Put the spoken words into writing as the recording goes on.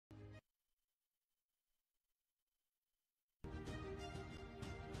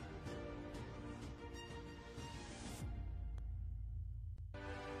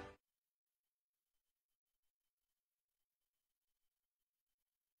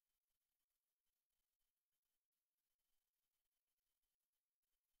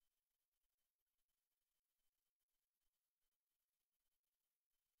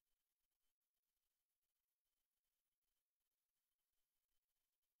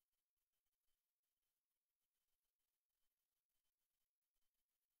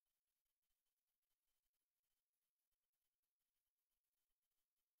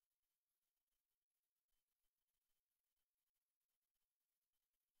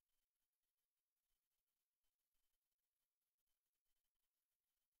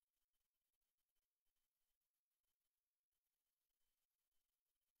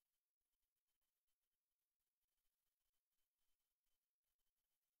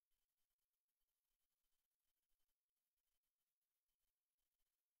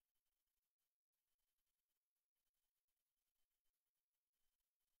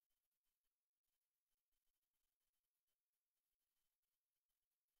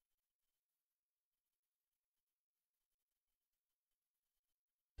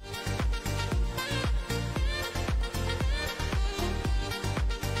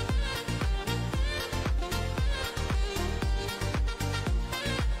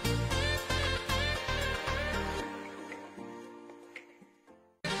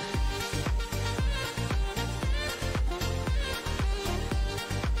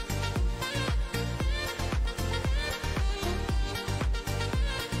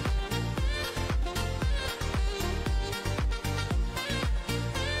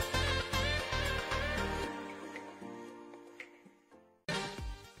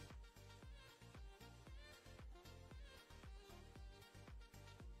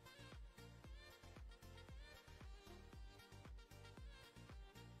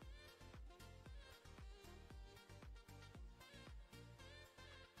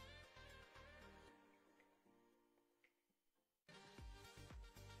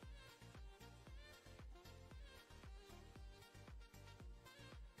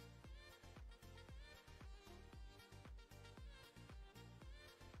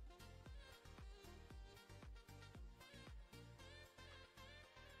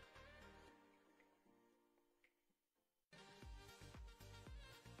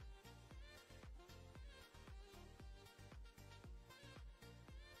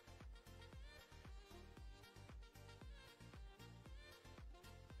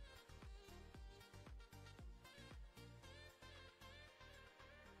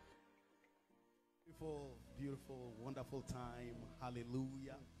Beautiful, beautiful, wonderful time.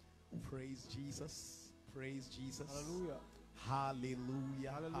 Hallelujah. Praise Jesus. Praise Jesus.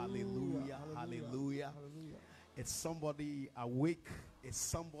 Hallelujah. Hallelujah. Hallelujah. Hallelujah. It's somebody awake. It's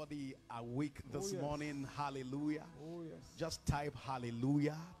somebody awake this morning. Hallelujah. Oh, yes. Just type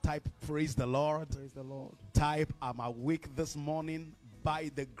hallelujah. Type praise the Lord. Praise the Lord. Type I'm awake this morning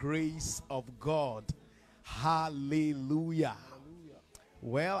by the grace of God. Hallelujah.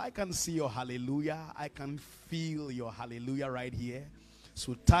 Well, I can see your hallelujah. I can feel your hallelujah right here.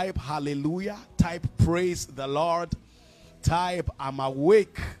 So type hallelujah. Type praise the Lord. Type I'm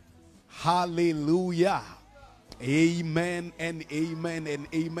awake. Hallelujah. Amen and amen and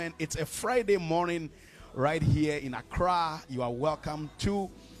amen. It's a Friday morning right here in Accra. You are welcome to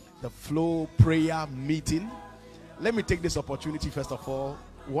the Flow Prayer Meeting. Let me take this opportunity first of all,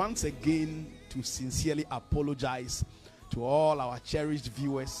 once again, to sincerely apologize to all our cherished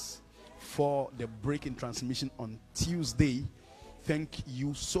viewers for the break in transmission on Tuesday. Thank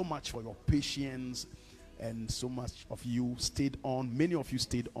you so much for your patience, and so much of you stayed on. Many of you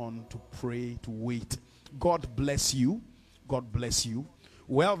stayed on to pray, to wait. God bless you. God bless you.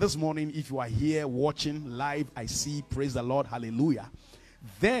 Well, this morning, if you are here watching live, I see, praise the Lord, hallelujah.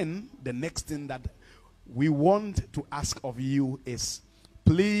 Then the next thing that we want to ask of you is,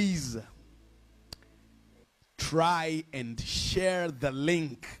 please try and share the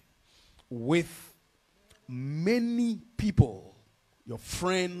link with many people. Your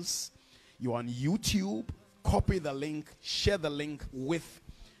friends, you're on YouTube, copy the link, share the link with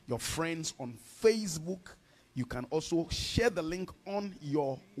your friends on Facebook. You can also share the link on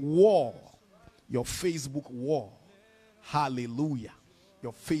your wall, your Facebook wall. Hallelujah.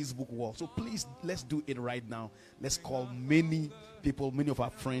 Your Facebook wall. So please, let's do it right now. Let's call many people, many of our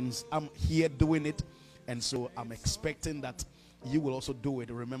friends. I'm here doing it, and so I'm expecting that you will also do it.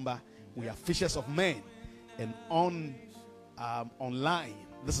 Remember, we are fishers of men, and online,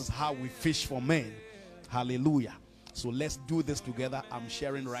 this is how we fish for men. Hallelujah. So let's do this together. I'm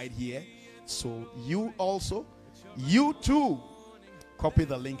sharing right here. So you also, you too, copy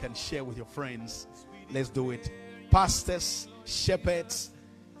the link and share with your friends. Let's do it. Pastors, shepherds,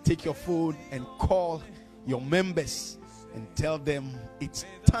 take your phone and call your members and tell them it's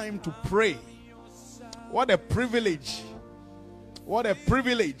time to pray. What a privilege. What a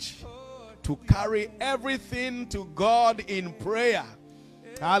privilege to carry everything to God in prayer.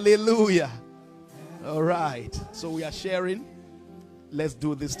 Hallelujah. All right. So we are sharing. Let's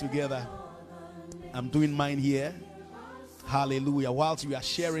do this together. I'm doing mine here. Hallelujah. Whilst we are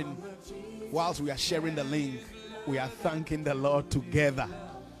sharing the link, we are thanking the Lord together.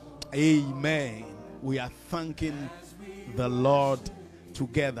 Amen. We are thanking the Lord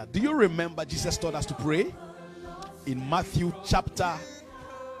together. Do you remember Jesus taught us to pray? In Matthew chapter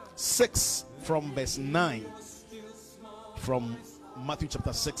 6 from verse 9. From Matthew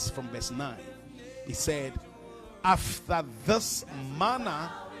chapter 6 from verse 9. He said, after this manner,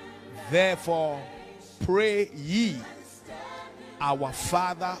 therefore, pray ye, our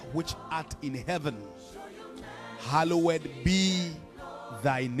Father which art in heaven, hallowed be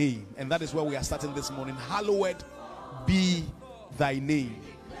thy name. And that is where we are starting this morning. Hallowed be thy name.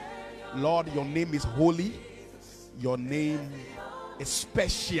 Lord, your name is holy. Your name is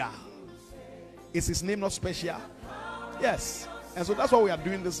special. Is his name not special? Yes. And so that's what we are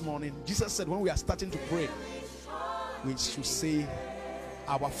doing this morning. Jesus said when we are starting to pray, we should say,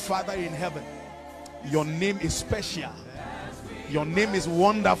 our Father in heaven, your name is special. Your name is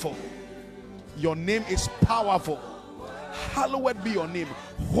wonderful. Your name is powerful. Hallowed be your name.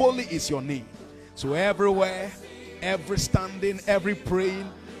 Holy is your name. So everywhere, every standing, every praying,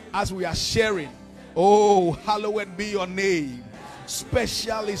 as we are sharing, oh, hallowed be your name.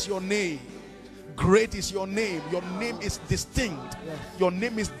 Special is your name. Great is your name. Your name is distinct. Yes. Your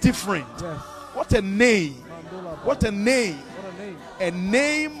name is different. Yes. What a name. What a name. What a name. A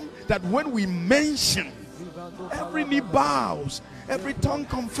name that when we mention, every knee bows, every tongue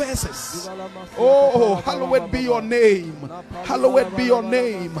confesses. Oh, hallowed be your name. Hallowed be your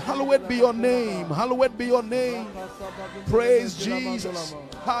name. Hallowed be your name. Hallowed be your name. Praise Jesus.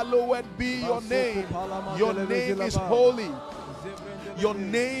 Hallowed be your name. Your name is holy. Your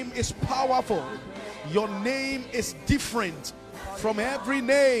name is powerful. Your name is different from every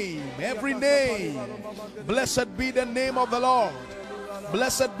name. Every name. Blessed be the name of the Lord.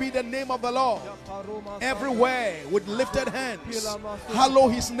 Blessed be the name of the Lord. Everywhere with lifted hands, hallow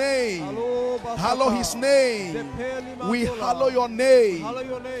his name. Hallow his name. We hallow your name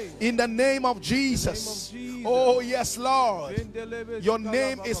in the name of Jesus. Oh yes, Lord. Your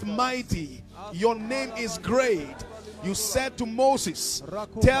name is mighty. Your name is great. You said to Moses,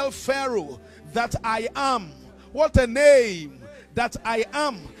 tell Pharaoh that I am. What a name! That I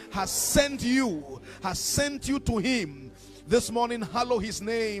am has sent you to him. This morning, hallow his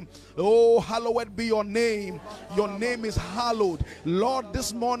name. Oh, hallowed be your name. Your name is hallowed. Lord,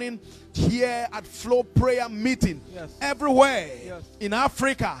 this morning here at Flow Prayer Meeting, everywhere in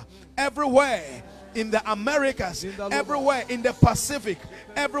Africa, everywhere in the Americas, everywhere in the Pacific,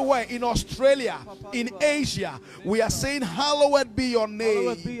 everywhere in Australia, in Asia, we are saying, hallowed be your name.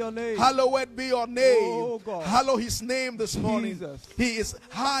 Hallowed be your name. Hallowed be your name. Oh, hallow his name this morning. Jesus. He is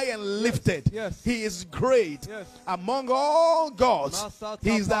high and lifted. Yes. He is great. Yes. Among all gods,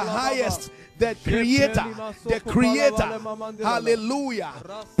 he is the highest, the creator, the creator. Hallelujah.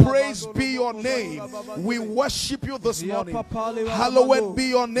 Praise be your name. We worship you this morning. Hallowed be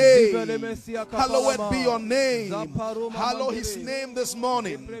your name. Hallowed be your name. Hallow his name this morning.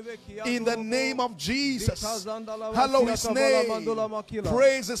 In the name of Jesus. Hallow his name.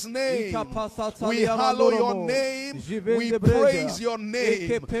 Praise his name. We hallow your name. We praise your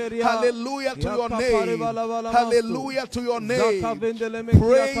name. Hallelujah to your name. Hallelujah to your name.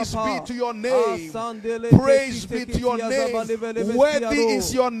 Praise be to your name. Praise be to your name. Worthy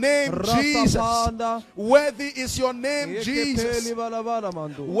is your name, Jesus. Worthy is your name, Jesus.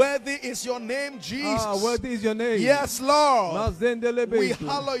 Worthy is your name, Jesus. Worthy is your name. Yes, Lord. We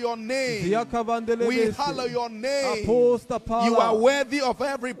hallow your name. We hallow your name. You are worthy of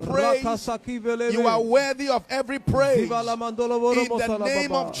every praise. You are worthy of every praise. In the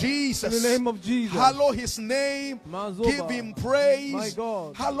name of Jesus. Hallow his name. Give him praise.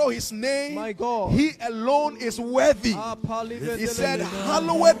 Hallow his name. He alone is worthy. He said,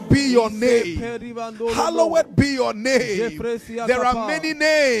 hallowed be your name. Hallowed be your name. There are many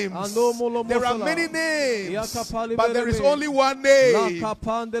names. There are many names. But there is only one name.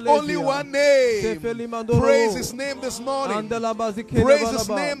 Only one name. Praise his name this morning. Praise his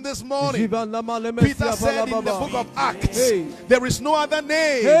name this morning. Peter said in the book of Acts, there is no other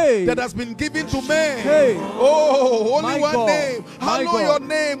name that has been given to man. Oh, only one name. Hallow your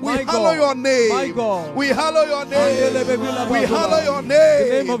name. We hallow your name. We hallow your name. We hallow your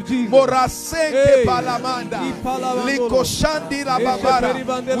name. Morasenke palamanda. Likoshandi la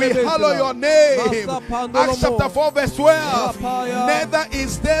babara. We hallow your name. Acts chapter 4 verse 12. Neither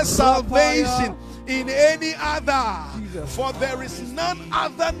is there salvation in any other, for there is none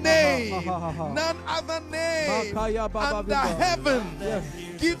other name under heaven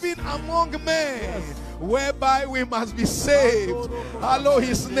given among men whereby we must be saved. Hallow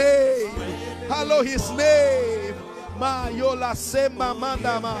his name. Hallow his name. Mayola sema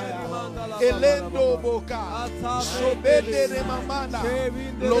manda maya elendo boka sobede re mamanda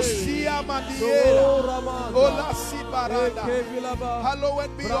losia mandiera ola sibaranda.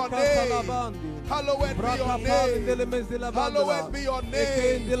 Hallowed be your name. Hallowed be your name. Hallowed be your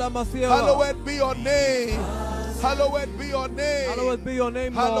name. Hallowed be your name. Hallowed be your name. Hallowed be your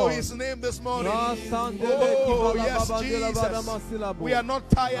name, Hallow his name this morning. Oh, yes, Jesus. We are not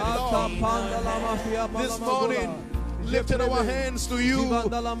tired, Lord. This morning, lifting our hands to you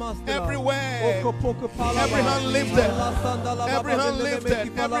everywhere. Every hand lifted. Every hand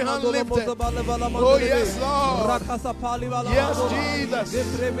lifted. Every hand lifted. Oh, yes, Lord. Yes, Jesus.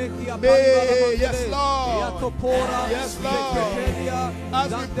 Yes, Lord. Yes, Lord.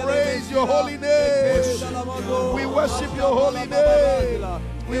 As we praise your holy name, we worship your holy name.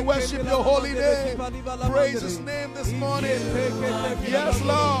 We worship your holy name. Praise his name this morning. Yes,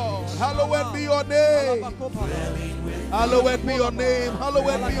 Lord. Hallowed be your name. Hallowed be your name.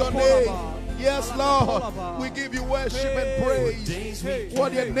 Hallowed be your name. Yes, Lord. We give you worship and praise.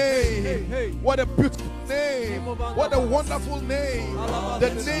 What a name. What a beautiful name. What a wonderful name.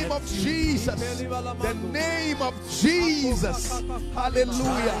 The name of Jesus. The name of Jesus.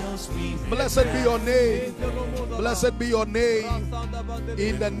 Hallelujah. Blessed be your name. Blessed be your name.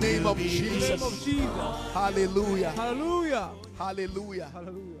 In the name of Jesus. Hallelujah. Hallelujah. Hallelujah.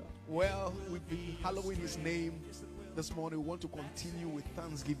 Hallelujah. Well, we've been hallowing his name this morning. We want to continue with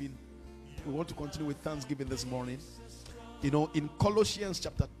thanksgiving. We want to continue with thanksgiving this morning. You know, in Colossians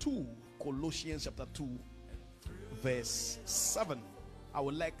chapter 2, verse 7, I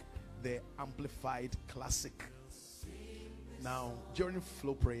would like the Amplified Classic. Now, during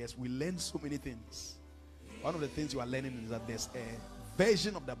flow prayers, we learn so many things. One of the things you are learning is that there's a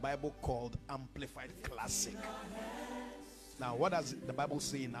version of the Bible called Amplified Classic. Now, what does the Bible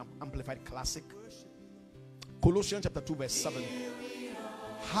say in Amplified Classic? Colossians chapter 2, verse 7.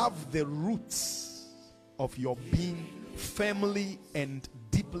 Have the roots of your being firmly and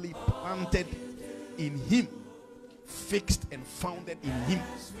deeply planted in him, fixed and founded in him.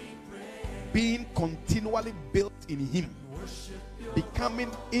 being continually built in him,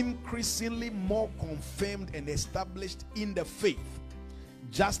 becoming increasingly more confirmed and established in the faith,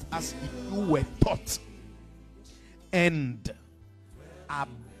 just as you were taught, and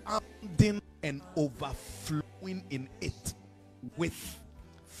abounding and overflowing in it with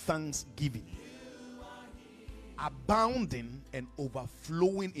thanksgiving. Abounding and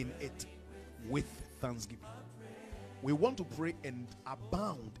overflowing in it with thanksgiving. We want to pray and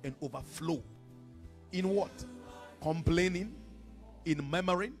abound and overflow in what? Complaining? In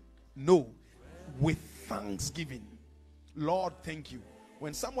murmuring? No, with thanksgiving. Lord, thank you.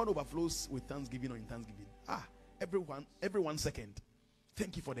 When someone overflows with thanksgiving or in thanksgiving, every 1 second,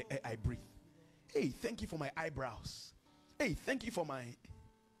 thank you for the air I breathe. Hey, thank you for my eyebrows. Hey, thank you for my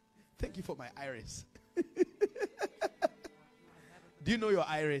iris. Do you know your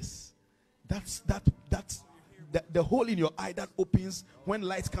iris? That's the hole in your eye that opens when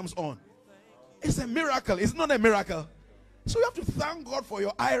light comes on. It's a miracle. It's not a miracle. So you have to thank God for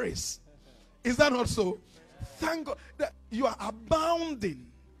your iris. Is that not so? Thank God that you are abounding,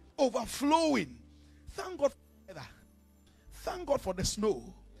 overflowing. Thank God for the weather. Thank God for the snow.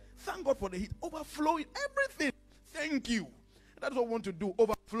 Thank God for the heat. Overflowing everything. Thank you. That's what we want to do.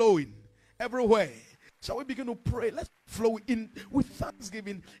 Overflowing everywhere. Shall we begin to pray? Let's flow in with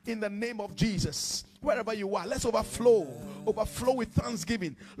thanksgiving in the name of Jesus. Wherever you are, let's overflow. Overflow with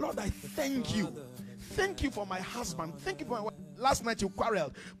thanksgiving. Lord, I thank you. Thank you for my husband. Thank you for my wife. Last night you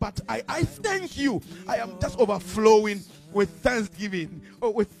quarreled, but I thank you. I am just overflowing with thanksgiving.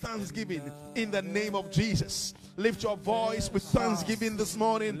 Oh, with thanksgiving in the name of Jesus. Lift your voice with thanksgiving this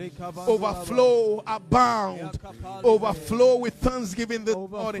morning. Overflow, abound. Overflow with thanksgiving this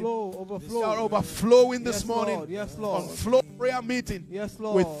morning. We are overflowing this morning. Yes, Lord. On flow prayer meeting. Yes,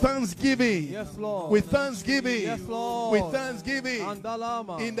 Lord. With thanksgiving. Yes, Lord. With thanksgiving. Yes, Lord. With thanksgiving.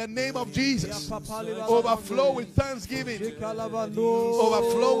 Andalama. In the name of Jesus. Overflow with thanksgiving.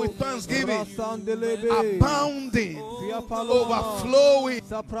 Overflow with thanksgiving. Abounding. Overflowing.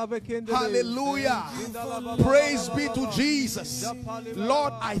 Hallelujah. Praise be to Jesus.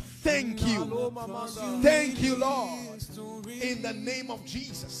 Lord, I thank you. Thank you, Lord. In the name of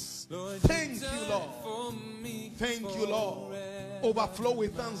Jesus. Thank you, Lord. Thank you, Lord. Overflow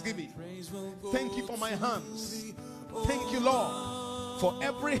with thanksgiving. Thank you for my hands. Thank you, Lord, for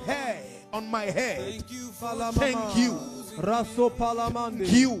every hair on my head. Thank you. Thank you.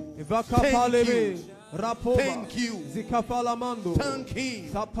 Thank you. Thank you. Thank him.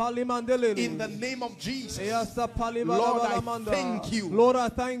 In the name of Jesus. Lord, I thank you. Lord, I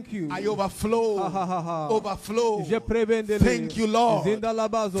thank you. I overflow. Overflow. Thank you, Lord,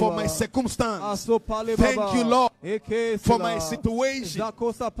 for my circumstance. Thank you, Lord, for my situation.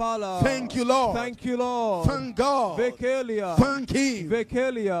 Thank you, Lord. Thank you, Lord. Thank God. Thank him.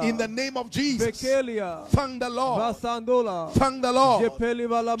 In the name of Jesus. Thank the Lord. Thank the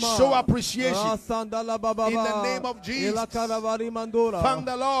Lord. Show appreciation. In the name of Jesus. Thank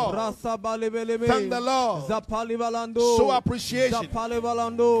the Lord. Thank the Lord. Show appreciation.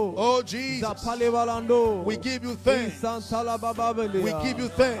 Oh Jesus. We give you thanks. We give you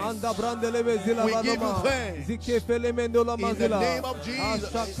thanks. We give you thanks. In the name of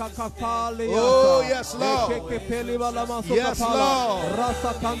Jesus. Oh yes, Lord. Yes, Lord.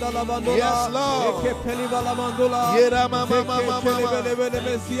 Yes, Lord. Yera mama mama mama.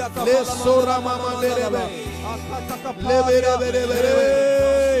 Lesora mama derebe.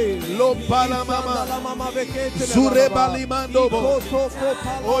 Lo pala mama. Zure balimando.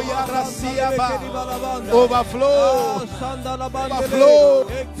 Oya rasiaba. Overflow. Overflow.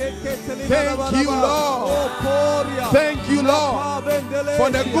 Thank you, Lord. Thank you, Lord, for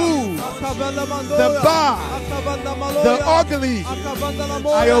the good, the bad, the ugly.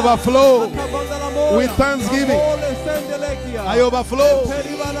 I overflow with thanksgiving. I overflow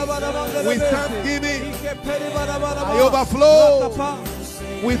with thanksgiving. I overflow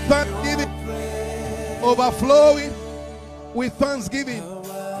with thanksgiving. Overflowing with thanksgiving.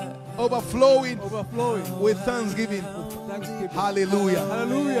 Overflowing with thanksgiving. Hallelujah.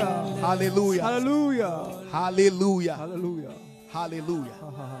 Hallelujah. Hallelujah. Hallelujah. Hallelujah. Hallelujah. Hallelujah.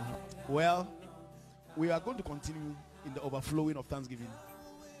 Well, we are going to continue in the overflowing of thanksgiving.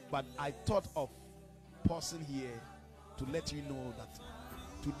 But I thought of pausing here to let you know that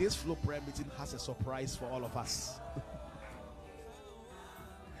today's flow prayer meeting has a surprise for all of us.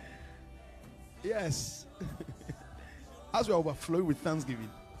 Yes. As we are overflowing with thanksgiving,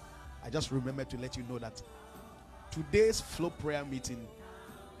 I just remember to let you know that today's flow prayer meeting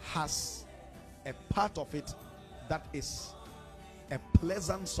has a part of it that is a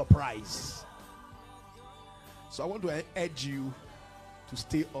pleasant surprise. So I want to urge you to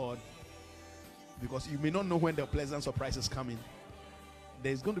stay on because you may not know when the pleasant surprise is coming.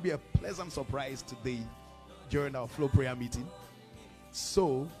 There's going to be a pleasant surprise today during our flow prayer meeting.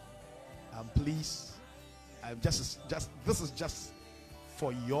 So, please, this is just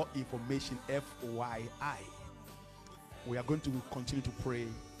for your information, FYI. We are going to continue to pray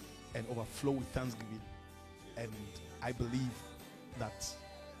and overflow with thanksgiving. And I believe that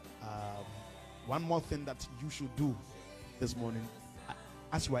one more thing that you should do this morning,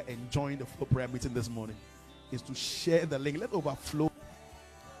 as you are enjoying the flow prayer meeting this morning, is to share the link.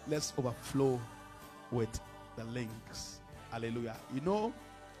 Let's overflow with the links. Hallelujah. You know,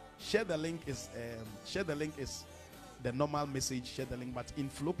 share the link is the normal message, share the link, but in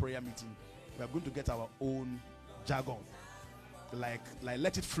flow prayer meeting, we are going to get our own jargon. Like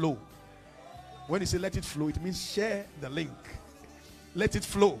let it flow. When you say let it flow, it means share the link. Let it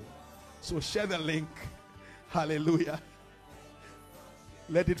flow. So share the link. Hallelujah.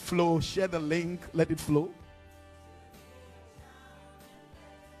 Let it flow. Share the link. Let it flow.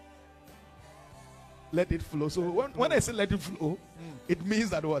 Let it flow. So when I say let it flow, it means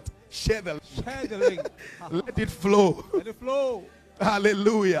that what? Share the link. Share the link. Let it flow. Let it flow.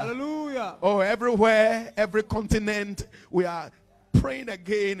 Hallelujah. Hallelujah. Oh, everywhere, every continent, we are praying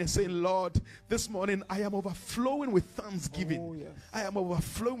again and saying, Lord, this morning I am overflowing with thanksgiving. Oh, yes. I am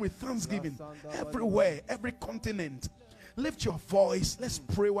overflowing with thanksgiving. Everywhere, every continent. Lift your voice. Let's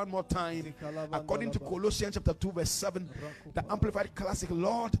pray one more time. According to Colossians chapter 2 verse 7, the Amplified Classic,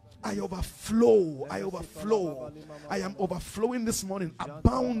 Lord, I overflow. I overflow. I am overflowing this morning,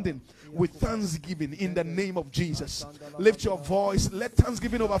 abounding with thanksgiving in the name of Jesus. Lift your voice. Let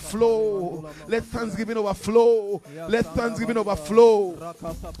thanksgiving overflow. Let thanksgiving overflow. Let thanksgiving overflow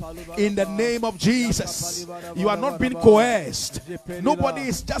in the name of Jesus. You are not being coerced. Nobody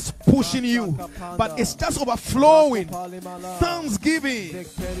is just pushing you, but it's just overflowing. Thanksgiving.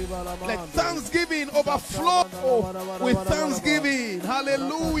 Let thanksgiving overflow with thanksgiving.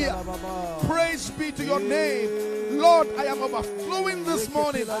 Hallelujah. Praise be to your name. Lord, I am overflowing this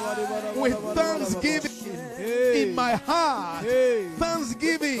morning with thanksgiving in my heart.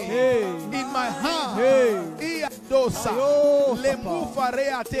 Thanksgiving in my heart. Iadosa. Lemu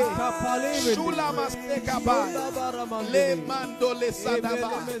fareate. Shula mastekaba. Le mando le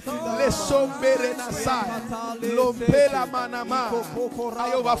sadaba. Le sombere nasai. Lompela manama.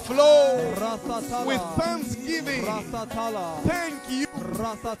 I overflow with thanksgiving. Thank you.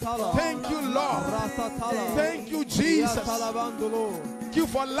 Thank you, Lord. Thank you, Jesus. Thank you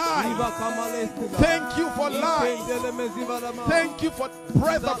for life. Thank you for life. Thank you for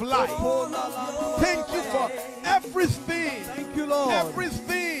breath of life. Thank you for everything. Thank you, Lord.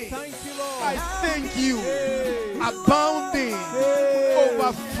 Everything. Thank you, Lord. I thank you. Abounding,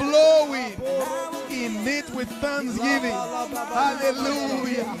 overflowing in it with thanksgiving.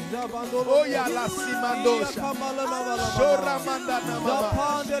 Hallelujah. Oh, ya la simandosha. Shoramanda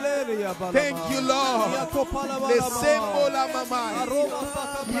namama. Thank you, Lord. Le sembo la mama.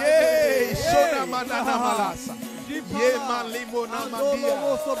 Yay, shoramanda namalasa. Ye malimo namadia.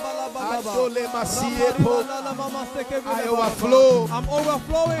 Adole masiepo. I overflow. I'm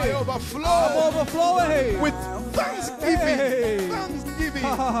overflowing. I overflow. I'm overflowing with thanksgiving. Thanksgiving.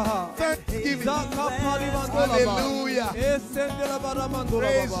 Thanksgiving. Hallelujah.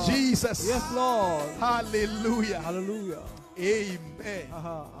 Praise Jesus. Yes, Lord. Hallelujah. Hallelujah. Amen.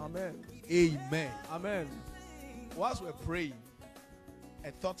 Amen. Amen. Amen. Whilst we're praying,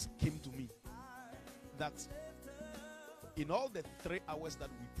 a thought came to me that in all the 3 hours that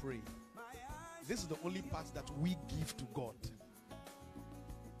we pray, this is the only part that we give to God.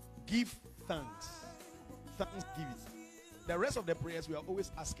 Give thanks. Thanksgiving. The rest of the prayers we are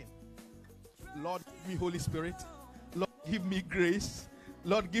always asking, Lord, give me Holy Spirit. Lord, give me grace.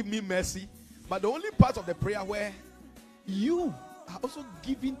 Lord, give me mercy. But the only part of the prayer where you are also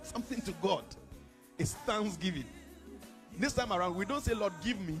giving something to God is thanksgiving. This time around, we don't say, Lord,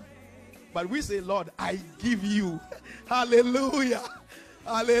 give me, but we say, Lord, I give you. Hallelujah.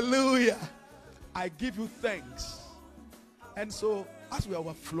 Hallelujah. I give you thanks. And so, as we are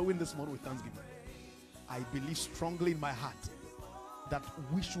overflowing this morning with thanksgiving, I believe strongly in my heart that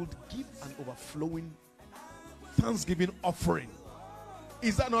we should give an overflowing thanksgiving offering.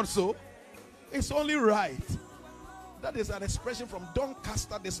 Is that not so? It's only right. That is an expression from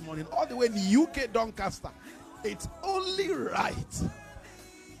Doncaster this morning, all the way in UK, Doncaster. It's only right.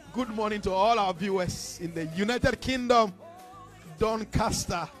 Good morning to all our viewers in the United Kingdom,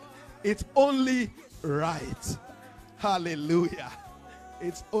 Doncaster. It's only right. Hallelujah.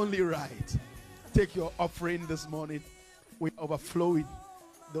 It's only right. Take your offering this morning. We're overflowing.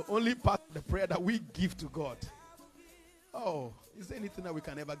 The only part of the prayer that we give to God. Oh, is there anything that we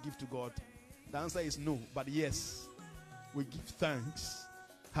can ever give to God The answer is no, but yes, we give thanks.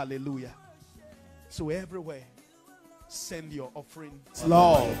 Hallelujah. So everywhere, send your offering.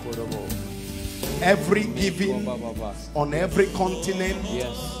 Lord, every giving on every continent,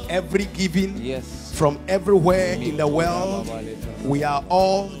 Yes. every giving Yes. from everywhere in the world, we are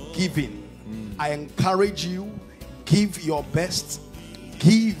all giving. I encourage you, give your best,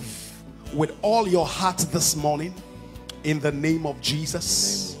 give with all your heart this morning in the name of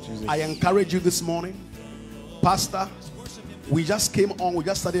Jesus. I encourage you this morning, Pastor. We just came on, we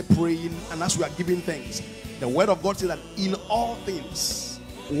just started praying, and as we are giving thanks, the word of God says that in all things,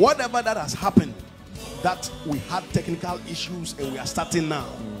 whatever that has happened, that we had technical issues and we are starting now,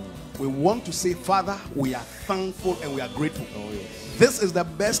 we want to say, Father, we are thankful and we are grateful. This is the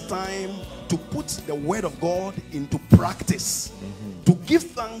best time to put the word of God into practice, to give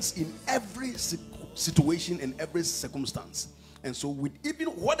thanks in every situation and every circumstance. And so with even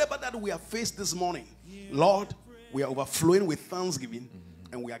whatever that we have faced this morning, Lord, we are overflowing with thanksgiving,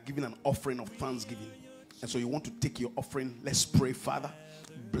 and we are giving an offering of thanksgiving. And so you want to take your offering. Let's pray. Father,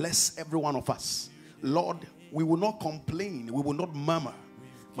 bless every one of us. Lord, we will not complain, we will not murmur,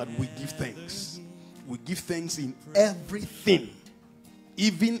 but we give thanks. We give thanks in everything.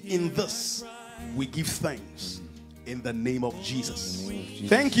 Even in this, we give thanks in the name of Jesus.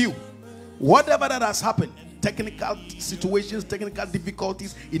 Thank you. Whatever that has happened, technical situations, technical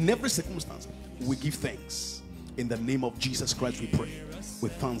difficulties, in every circumstance, we give thanks. In the name of Jesus Christ, we pray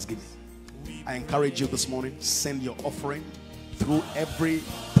with thanksgiving. I encourage you this morning, send your offering through every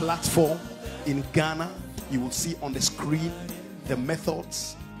platform in Ghana. You will see on the screen the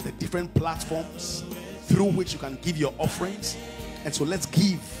methods, the different platforms through which you can give your offerings. And so let's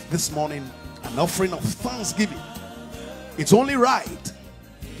give this morning an offering of thanksgiving. It's only right.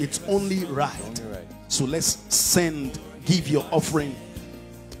 It's only right. So let's give your offering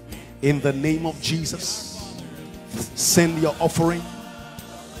in the name of Jesus. Send your offering,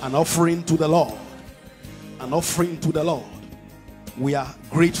 an offering to the Lord, an offering to the Lord. We are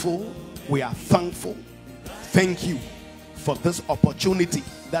grateful, we are thankful. Thank you for this opportunity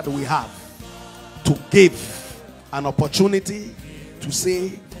that we have to give, an opportunity to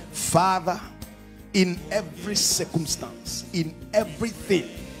say, Father, in every circumstance, in everything,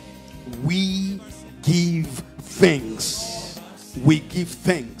 we give thanks. We give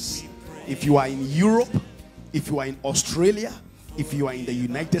thanks. If you are in Europe, if you are in Australia, if you are in the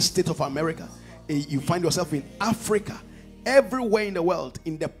United States of America, you find yourself in Africa, everywhere in the world,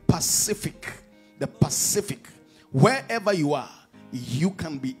 in the Pacific, wherever you are, you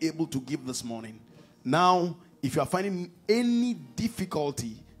can be able to give this morning. Now, if you are finding any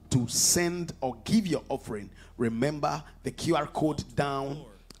difficulty to send or give your offering, remember the QR code down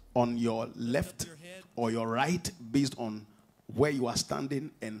on your left or your right, based on where you are standing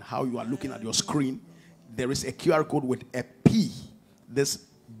and how you are looking at your screen. There is a QR code with a P, this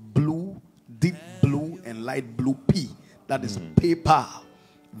blue, deep blue and light blue P. That is PayPal.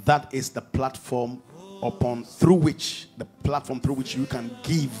 That is the platform through which you can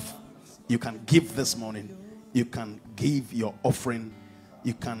give. You can give this morning. You can give your offering.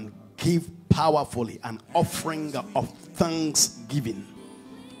 You can give powerfully an offering of thanksgiving.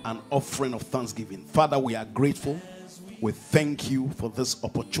 An offering of thanksgiving. Father, we are grateful. We thank you for this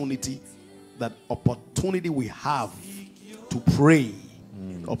opportunity. That opportunity we have to pray.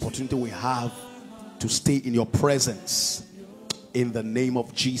 Opportunity we have to stay in your presence. In the name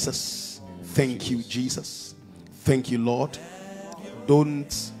of Jesus. Thank you, Jesus. Thank you, Lord.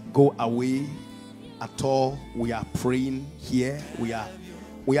 Don't go away at all. We are praying here. We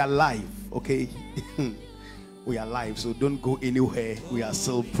are live, okay? We are live, so don't go anywhere. We are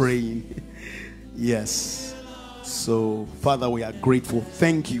still praying. Yes. So, Father, we are grateful.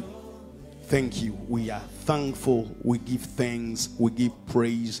 Thank you. Thank you. We are thankful. We give thanks. We give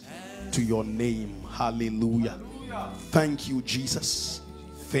praise to your name. Hallelujah. Thank you, Jesus.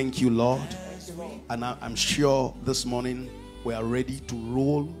 Thank you, Lord. And I'm sure this morning we are ready to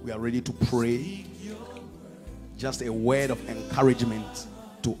roll. We are ready to pray. Just a word of encouragement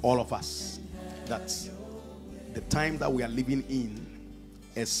to all of us. That the time that we are living in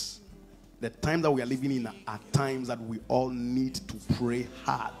is the time that we are living in are times that we all need to pray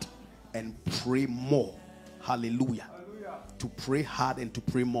hard and pray more. Hallelujah. To pray hard and to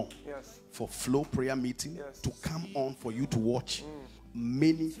pray more. Yes. For Flow Prayer Meeting to come on for you to watch.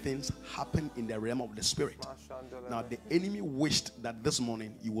 Many things happen in the realm of the spirit. Now the enemy wished that this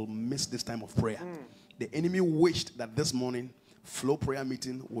morning you will miss this time of prayer. The enemy wished that this morning Flow Prayer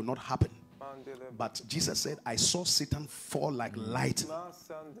Meeting will not happen. But Jesus said, I saw Satan fall like lightning.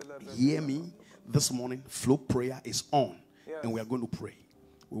 Hear me, this morning Flow Prayer is on. And we are going to pray.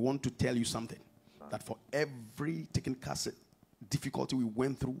 we want to tell you something. That for every difficulty we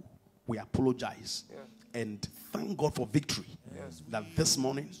went through, we apologize. Yes. And thank God for victory. Yes. That this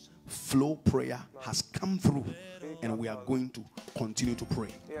morning, flow prayer has come through. And we are going to continue to pray.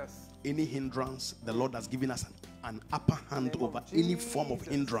 Yes. Any hindrance, the Lord has given us an upper hand over any form of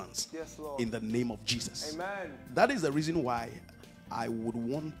hindrance. Yes, Lord. In the name of Jesus. Amen. That is the reason why I would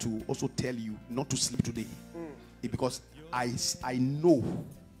want to also tell you not to sleep today. Because I know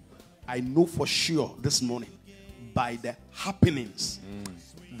for sure this morning by the happenings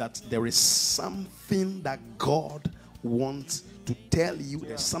that there is something that God wants to tell you.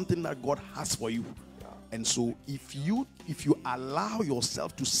 There's something that God has for you. And so if you allow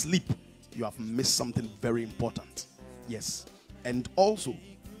yourself to sleep, you have missed something very important. Yes. And also,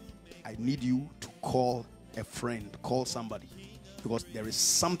 I need you to call a friend, call somebody, because there is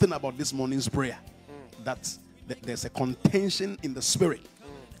something about this morning's prayer that there's a contention in the spirit,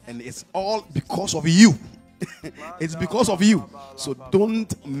 and it's all because of you. It's because of you. So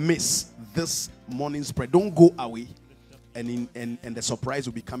don't miss this morning's prayer. Don't go away, and the surprise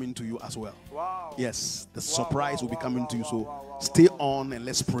will be coming to you as well. Wow. Yes, the surprise will be coming to you. So stay on and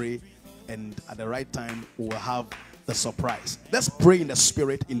let's pray, and at the right time we will have the surprise. Let's pray in the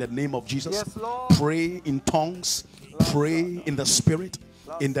spirit in the name of Jesus. Yes, Lord. Pray in tongues. Pray in the spirit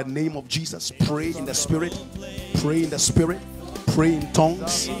in the name of Jesus. Pray in the spirit. Pray in the spirit. Pray in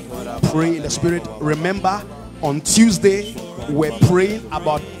tongues. Pray in the spirit. Remember, on Tuesday we're praying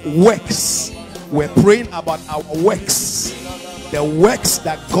about works. We're praying about our works. The works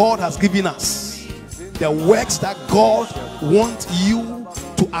that God has given us. The works that God wants you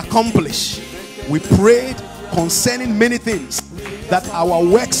to accomplish. We prayed concerning many things, that our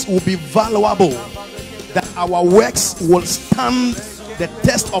works will be valuable, that our works will stand the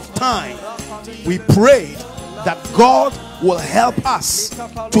test of time. We prayed that God will help us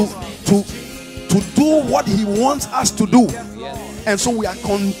to do what He wants us to do. And so we are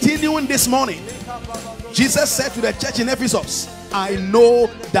continuing this morning. Jesus said to the church in Ephesus, I know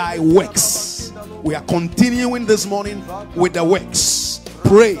thy works. We are continuing this morning with the works.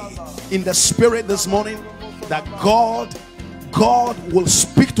 Pray in the spirit this morning that God will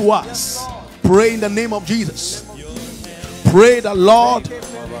speak to us. Pray in the name of Jesus. Pray the Lord,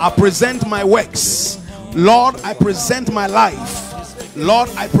 I present my works. Lord, I present my life. Lord,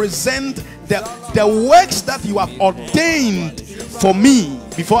 I present the works that you have ordained for me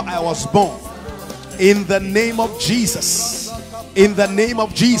before I was born. In the name of Jesus. In the name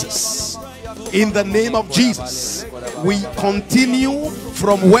of Jesus. In the name of Jesus. We continue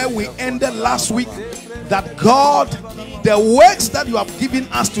from where we ended last week. That God, the works that you have given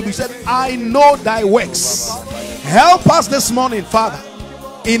us to do, He said, I know thy works. Help us this morning, Father,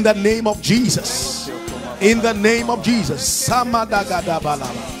 in the name of Jesus. In the name of Jesus.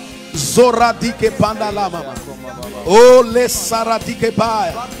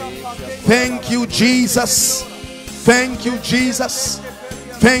 Thank you, Jesus. Thank you, Jesus.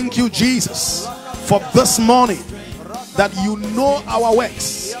 Thank you, Jesus, for this morning that you know our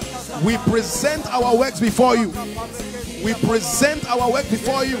works. We present our works before you. We present our work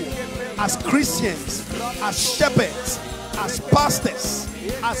before you as Christians, as shepherds, as pastors,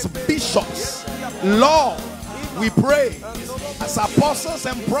 as bishops. Lord, we pray as apostles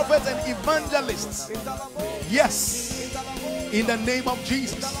and prophets and evangelists. Yes, in the name of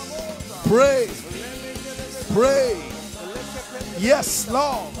Jesus. Pray. Pray. Yes,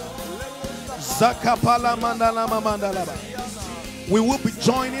 Lord. Zakapala mandalama mandalaba. We will be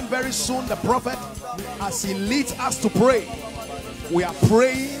joining very soon the prophet as he leads us to pray. We are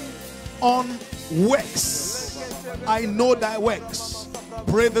praying on works. I know thy works.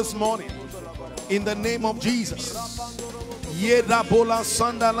 Pray this morning in the name of Jesus.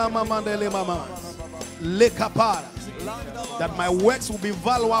 That my works will be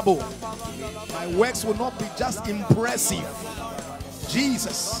valuable. My works will not be just impressive.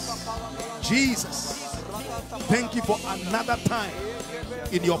 Jesus, Jesus, thank you for another time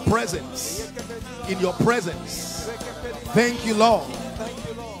in your presence. In your presence. Thank you, Lord.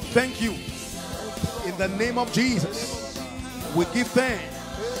 Thank you. In the name of Jesus, we give thanks.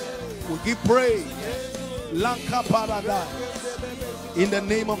 We give praise. Lanka Paradise. In the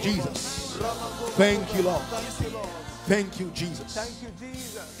name of Jesus. Thank you, Lord. Thank you, Jesus.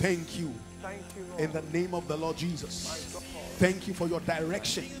 Thank you. In the name of the Lord Jesus. Thank you for your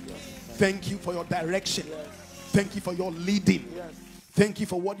direction. Thank you for your direction. Thank you for your leading. Thank you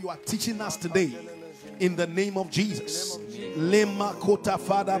for what you are teaching us today. In the name of Jesus. Lema kota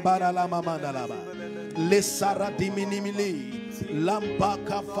fada baralama mandalaba. Lesara diminimili. Lamba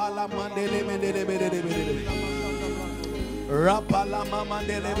kafala mandele. Rapala mama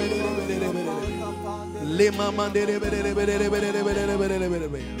de le mama de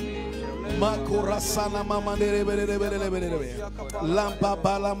Makurasana mama de Lampa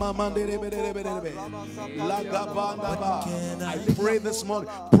bala mama de Lagabanda. I pray this morning.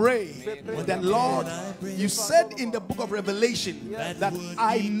 Pray that, Lord, you said in the book of Revelation that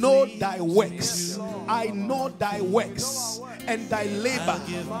I know thy works. I know thy works and thy labor.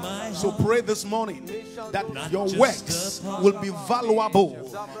 So pray this morning that your works will be valuable.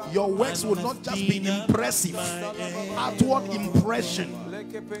 Your works will not just be impressive, outward impression,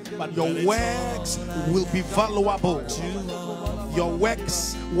 but your works will be valuable. Your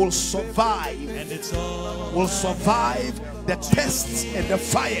works will survive the tests and the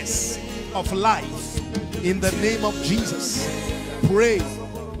fires of life. In the name of Jesus, pray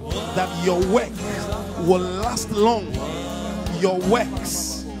that your work will last long. Your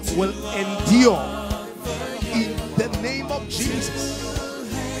works will endure. In the name of Jesus.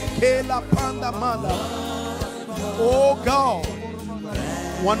 Oh God,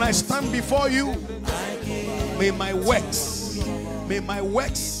 when I stand before you, may my works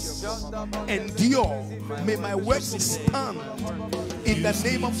endure. May my works stand in the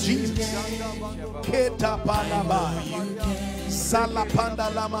name of Jesus.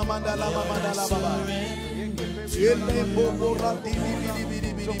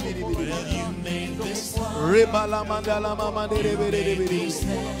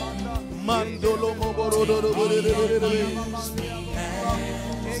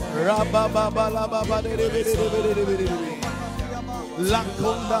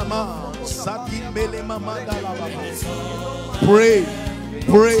 Pray,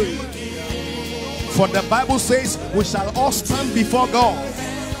 pray. For the Bible says we shall all stand before God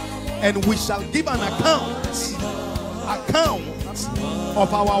and we shall give an account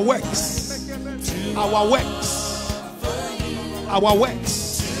of our works. Our works.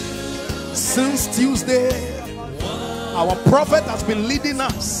 Since Tuesday, our prophet has been leading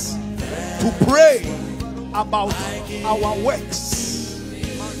us to pray about our works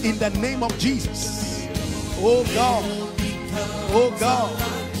in the name of Jesus. Oh God, oh God,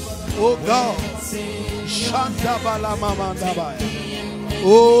 oh God. Shantabala mamandaba.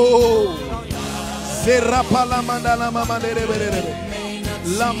 Oh, Serapala mandala mamandere.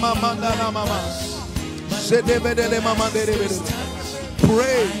 La mamandala mama. Sedebedele mamandere.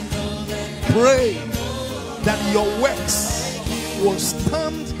 Pray that your works will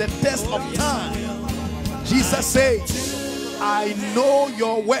stand the test of time. Jesus says, I know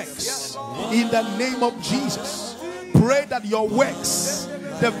your works in the name of Jesus. Pray that your works,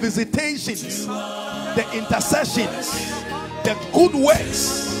 the visitations, the intercessions, the good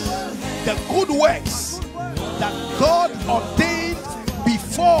works that God ordained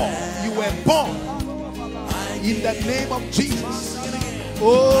before you were born, in the name of Jesus.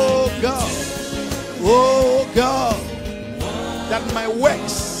 Oh God, that my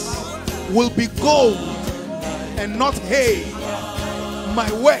works will be gold and not hay. My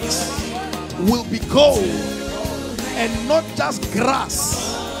works will be gold and not just grass.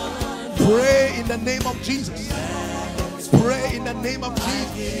 Pray in the name of Jesus. Pray in the name of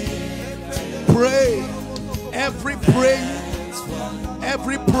Jesus. Pray. Every prayer.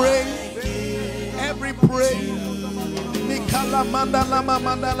 Nikala mandala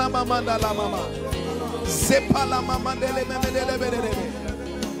mandala mandala mama. Sepala mamandele memedele.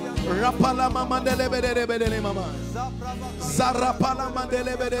 Rapala mamandele bedele mama. Zarapala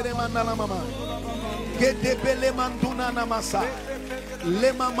mandele bedele mandala mama. Gedebele manduna namasa.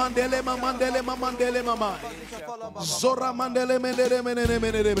 Lema mandele mamandele mama. Zora mandele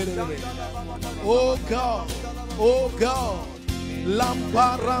menere. Oh God.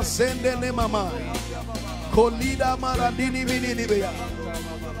 Lampara sendene mama. Kolida maradini binibia.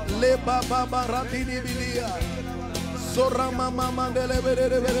 Le baba maradini bilia. Zora mama mandele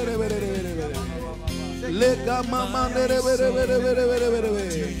bedele. Le gama mandele bedele.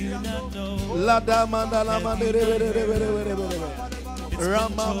 La dama mandala mandele.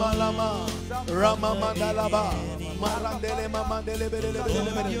 Rama mandalaba, marandele mamandele bedele,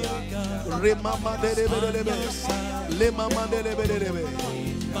 remama dele bedele, le mamandele bedele,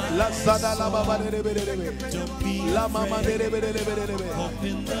 la sada la baba dele bedele, la mama dele bedele,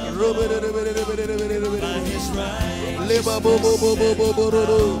 robe dele bedele, le babo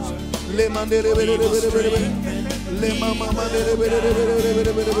le mandele bedele, le mama mandele bedele,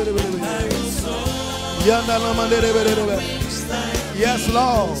 yanda la mandele bedele. Yes,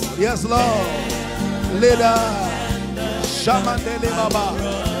 Lord. Leda Shamandele Baba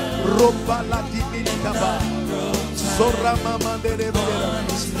Ropa la Divini Kaba Sora Mamandele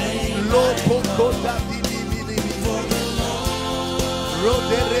Lopo Koda Divini Oh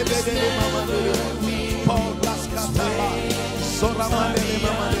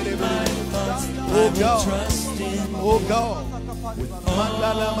God, oh God,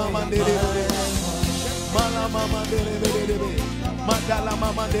 Mandala Mama Dere, Mala Mama Dere, Mandala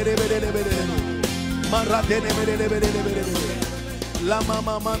Mama Dere, Mara Dere, La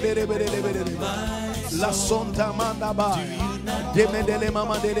Mama Dere, La Sonta Mandaba, Demedele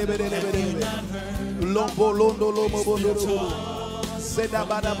Mama Dere, Lombo Londo Lomo, Seda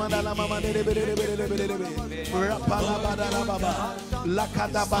Bada Mandala Mama Dere, Rapala Bada Baba, La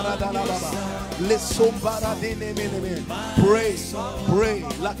Kada Bada Baba, Le Sombara Dene, pray, pray,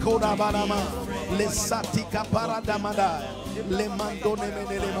 La Koda Badama, Le Satika Paradamada, Le Mandone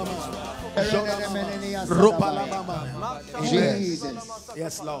Menele Mama. Jesus.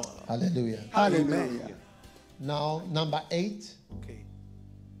 Yes, Lord. Hallelujah. Hallelujah. Now, number 8. Okay.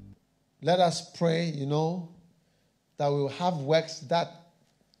 Let us pray, that we will have works that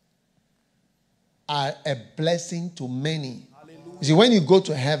are a blessing to many. Hallelujah. You see, when you go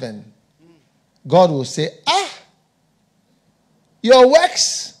to heaven, God will say, your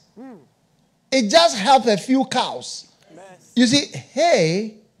works, it just helped a few cows. You see,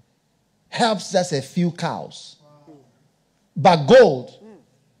 hay helps just a few cows. But gold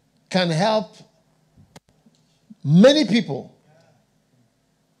can help many people.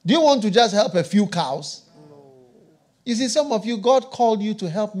 Do you want to just help a few cows? You see, some of you, God called you to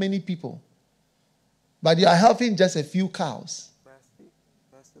help many people. But you are helping just a few cows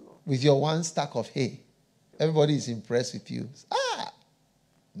with your one stack of hay. Everybody is impressed with you.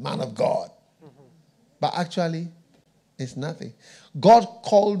 Man of God. But actually, it's nothing. God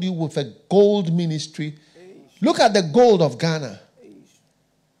called you with a gold ministry. Look at the gold of Ghana.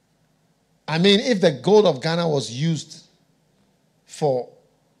 I mean, if the gold of Ghana was used for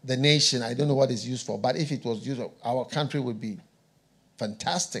the nation, I don't know what it's used for, but if it was used, our country would be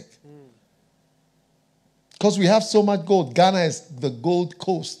fantastic. Because we have so much gold. Ghana is the Gold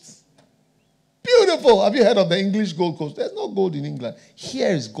Coast. Beautiful. Have you heard of the English Gold Coast? There's no gold in England. Here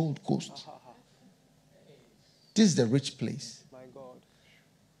is Gold Coast. This is the rich place. My God.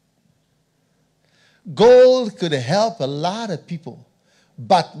 Gold could help a lot of people.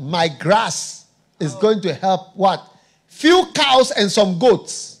 But my grass is going to help what? Few cows and some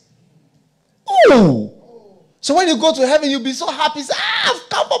goats. Ooh. So when you go to heaven, you'll be so happy. Say, I've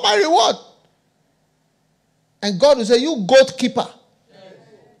come for my reward. And God will say, you goat keeper,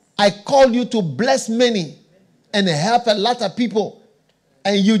 I called you to bless many and help a lot of people.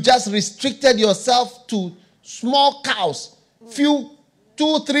 And you just restricted yourself to small cows. Few,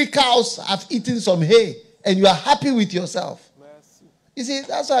 2, 3 cows have eaten some hay. And you are happy with yourself. You see,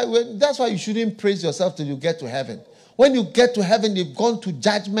 that's why you shouldn't praise yourself till you get to heaven. When you get to heaven, you've gone to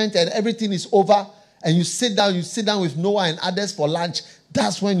judgment and everything is over. And you sit down with Noah and others for lunch.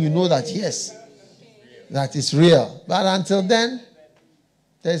 That's when you know that, yes, that is real. But until then,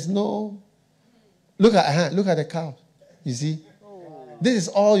 there's no... Look at the cow. You see? This is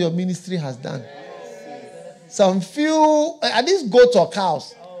all your ministry has done. Some few... Are these goats or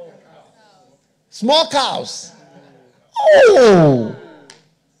cows? Small cows. Oh!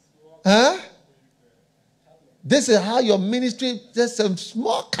 Huh? This is how your ministry... There's some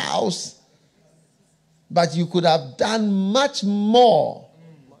small cows. But you could have done much more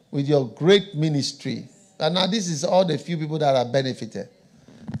with your great ministry. And now this is all the few people that are benefited.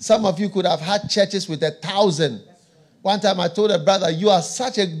 Some of you could have had churches with 1,000. One time I told a brother, you are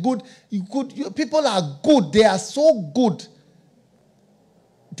such a good, people are good. They are so good.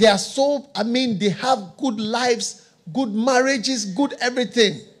 They are so, they have good lives, good marriages, good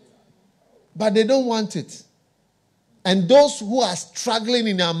everything. But they don't want it. And those who are struggling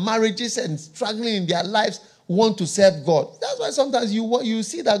in their marriages and struggling in their lives want to serve God. That's why sometimes you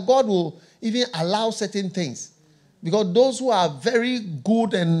see that God will even allow certain things. Because those who are very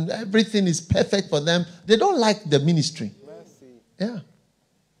good and everything is perfect for them, they don't like the ministry. Yeah.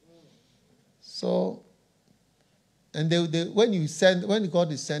 So, and when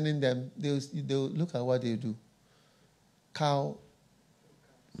God is sending them, they'll look at what they do.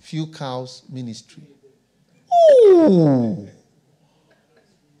 Few cows ministry. Ooh.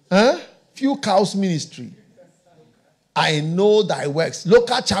 Huh? Few cows ministry. I know thy works.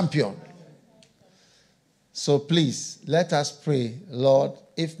 Local champion. So please, let us pray, Lord,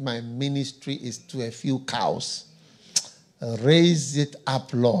 if my ministry is to a few cows, raise it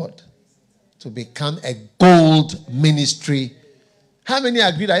up, Lord, to become a gold ministry. How many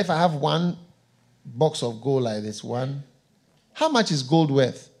agree that if I have one box of gold like this, how much is gold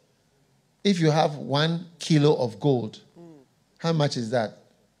worth? If you have 1 kilo of gold, how much is that?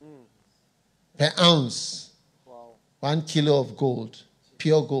 Per ounce. Wow. 1 kilo of gold.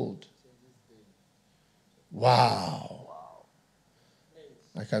 Pure gold. Wow.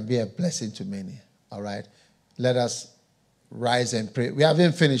 I can be a blessing to many. All right. Let us rise and pray. We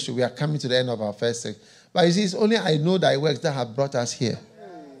haven't finished. We are coming to the end of our first section. But you see, it's only I know thy works that have brought us here.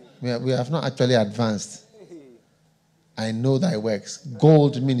 We have not actually advanced. I know thy works.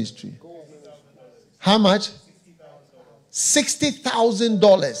 Gold ministry. How much?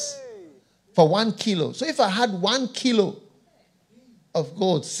 $60,000 for 1 kilo. So if I had 1 kilo of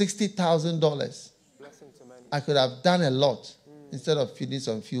gold, $60,000, I could have done a lot instead of feeding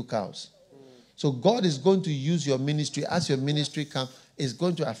some few cows. So God is going to use your ministry. As your ministry comes, it's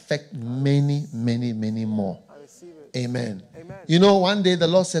going to affect many, many, many more. I receive it. Amen. Amen. You know, one day the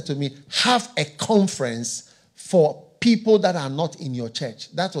Lord said to me, have a conference for people that are not in your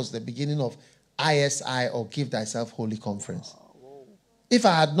church. That was the beginning of ISI, or Give Thyself Holy Conference. If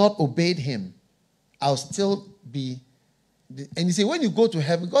I had not obeyed him, I'll still be... And you see, when you go to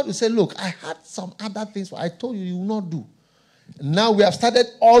heaven, God will say, look, I had some other things I told you will not do. Now we have started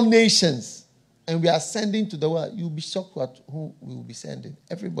all nations, and we are sending to the world. You'll be shocked at who we will be sending.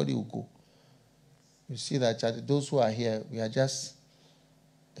 Everybody will go. You see that, Chad? Those who are here, we are just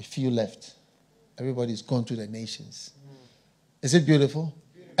a few left. Everybody's gone to the nations. Is it beautiful?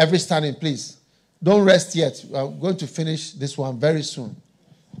 Every standing, please. Don't rest yet. We are going to finish this one very soon.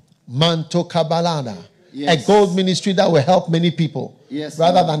 Manto Kabalana. Yes. A gold ministry that will help many people, yes,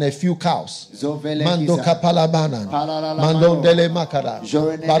 rather than a few cows. Mando kapalabana, mando dele makara,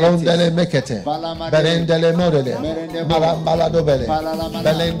 baron dele mekete, beren dele modele, marambala dobele,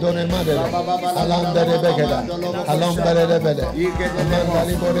 belendone madele, alam dele begeda, alam dele bele,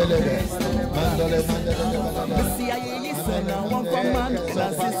 mandali bodele, mandole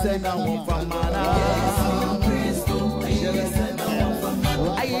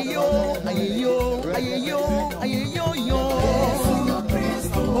Ayo, ayo, ayo, ayo, yo.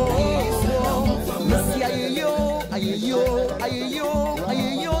 Messi, ayo, ayo, ayo,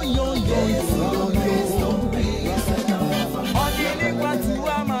 ayo, yo, yo. Odele kwatu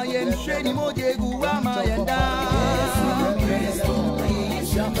ama yemshe ni modegu ama yenda.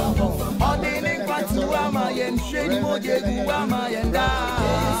 Odele kwatu ama yemshe ni modegu ama yenda.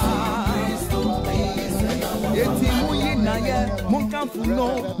 Eti muyi na ye, mun kamfu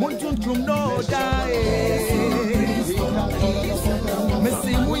no, mun tuntum no dae.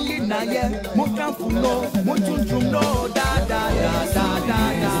 Mesi muyi na ye, mun kamfu no, mun tuntum no da da da da da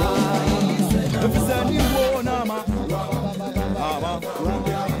da. Efisa ni wo na ma,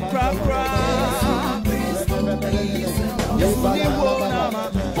 cra cra. Yesu ni wo na ma,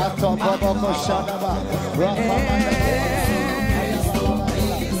 atombo boko shadaba.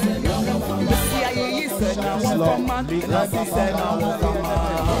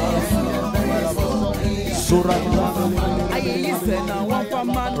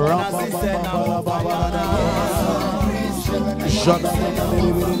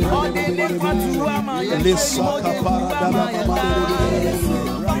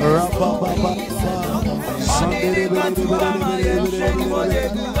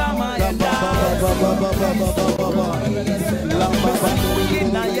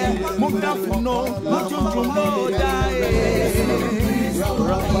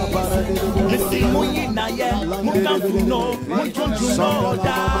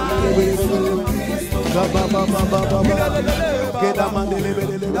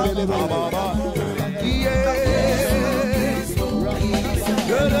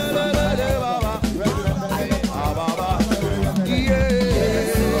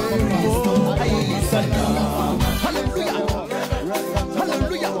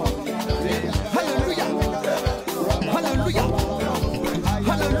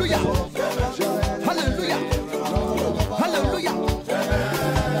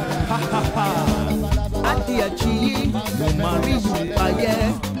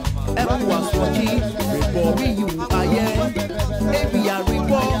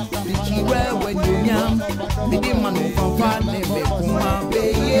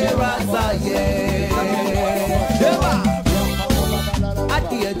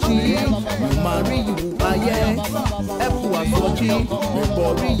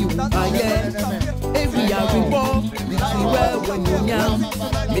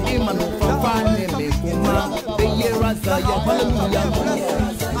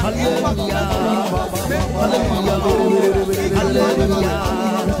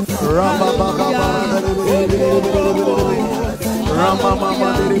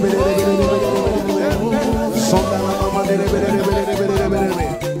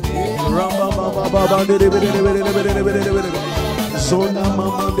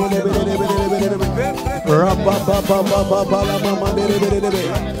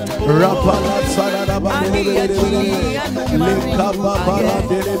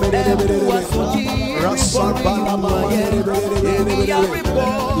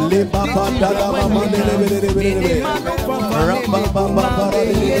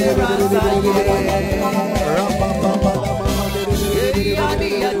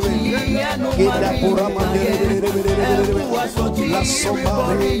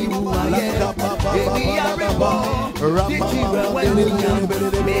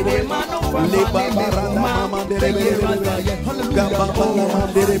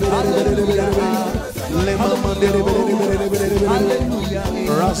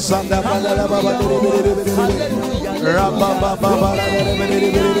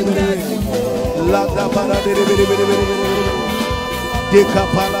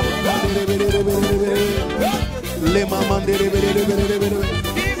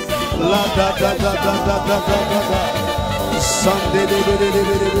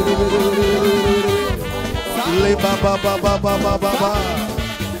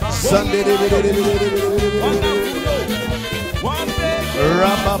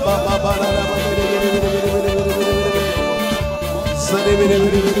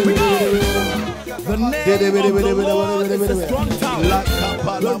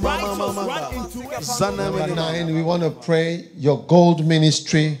 Number 9, we want to pray your gold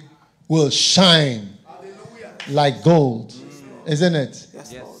ministry will shine like gold, isn't it?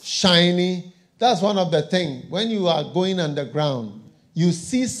 Yes. Shiny. That's one of the things. When you are going underground, you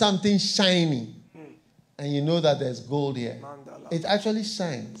see something shiny, and you know that there's gold here. It actually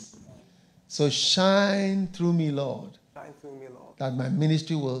shines. So shine through me, Lord, that my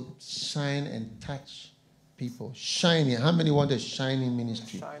ministry will shine and touch people. Shiny. How many want a shining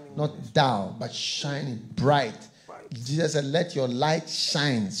ministry? Not dull, but shining, bright. Jesus said, let your light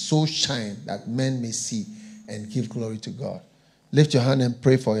shine, so shine that men may see and give glory to God. Lift your hand and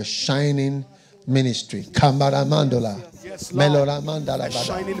pray for a shining ministry. Kamaramandola. Yes, Lord. A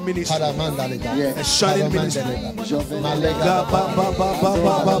shining ministry. Yeah, a shining ministry.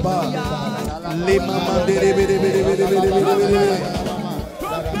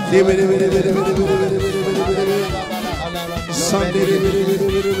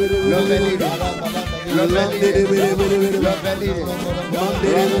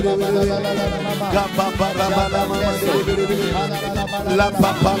 La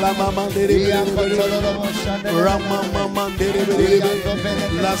papa la mama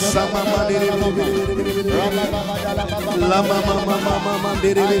la sama la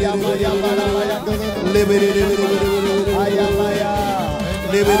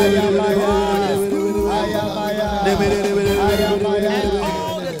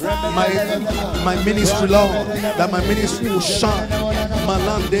my ministry, Lord, that my ministry will shine.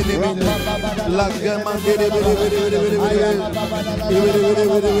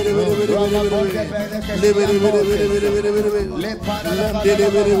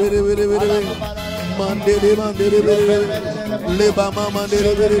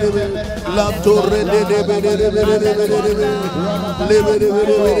 La torre la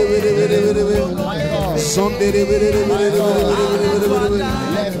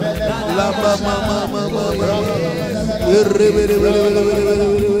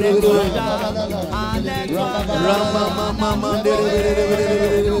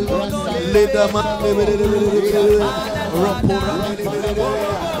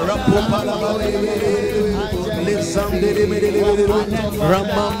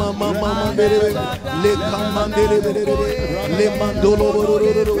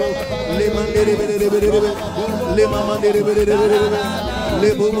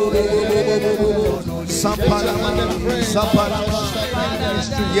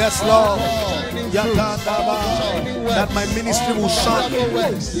yes, Lord. That my ministry will shine.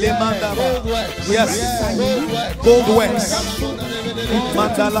 Yes, gold works.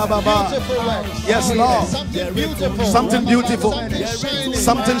 Yes, Lord. Something beautiful.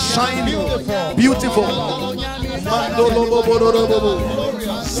 Something shiny. Beautiful.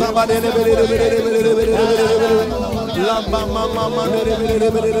 Somebody.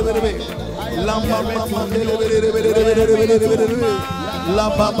 La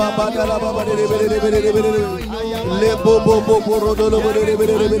baba baba la baba le bobo bobo rodolo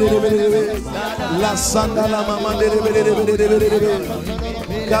la sanda la mama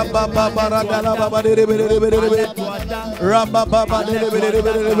gaba baba rada la baba raba baba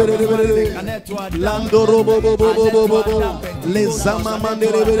lando robo bobo les amama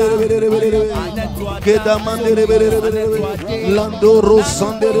geda mandere lando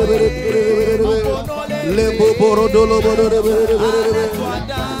rosandere le bobo rodolo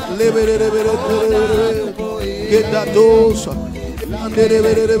Get that dose.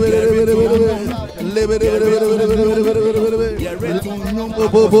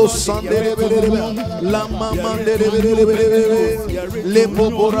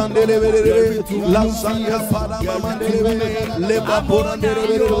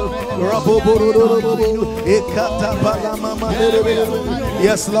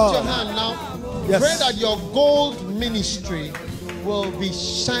 Yes, Lord. Yes. Pray that your gold ministry will be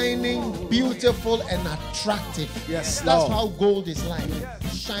shining, beautiful, and attractive. Yes, that's Lord. how gold is like.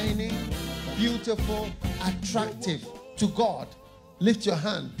 Shining, beautiful, attractive to God. Lift your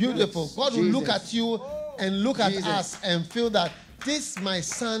hand. Beautiful. Yes. God will look at you and look at us and feel that this, my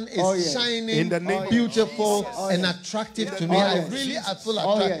son, is shining, in the name beautiful, and attractive to me. I feel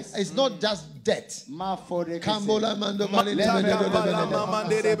attracted. It's not just death. Holy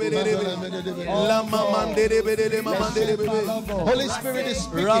Spirit is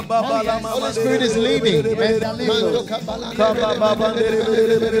speaking. Holy Spirit is leading.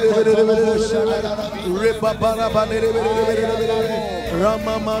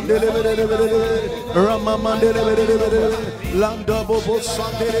 Landa bobo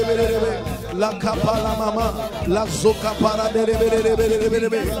sandere la kapala mama la zoka para dere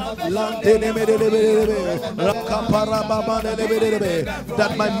la kapara baba dere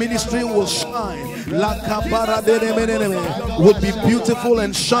that my ministry will shine la kapara dere will be beautiful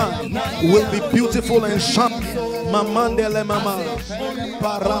and shine, will be beautiful and shine. Mamandele mama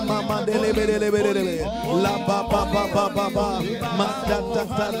para mama dele la baba baba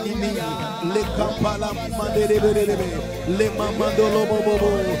matata nini le kapala mandere le mamandolo bobo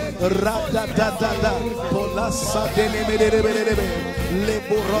rata da polasa dele le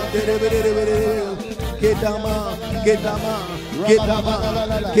burro dele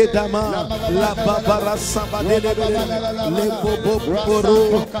gedama la babara samba dele le bobo boro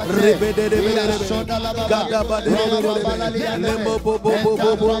rebede gadaba le bobo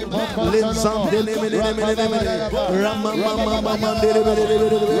le sandele rama mama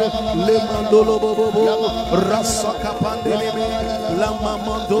le mandolo bobo rasa kapandele la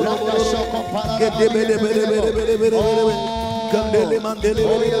mamandolo gedebe Gandele mandele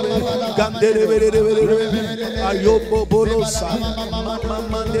ayobo bolosa mama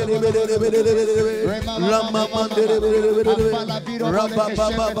mandele rama mandele raba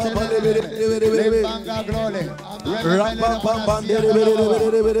baba raba bandele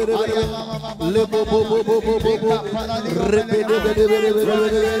lebo bobo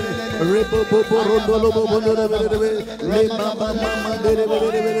rebo bobo rondolo bobo le mama mandele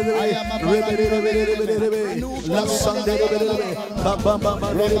la sandele Baba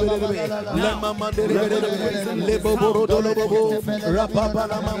mama le mama le bobo dolo bobo rapapa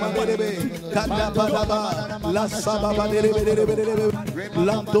la mama kadaba la sababa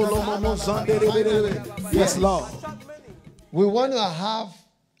la dolo momo sandere. Yes, Lord. We want to have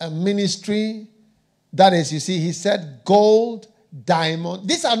a ministry that is, you see, he said gold, diamond.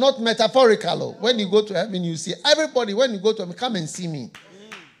 These are not metaphorical. When you go to heaven, you see everybody. When you go to heaven, come and see me.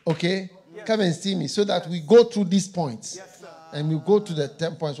 Okay? Come and see me so that we go through these points. And we go to the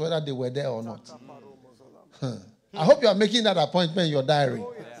 10 points, whether they were there or not. I hope you are making that appointment in your diary.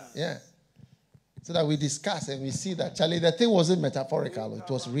 Yeah. So that we discuss and we see that, Charlie, the thing wasn't metaphorical. It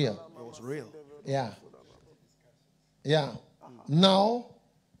was real. It was real. Yeah. Yeah. Now,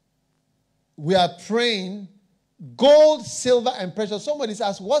 we are praying gold, silver, and precious. Somebody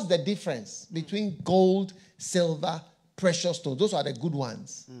says, what's the difference between gold, silver, precious stones? Those are the good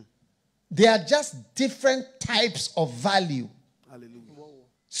ones. They are just different types of value. Hallelujah.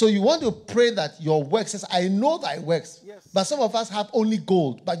 So you want to pray that your work says, I know thy works. Yes. But some of us have only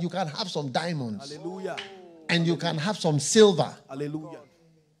gold, but you can have some diamonds. Hallelujah. And you can have some silver. Hallelujah.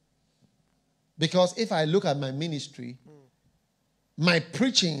 Because if I look at my ministry, my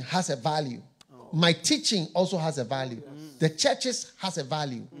preaching has a value. My teaching also has a value. The churches has a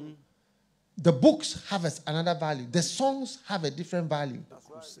value. The books have another value. The songs have a different value.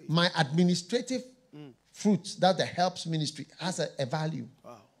 My administrative fruits that helps ministry has a value.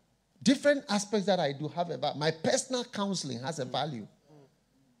 Wow. Different aspects that I do have a value. My personal counseling has a value.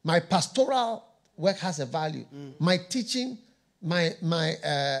 My pastoral work has a value. My teaching, my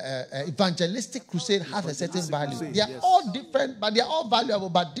evangelistic crusade have a certain value. They are all different, but they are all valuable,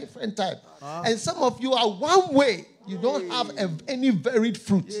 but different type. And some of you are one way. You don't have any varied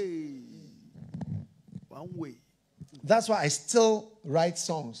fruit. One way. That's why I still write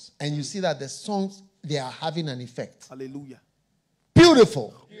songs. And you see that the songs, they are having an effect. Hallelujah.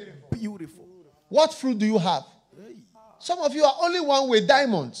 Beautiful. Beautiful. What fruit do you have? Some of you are only one way,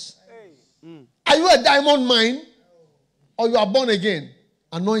 diamonds. Are you a diamond mine? Or you are born again?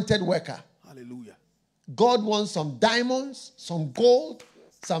 anointed worker. Hallelujah. God wants some diamonds, some gold,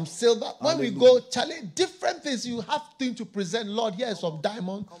 some silver. When we go, Charlie, different things. You have things to present. Lord, here's some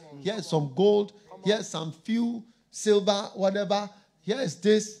diamond. Here's some gold. Here's some few silver, whatever. Here's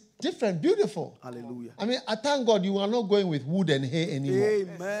this. Different, beautiful. Hallelujah. I mean, I thank God you are not going with wood and hay anymore.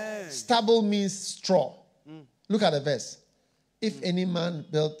 Amen. Stubble means straw. Look at the verse. If any man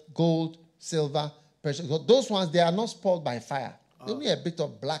built gold, silver, precious gold, those ones, they are not spoiled by fire. Only a bit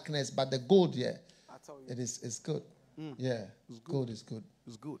of blackness, but the gold, yeah, it's good. Yeah, gold is good.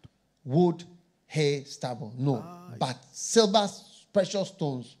 It's good. Wood, hay, stubble, no. But silver, precious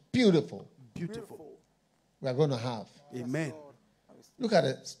stones, beautiful. Beautiful. We are going to have. Amen. Look at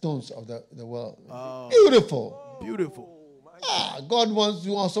the stones of the world. Beautiful. Beautiful. God wants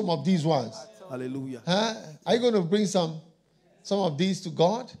you on some of these ones. Hallelujah. Huh? Are you going to bring some of these to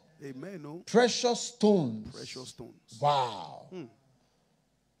God? Amen. No. Precious stones. Precious stones. Wow.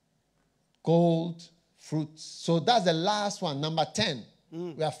 Gold, fruits. So that's the last one. Number 10.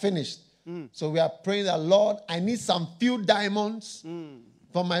 We are finished. So we are praying that, Lord, I need some few diamonds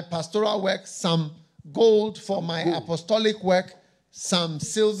for my pastoral work, some gold for my apostolic work, some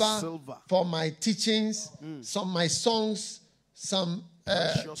silver for my teachings, some my songs, some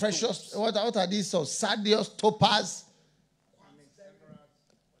precious what are these? So sardius, topaz.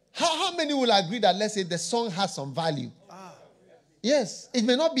 How many will agree that, let's say, the song has some value? Yes, it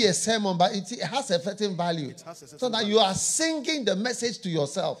may not be a sermon, but it has a certain value. So that you are singing the message to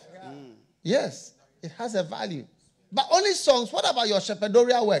yourself. Yes, it has a value. But only songs. What about your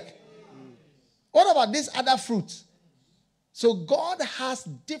shepherdorial work? What about these other fruits? So God has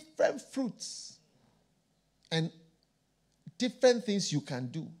different fruits and different things you can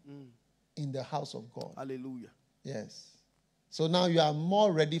do in the house of God. Hallelujah. Yes. So now you are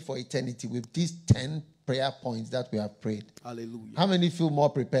more ready for eternity with these 10 prayer points that we have prayed. Hallelujah. How many feel more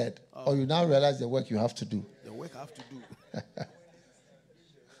prepared? Or you now realize the work you have to do? The work I have to do.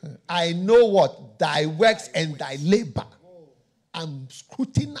 I know what? Thy works and thy labor. I'm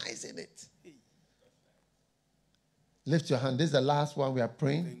scrutinizing it. Lift your hand. This is the last one we are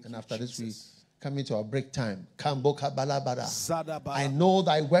praying. And after this, we come into our break time. I know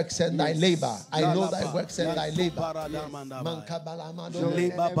thy works and thy labor. I know thy works and thy labor.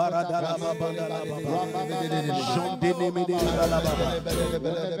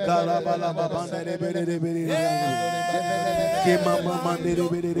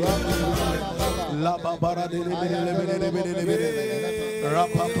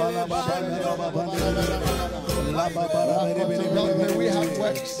 May we have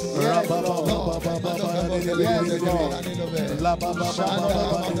works. Yes, my God.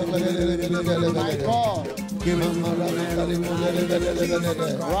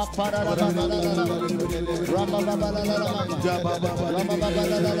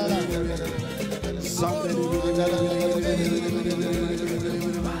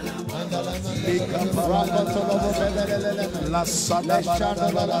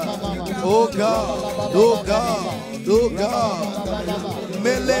 Oh God, oh God, oh God.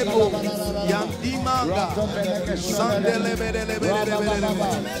 Melebo Yandimanga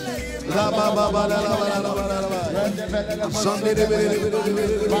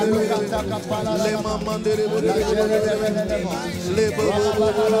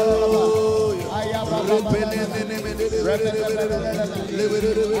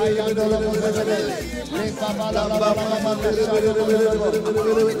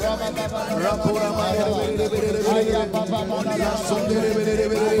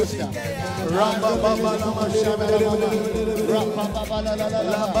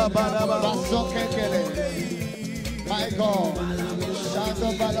My God.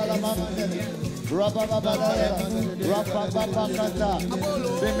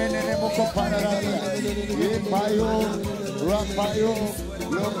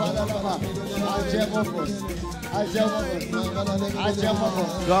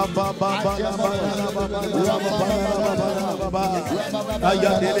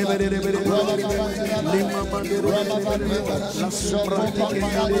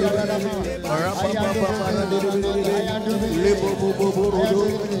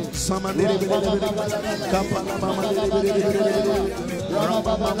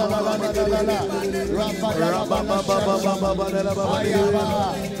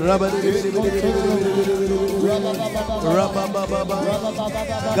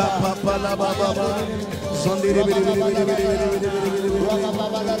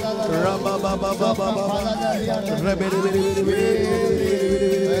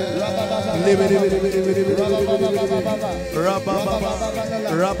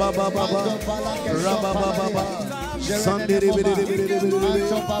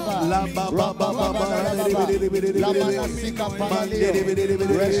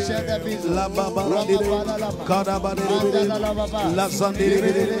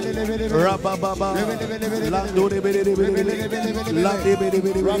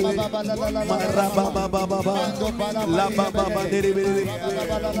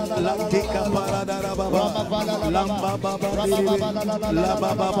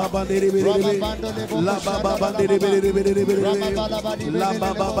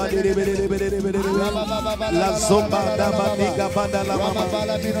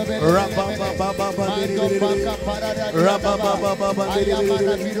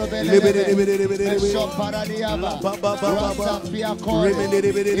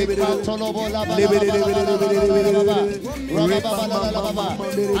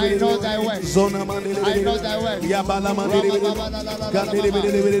 know thy works. I know thy works.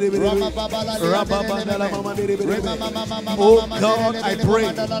 Oh God, I pray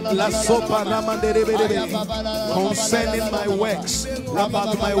concerning my works,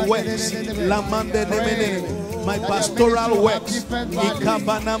 about my works, my pastoral works.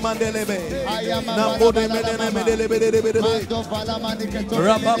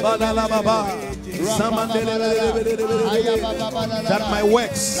 That my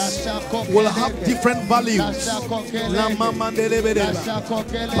works will have different values.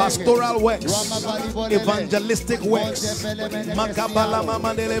 Pastoral works, evangelistic works,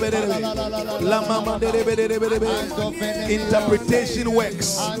 interpretation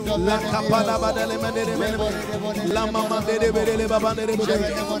works,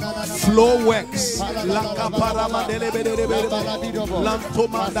 flow works,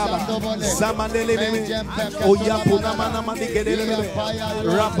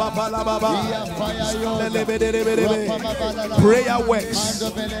 prayer works.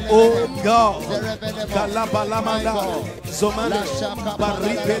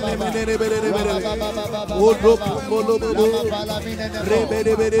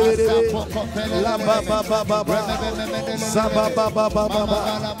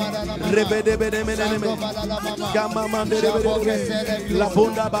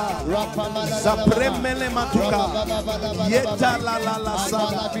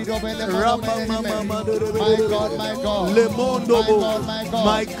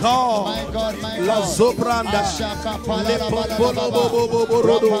 Oh God, my God, la zobranda, le popolo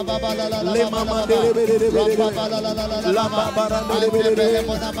le mama de la babara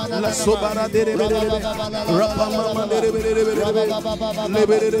de la sobara de rapa mama de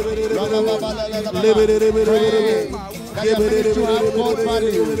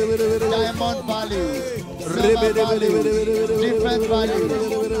Diamond Valley, different value.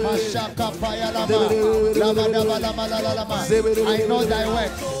 I know thy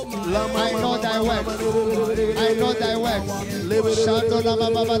works. I know thy works. I know thy works. Shadow la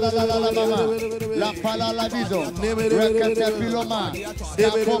mama la pala la viso. Rekete piloma.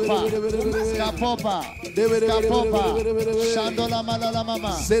 Scapopa. Shadow la mama la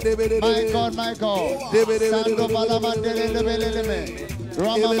mama. My God, my God. Sando balamandele.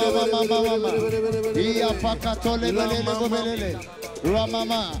 Rama mama. Iya pakatole belele.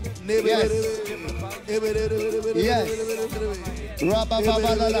 Ramama. Yes. Yes.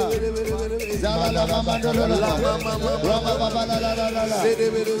 Rababalala. Zalala mamandolala. Rababalala.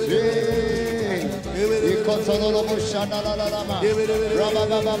 Ikotololo mushanala lama.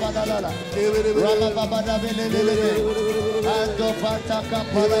 Rababalala. Rabababelele. Ando pataka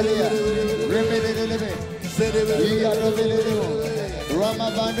palalia. Rebelele. Iya rebelele.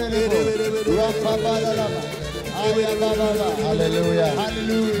 Ramabandele. Rababalala. Hallelujah.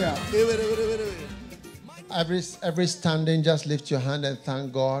 Hallelujah. Every standing, just lift your hand and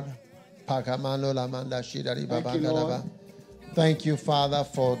thank God. Thank you, Father,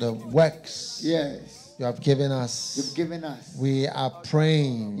 for the works. Yes. You have given us. You've given us. We are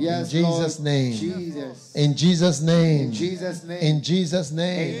praying, yes, in Jesus' Lord, name. Jesus. In Jesus' name. In Jesus' name. In Jesus'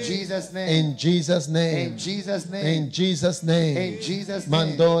 name. In Jesus' name. In Jesus' name. In Jesus' name. In Jesus' name. In Jesus'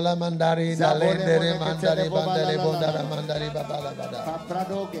 name. Mandola mandari dalendere mandari bandare bondara mandari babala bada.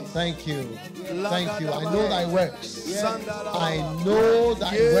 Thank you. Thank you. I know thy works. Yes. I know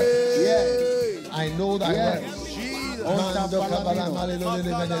thy works. Yes. I know thy works. Mando kabala malilo le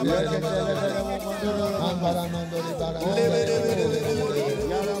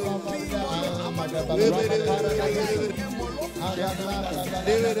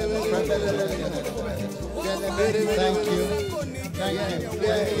Thank you.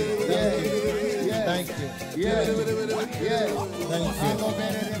 Thank you.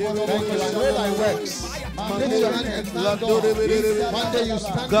 I know thy works. Lift your hand and thank God. One day you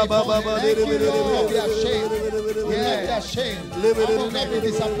stand before Him. Thank you, Lord. Don't be ashamed. Will not be ashamed. Will not be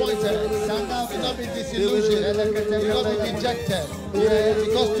disappointed. Will not be disillusioned. Will not be dejected.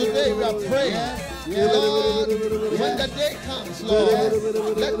 Because today we are praying. Lord, when the day comes, Lord,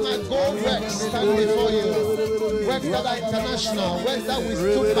 let my gold works stand before you. Works that are international, works that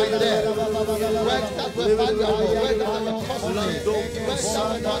withstood my death, works that were valuable, works that were costly, works that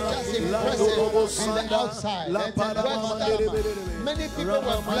were not just impressive on the outside, works that many people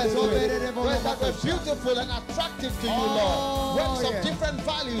were blessed with, works that were beautiful and attractive to you, Lord, works of different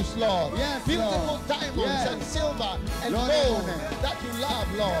values, Lord, beautiful diamonds and silver and gold that you love,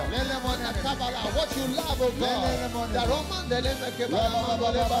 Lord. What you love, oh God.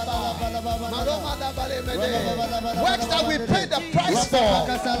 Works that we pay the price for.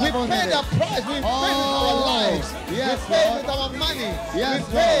 We pay the price. We pay with our lives. We pay with our money. We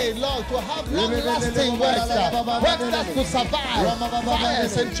pay, Lord, to have long-lasting works that could survive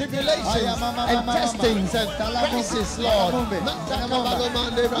fires and tribulations and testings and crises, Lord. We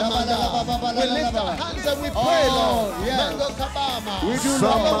lift our hands and we pray, Lord. We do,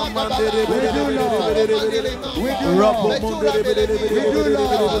 Lord.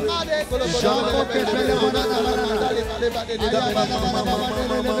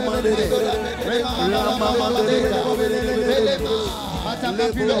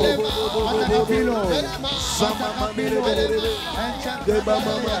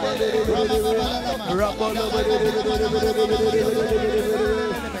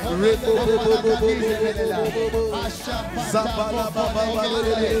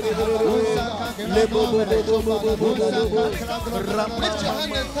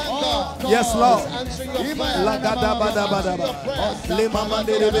 Yes, Lord.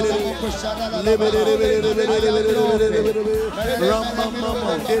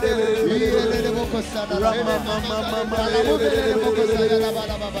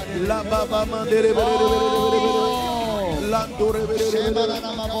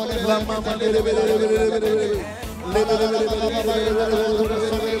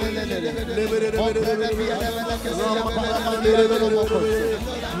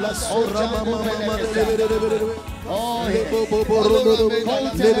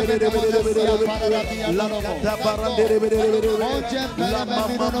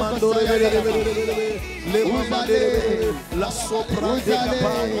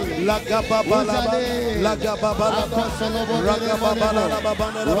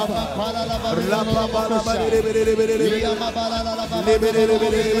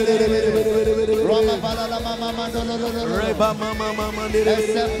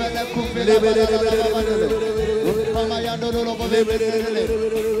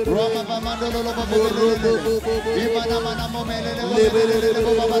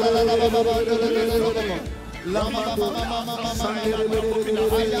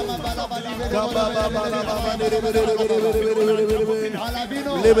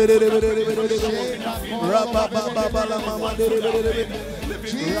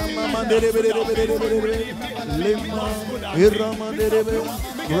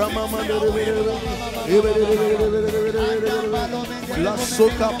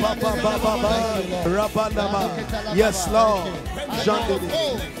 Yes, Lord.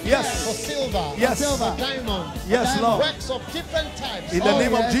 Yes. Yes. Diamond. Yes, Lord. Works of different types. In the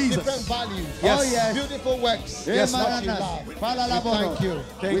name of Jesus. Different values. Yes. Beautiful works. Yes, Lord. Thank you.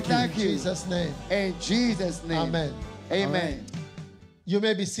 We thank you. In Jesus' name. In Jesus' name. Amen. Amen. You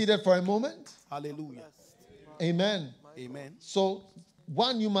may be seated for a moment. Hallelujah. Amen. Amen. So,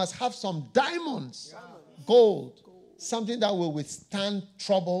 one, you must have some diamonds, gold, something that will withstand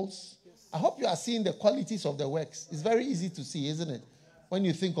troubles. I hope you are seeing the qualities of the works. It's very easy to see, isn't it? When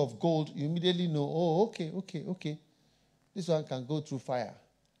you think of gold, you immediately know, oh, okay. This one can go through fire.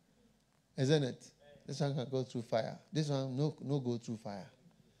 Isn't it? This one can go through fire. This one, no go through fire.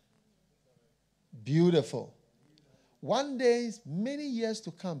 Beautiful. One day, many years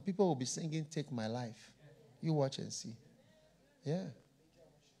to come, people will be singing, "Take My Life." You watch and see. Yeah.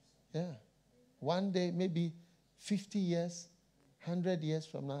 One day, maybe 50 years, 100 years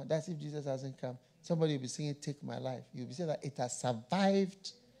from now, that's if Jesus hasn't come. Somebody will be singing, "Take My Life." You'll be saying that it has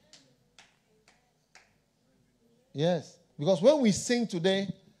survived. Yes. Because when we sing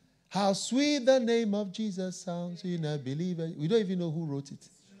today, how sweet the name of Jesus sounds in a believer. We don't even know who wrote it.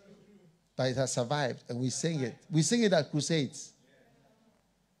 But it has survived, and we sing it. We sing it at crusades.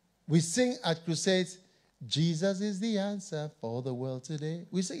 We sing at crusades, "Jesus is the answer for the world today."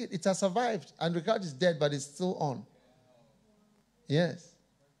 We sing it. It has survived. And Ricard is dead, but it's still on. Yes.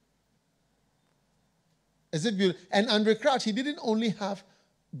 Is it beautiful? And Andre Crouch, he didn't only have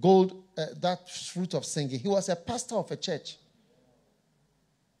that fruit of singing. He was a pastor of a church.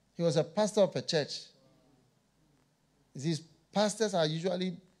 These pastors are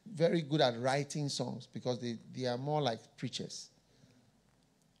usually very good at writing songs because they are more like preachers.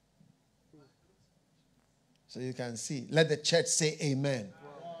 So you can see. Let the church say amen.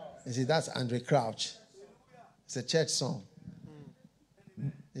 You see, that's Andre Crouch. It's a church song.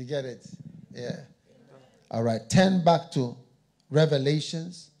 You get it? Yeah. All right. Turn back to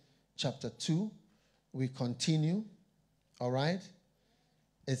Revelations chapter 2. We continue. All right.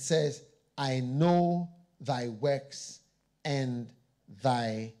 It says, I know thy works and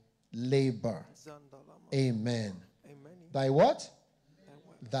thy labor. Amen. Thy what?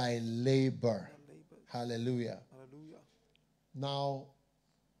 Thy labor. Hallelujah. Now,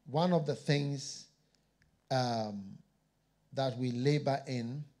 one of the things that we labor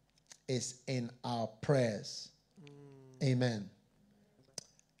in is in our prayers. Amen.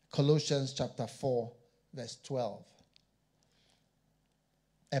 Colossians chapter 4, verse 12.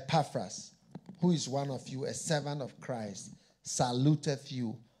 Epaphras, who is one of you, a servant of Christ, saluteth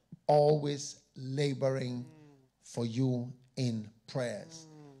you, always laboring for you in prayers.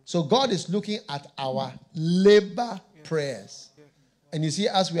 So God is looking at our labor prayers. And you see,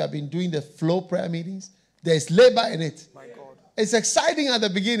 as we have been doing the flow prayer meetings, there's labor in it. It's exciting at the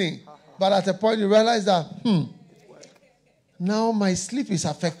beginning, but at a point you realize that, now my sleep is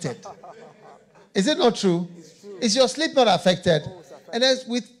affected. Is it not true? Is your sleep not affected? And as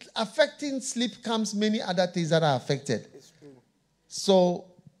with affecting sleep comes many other things that are affected. So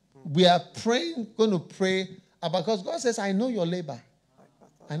we are going to pray about, because God says, I know your labor.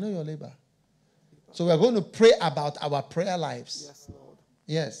 I know your labor. So we are going to pray about our prayer lives. Yes, Lord.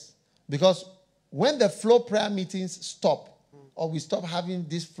 Yes. Because when the flow prayer meetings stop, or we stop having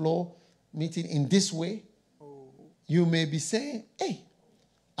this flow meeting in this way, you may be saying, hey,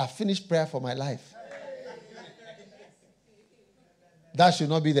 I finished prayer for my life. That should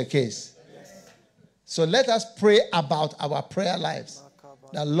not be the case. So let us pray about our prayer lives.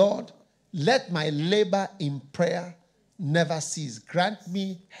 That Lord, let my labor in prayer never cease. Grant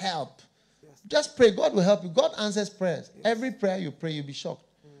me help. Just pray. God will help you. God answers prayers. Every prayer you pray, you'll be shocked.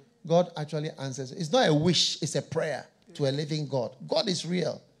 God actually answers. It's not a wish, it's a prayer to a living God. God is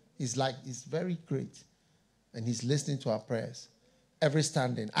real. He's very great. And he's listening to our prayers. Every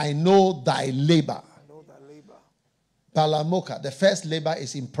standing. I know thy labor. Balamoka. The first labor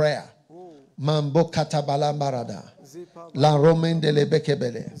is in prayer. Mambo katabalambarada. La romendele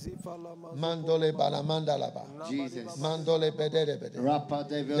bekebele. Mandole balamandalaba. Jesus. Mandole bedebede. Rapa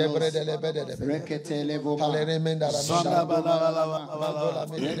Debredele bedebede. Reketele boba. Paleremendala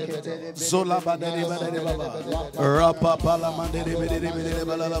Zola badere badere baba. Rapa pala mandere bedere bedere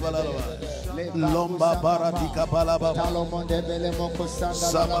balala. Lomba baratika pala baba. Talomonde bele moko sanda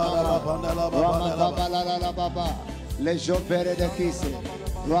Sabala bandala Rama baba. baba. Le jopere de kise.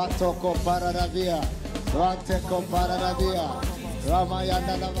 Ratoko pararavia. Rateko pararavia.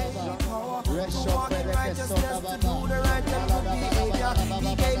 Ramayana la baba. Resho pere que sona baba.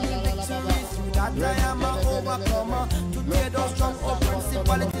 He gave me victory through that I am an overcomer. To tear those strong up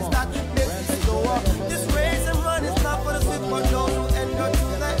principalities that make me slower. This race and run is not for the swift, but those who enter to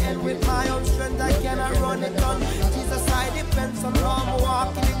the end with my own strength. I cannot run it on. Jesus, I depend on how I'm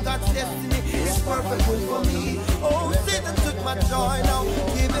walking in God's destiny. It's perfect will for me. Oh, Satan took my joy now.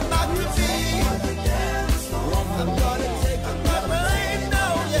 Give it back to me. I'm gonna take it back right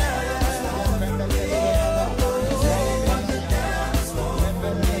now, yeah.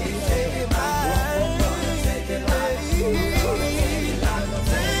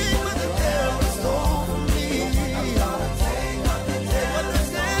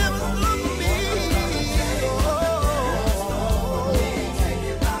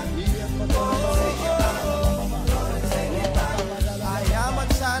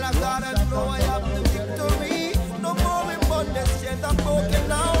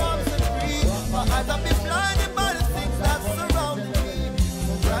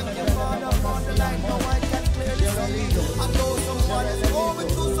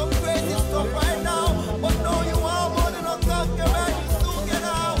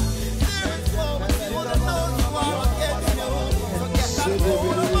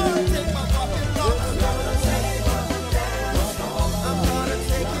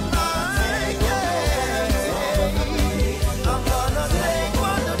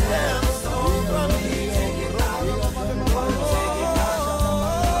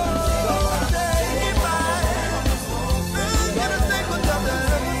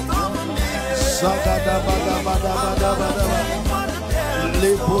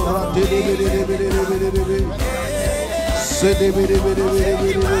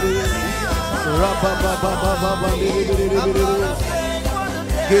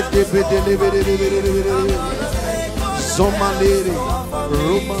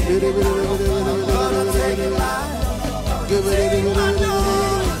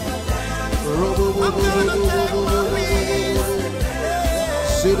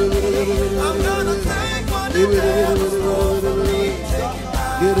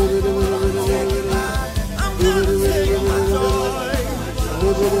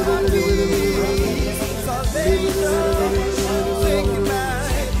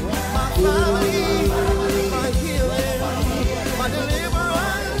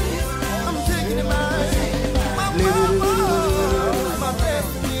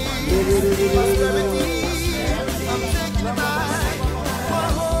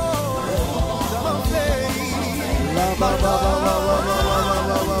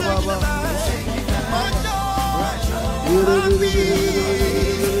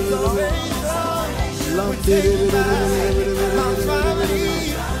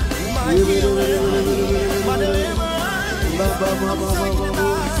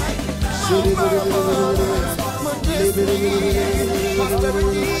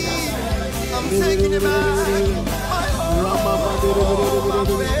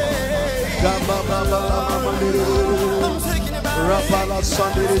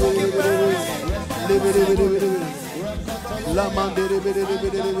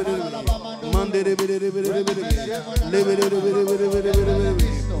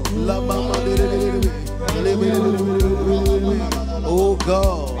 Oh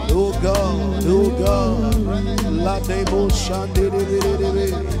God, oh God, oh God. La demo shandere,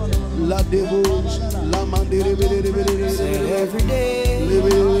 la demo la mandere. Every day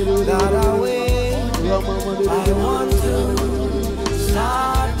that I wake, I want to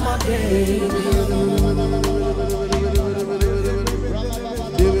start my day.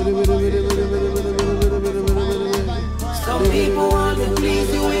 Some people want to please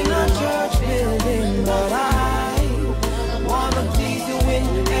you in a church building, but I want to please you in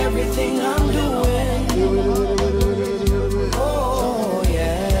everything I'm doing. Oh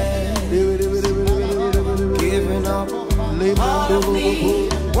yeah, giving up all of me.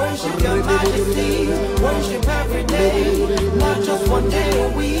 Worship your majesty, worship every day, not just one day a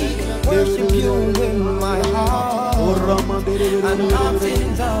week. Worship you in my heart and not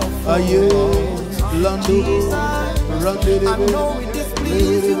in the Jesus, I know it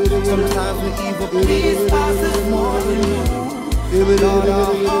displeases you. Sometimes we evil please passes more than you. Lord,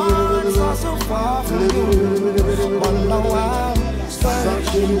 our hearts are so far from you. But now I'm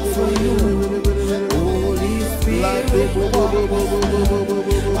searching for you. Holy Spirit,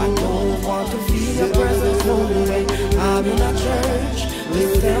 I don't want to feel your presence only. I'm in a church,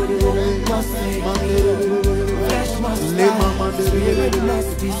 this temple must stay clean. Flesh must die, spirit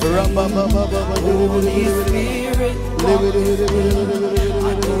must be seen. Holy Spirit, walk with me. I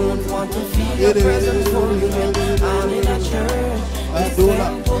don't want to feel your presence only. I'm in a church, this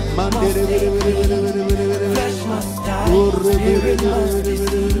temple must stay clean. Flesh must die, spirit must be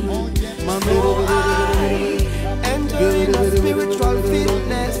seen. So I enter in a spiritual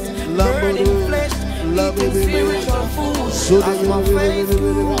fitness, burning flesh, eating spiritual food. As my faith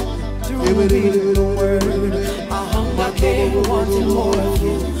grew to read the word, I hunger came wanting more of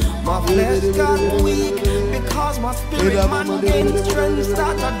you. My flesh got weak because my spirit man gained strength.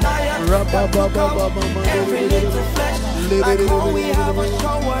 Start a diet that took out every little flesh. Like how we have a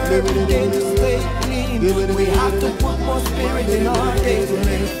shower every day to stay clean. We have to put more spirit in our day to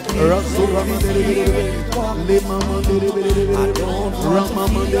live. I don't want to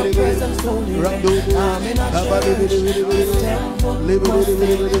feel your presence only. I'm in a church, this temple must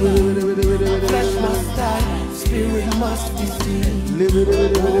stay clean. Flesh must die, spirit must be seen.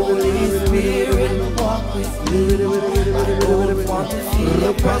 Holy Spirit, walk with me. I don't want to feel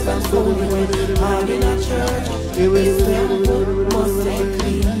your presence only. I'm in a church, this temple must stay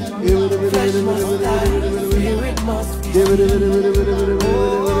clean. Flesh must die, spirit must be seen.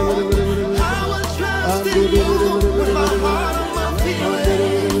 I will trust in you with my heart and my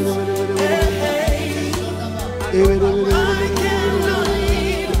feelings. I cannot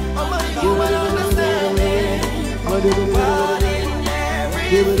lean on my human understanding, but in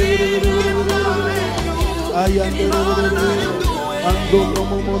everything I'm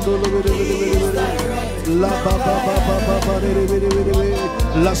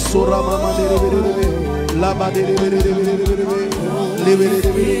La sora mama la ba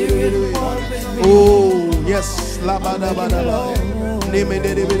oh yes la ba da ba da neme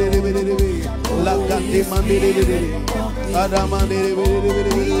la gati mande adama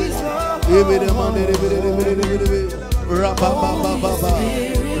Rabababa,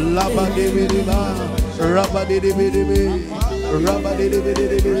 Labadebedeba, Rabadebedebe,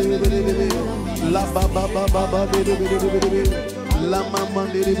 Rabadebedebe, Labababa, Lamama,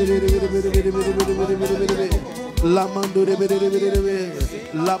 Lamando,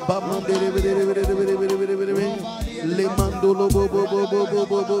 Labama, Lemando,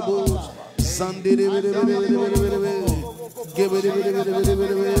 Sande,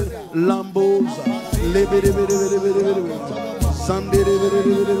 Lambosa, Sande,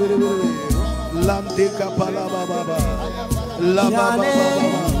 Lande Kapalababa, Lababa,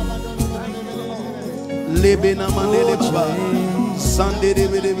 Lebena Mandele Baba, Sande,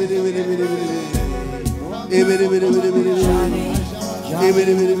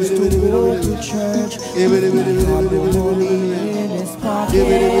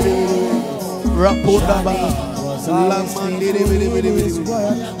 Rapodaba,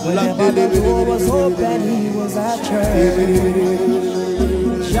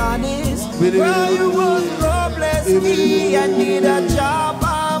 Johnny's, where you was, Lord bless me. I need a job,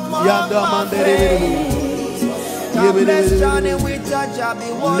 I'm on my face. God bless Johnny with a job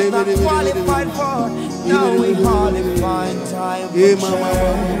he was not qualified for. Now we qualify time for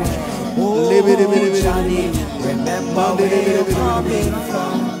church. Oh, Johnny, remember where you're coming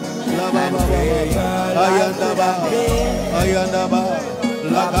from. Ayandaba,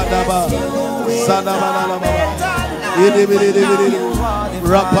 Lagadaba, Sadabalaba,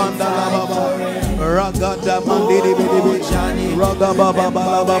 Rapanda Baba, Ragada Mandiri, Ragababa,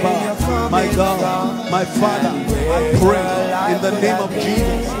 my God, my Father, I pray in the name of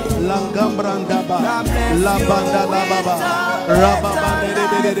Jesus. Langambrandaba, Labanda Lababa, Rababanda,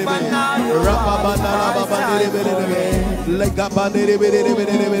 Legabanda,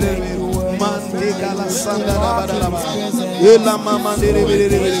 Mandika la Sanda Labadaba, Ela Mama,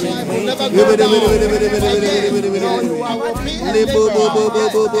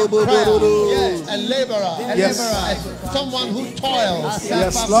 a laborer, yes, someone who toils,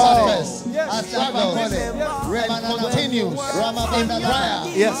 yes, Lord, struggles, and continues in prayer.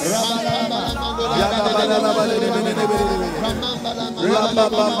 Yes.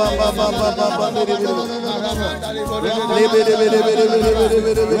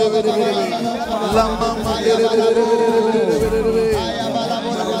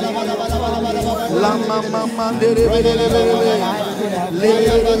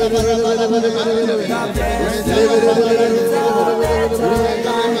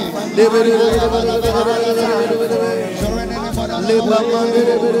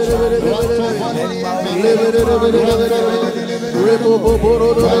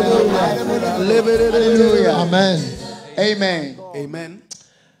 Amen. Amen. Amen.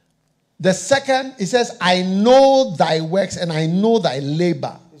 The second, it says, I know thy works and I know thy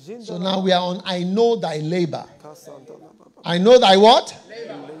labor. So now we are on I know thy labor. I know thy what?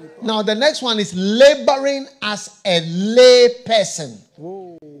 Labor. Now the next one is laboring as a lay person.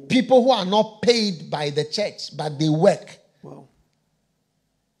 Whoa. People who are not paid by the church, but they work. Wow.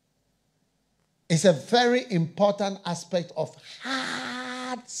 It's a very important aspect of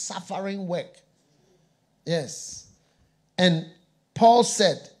hard suffering work. Yes. And Paul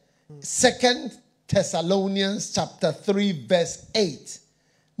said, 2 Thessalonians chapter 3 verse 8,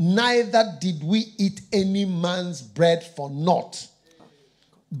 neither did we eat any man's bread for naught,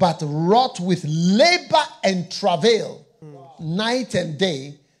 but wrought with labor and travail night and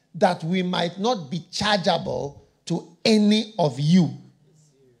day, that we might not be chargeable to any of you.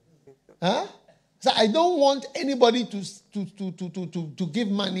 Huh? So I don't want anybody to give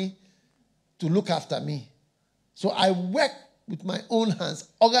money to look after me. So I work with my own hands,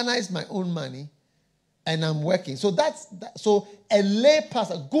 organize my own money, and I'm working. So so a lay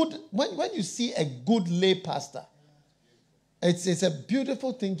pastor, good. When you see a good lay pastor, it's a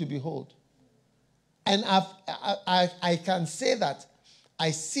beautiful thing to behold. And I can say that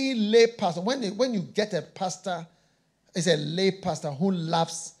I see lay pastor when you get a pastor, it's a lay pastor who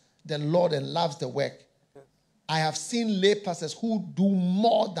loves the Lord and loves the work. I have seen lay pastors who do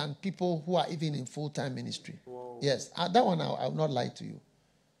more than people who are even in full-time ministry. Whoa. Yes, that one I will not lie to you.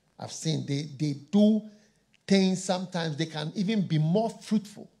 I've seen they do things sometimes they can even be more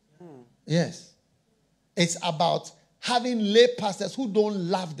fruitful. Yes. It's about having lay pastors who don't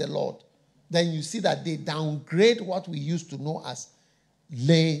love the Lord. Then you see that they downgrade what we used to know as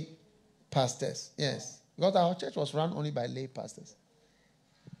lay pastors. Yes. Because our church was run only by lay pastors.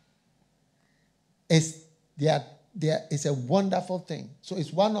 It's a wonderful thing. So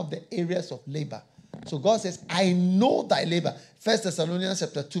it's one of the areas of labor. So God says, I know thy labor. 1 Thessalonians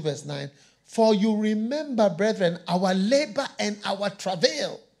chapter 2 verse 9. For you remember, brethren, our labor and our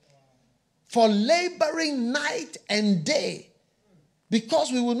travail. for laboring night and day,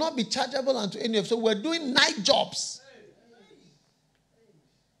 because we will not be chargeable unto any of. So we're doing night jobs.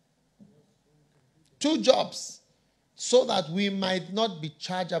 2 jobs, so that we might not be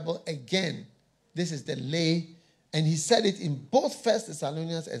chargeable again. This is the lay. And he said it in both 1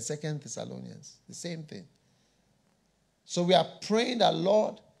 Thessalonians and 2 Thessalonians. The same thing. So we are praying that,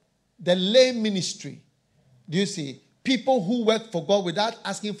 Lord, the lay ministry, do you see, people who work for God without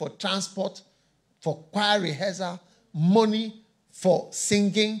asking for transport, for choir rehearsal, money for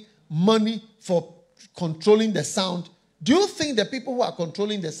singing, money for controlling the sound. Do you think the people who are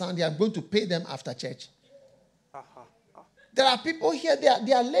controlling the sound, they are going to pay them after church? There are people here, they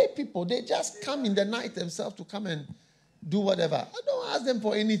are lay people. They just come in the night themselves to come and do whatever. I don't ask them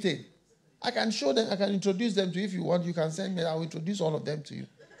for anything. I can show them, I can introduce them to you if you want. You can send me, I will introduce all of them to you.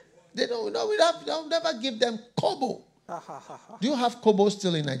 They don't know, we'll never give them kobo. Do you have kobo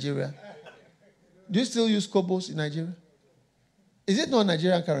still in Nigeria? Do you still use kobos in Nigeria? Is it not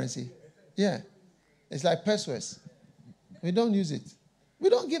Nigerian currency? Yeah. It's like pesos. We don't use it. We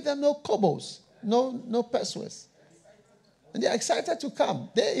don't give them no kobos, no pesos. And they're excited to come.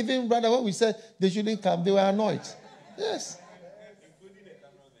 They even, rather, when we said they shouldn't come, they were annoyed. Yes.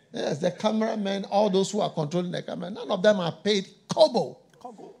 Yes, the cameramen, all those who are controlling the camera, none of them are paid kobo.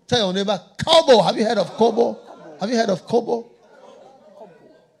 Tell your neighbor, kobo. Have you heard of kobo? Have you heard of kobo?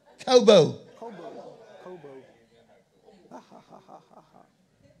 Kobo.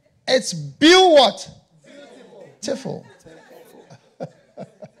 It's Bill what? Beautiful.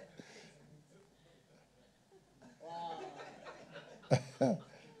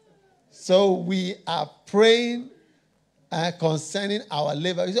 So we are praying concerning our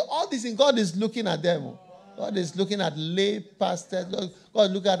labor. You see, all these things, God is looking at them. God is looking at lay pastors. God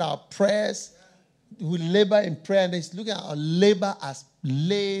is looking at our prayers. We labor in prayer, and He's looking at our labor as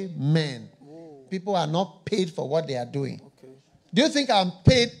laymen. People are not paid for what they are doing. Okay. Do you think I'm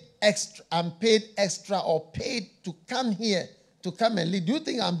paid extra or paid to come here, to come and lead? Do you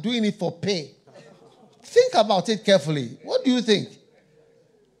think I'm doing it for pay? Think about it carefully. What do you think?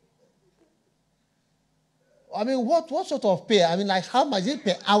 I mean, what sort of pay? I mean, like, how much is it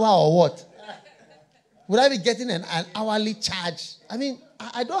per hour or what? Would I be getting an hourly charge? I mean,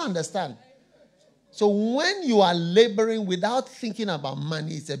 I don't understand. So when you are laboring without thinking about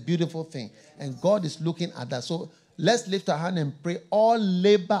money, it's a beautiful thing. And God is looking at that. So let's lift our hand and pray. All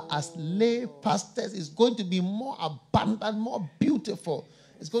labor as lay pastors is going to be more abundant, more beautiful.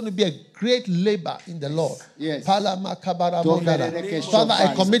 It's going to be a great labor in the Lord. Yes. Father, I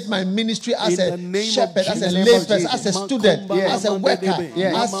commit my ministry as a shepherd, as a lay person, as a student, as a worker,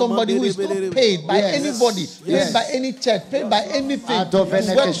 as somebody who is not paid by anybody, paid by any church, paid by anything, to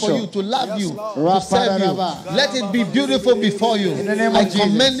work for you, to love you, to serve you. Let it be beautiful before you. I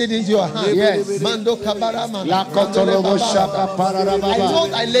commend it into your hands. Yes. I know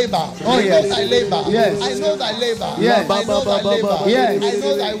thy labor. I know thy labor. I know thy labor. I know thy labor.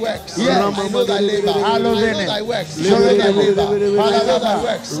 I know thy works. I know thy labor. I know thy works. I know thy labor. I know thy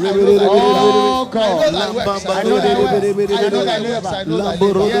works. I know thy labor. Oh God. I know thy works. I know thy works. I know thy works. I know thy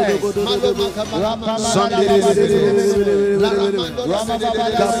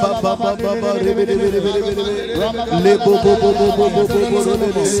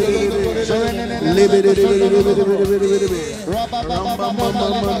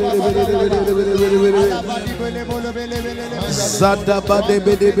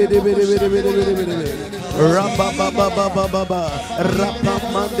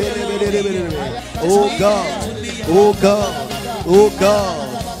Oh God, oh God, oh God,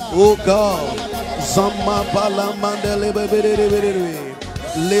 oh God. Zamba bala mandele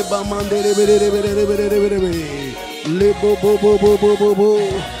leba mandele lebo bo bo bo bo bo bo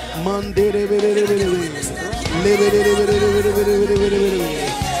mandele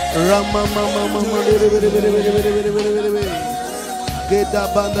Rama mama mama Geta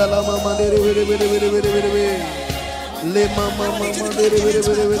bandala mama le mama mama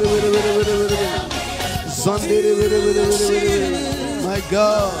my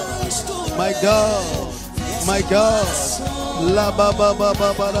God, my God, my God, la ba ba ba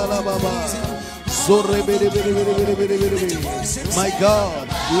ba ba la ba ba zorre my God,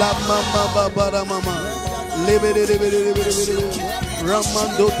 la mama ba ba la mama le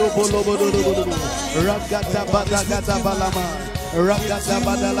ramando to bolo bolo rakata bada gata balama rakata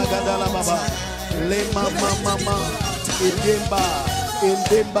badala gadala baba le mama mama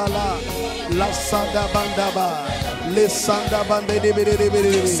indembala la sanda bandaba le sanda bande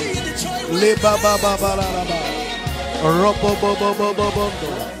le baba baba la ba robo bobo bobo bobo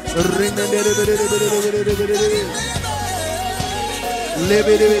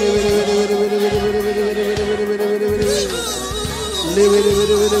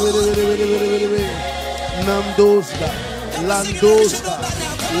Nandoska, Landoska,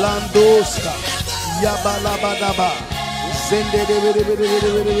 Landoska, Yabalabadaba, Sende,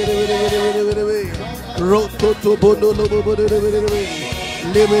 Rototo Bono,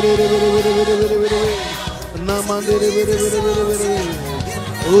 Namande,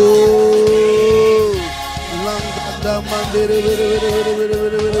 oh, Landa Mandere,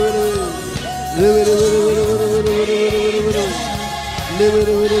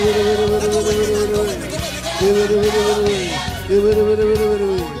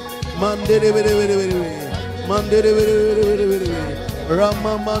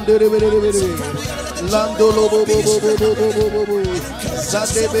 Rama Mandere, Lando Lobo,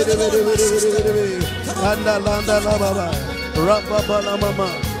 Sade, Landa La Baba, Rabba La Mama,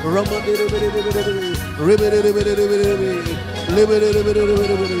 Ramandere,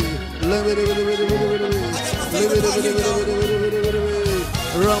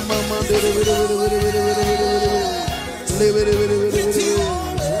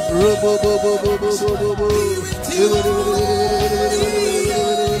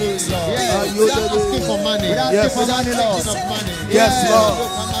 asking for money. Yes, For money, Lord. yes,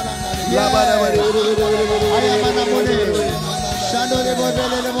 Lord.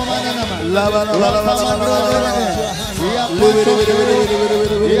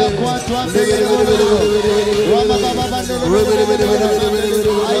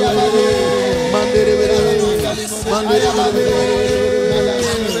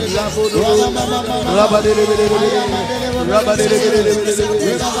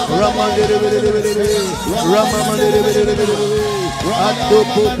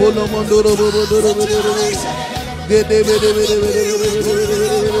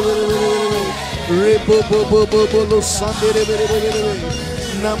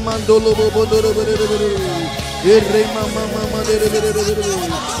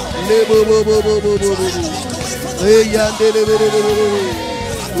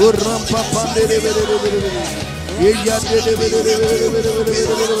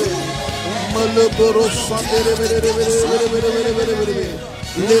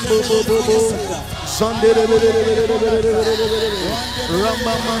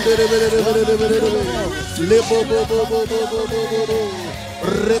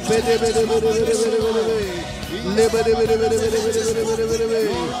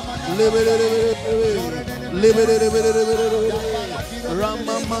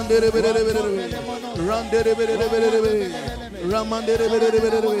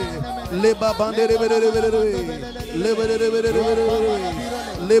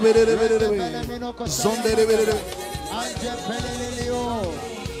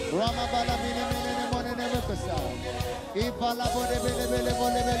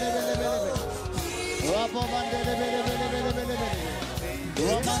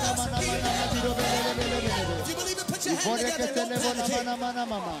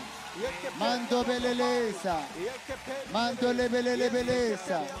 Mando beleleza, mando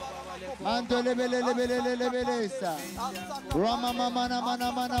lebelelebeleza, mando lebelelebeleza, Rama mana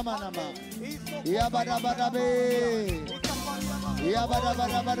mana mana mana ma, yabada bada be, yabada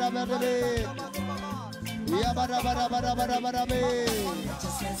bada bada bada be, yabada bada bada bada bada be.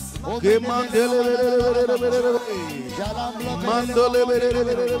 Que mandele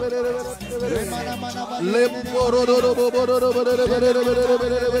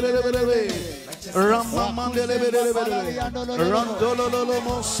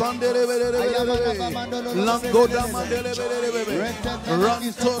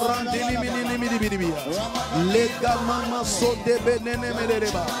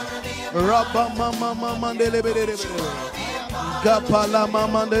Kapala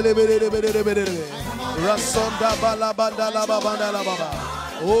mama Rasonda bala bandala babandala baba.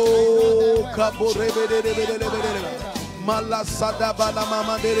 Oh kabore Malasada bala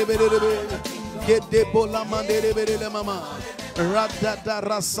mama Gede bola mandere mama. Radada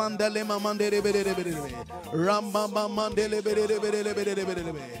rasandele mama Ramba mandele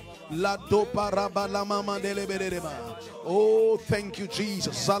La do parabala mama Oh, thank you,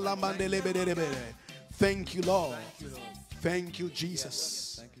 Jesus. Salamandele Thank you, Lord. Thank you,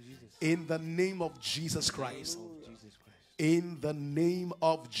 Jesus. In the name of Jesus Christ. In the name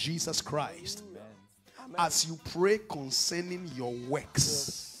of Jesus Christ. As you pray concerning your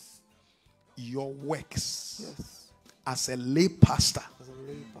works, as a lay pastor,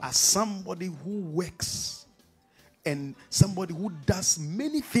 as somebody who works and somebody who does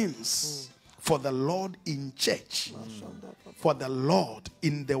many things for the Lord in church, for the Lord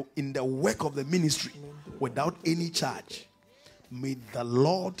in the work of the ministry without any charge. May the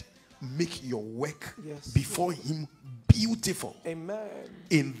Lord make your work Yes. before him beautiful. Amen.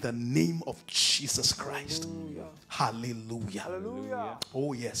 In the name of Jesus Christ. Hallelujah. Hallelujah. Hallelujah.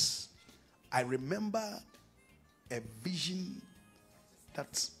 Oh, yes. I remember a vision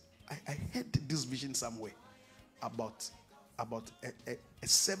that I heard this vision somewhere about a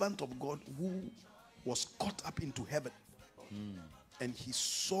servant of God who was caught up into heaven. And he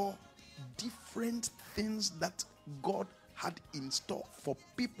saw different things that God had in store for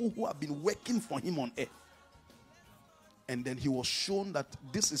people who have been working for him on earth. And then he was shown that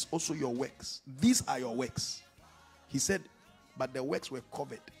this is also your works. These are your works. He said, but the works were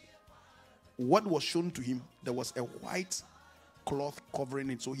covered. What was shown to him, there was a white cloth covering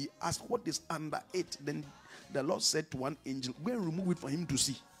it. So he asked, what is under it? Then the Lord said to one angel, go and remove it for him to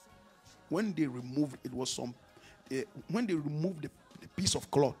see. When they removed, it was some, when they removed the piece of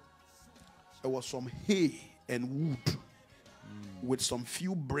cloth, there was some hay and wood with some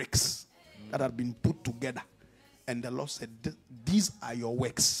few bricks that had been put together. And the Lord said, these are your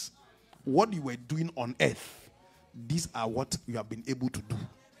works. What you were doing on earth, these are what you have been able to do.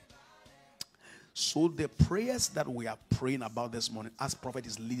 So the prayers that we are praying about this morning, as prophet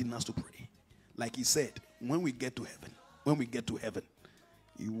is leading us to pray, like he said, when we get to heaven,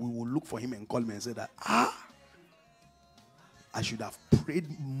 we will look for him and call him and say that, I should have prayed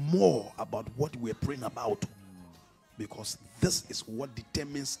more about what we're praying about, because this is what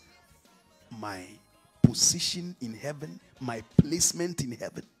determines my position in heaven, my placement in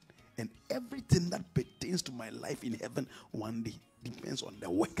heaven, and everything that pertains to my life in heaven one day depends on the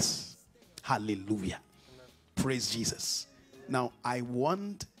works. Hallelujah. Praise Jesus. Now, I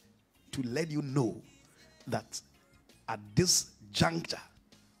want to let you know that at this juncture,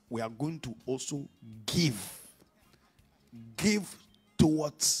 we are going to also give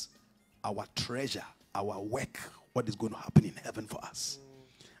towards our treasure, our work, what is going to happen in heaven for us.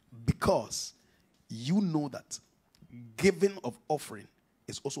 Because you know that giving of offering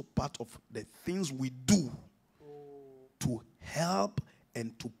is also part of the things we do to help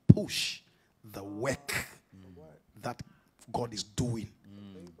and to push the work that God is doing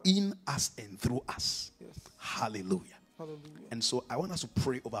in us and through us. Yes. Hallelujah. Hallelujah. And so I want us to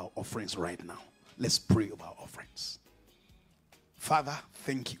pray over our offerings right now. Let's pray over our offerings. Father,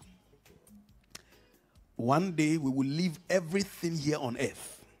 thank you. One day we will leave everything here on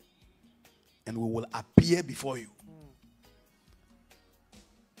earth and we will appear before you.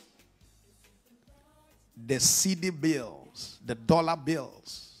 The CD bills, the dollar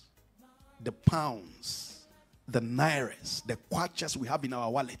bills, the pounds, the nairas, the kwachas we have in our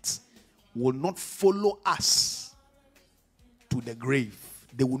wallets will not follow us to the grave.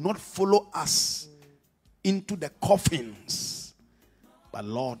 They will not follow us into the coffins. But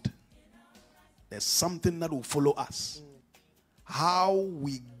Lord, there's something that will follow us. How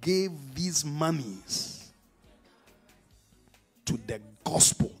we gave these monies to the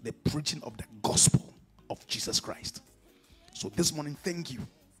gospel, the preaching of the gospel of Jesus Christ. So this morning, thank you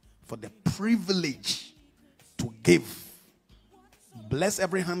for the privilege to give. Bless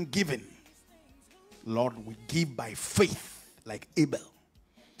every hand given. Lord, we give by faith like Abel.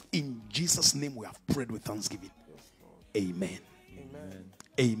 In Jesus' name we have prayed with thanksgiving. Amen. Amen.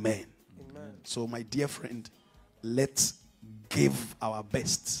 Amen. Amen. So my dear friend, let's give our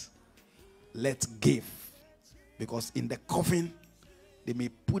best. Let's give. Because in the coffin, they may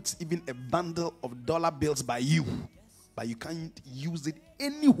put even a bundle of dollar bills by you, but you can't use it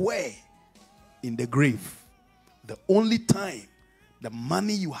anywhere in the grave. The only time the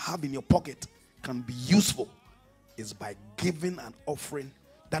money you have in your pocket can be useful is by giving an offering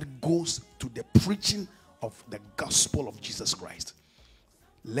that goes to the preaching of the gospel of Jesus Christ.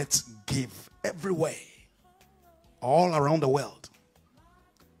 Let's give everywhere, all around the world.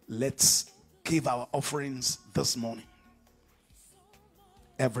 Let's give our offerings this morning.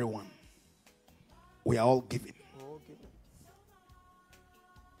 Everyone, we are all giving.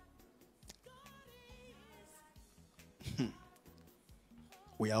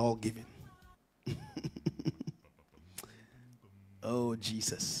 We are all giving. Oh,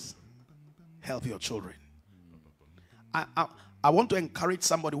 Jesus. Help your children. I want to encourage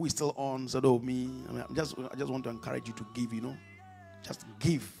somebody who is still on. So me, I just want to encourage you to give, Just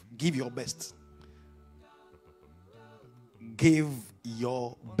give. Give your best. Give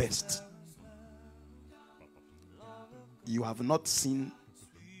your best. You have not seen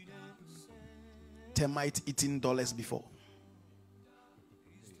termite eating dollars before.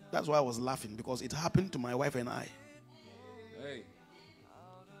 That's why I was laughing, because it happened to my wife and I. Hey.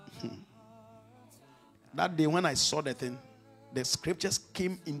 That day when I saw the thing, the scriptures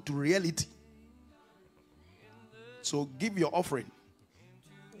came into reality. So give your offering.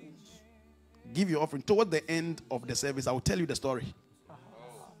 Give your offering. Toward the end of the service, I will tell you the story.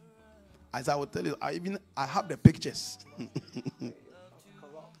 As I will tell you, I have the pictures.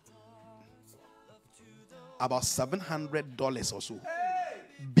 About $700 or so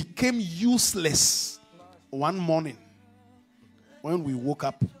became useless one morning when we woke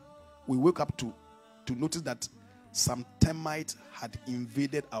up. We woke up to notice that some termite had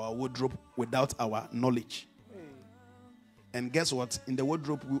invaded our wardrobe without our knowledge. And guess what? In the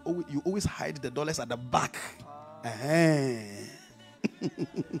wardrobe, you always hide the dollars at the back.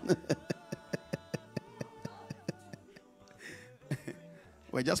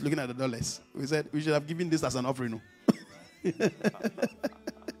 We're just looking at the dollars. We said we should have given this as an offering. No?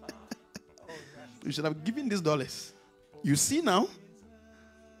 We should have given these dollars. You see now?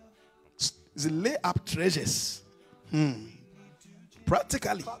 It's lay up treasures.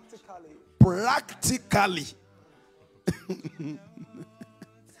 Practically.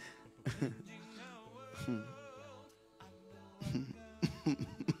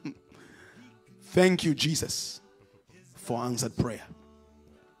 Thank you, Jesus, for answered prayer.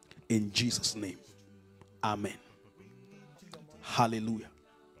 In Jesus' name. Amen. Hallelujah.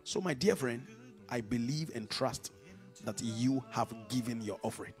 So, my dear friend, I believe and trust that you have given your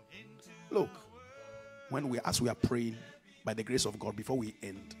offering. Look, as we are praying, by the grace of God, before we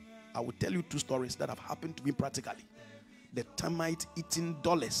end, I will tell you two stories that have happened to me practically. The termite eating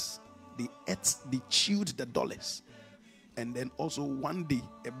dollars. They chewed the dollars. And then also one day,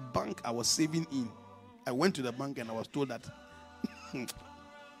 a bank I was saving in, I went to the bank and I was told that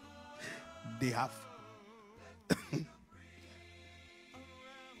they have.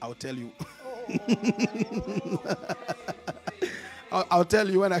 I'll tell you. I'll tell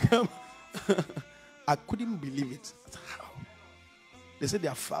you when I come. I couldn't believe it. How? They said they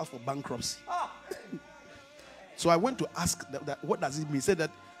are filed for bankruptcy. So I went to ask that what does it mean? He said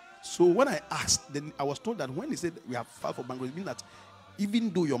that. So when I asked, then I was told that when they said we have filed for bankruptcy, it means that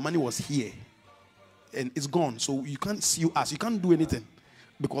even though your money was here and it's gone, so you can't sue us, you can't do anything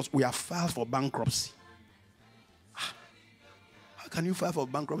because we have filed for bankruptcy. How can you file for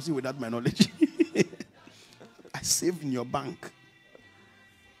bankruptcy without my knowledge? I saved in your bank.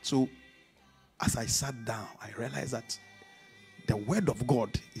 So as I sat down, I realized that the word of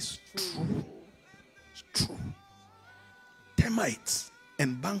God is true. It's true. Termites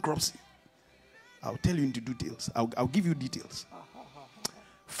and bankruptcy. I'll tell you into details. I'll give you details.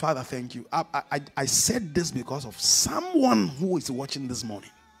 Father, thank you. I said this because of someone who is watching this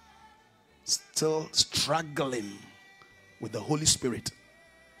morning, still struggling with the Holy Spirit,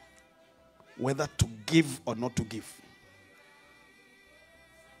 whether to give or not to give.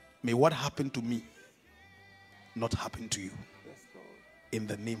 May what happened to me not happen to you. In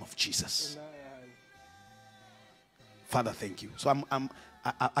the name of Jesus. Father, thank you. So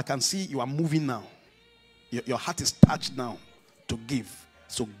I can see you are moving now. Your heart is touched now to give.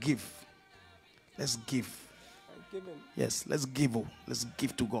 So give. Let's give. Yes, let's give. Let's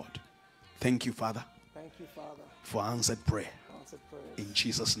give to God. Thank you, Father. Thank you, Father. For answered prayer. In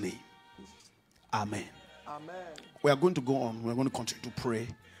Jesus' name. Amen. Amen. We are going to go on. We are going to continue to pray.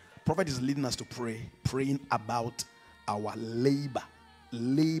 Prophet is leading us to pray, praying about our labor.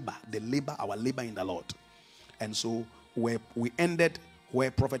 Our labor in the Lord. And so where we ended,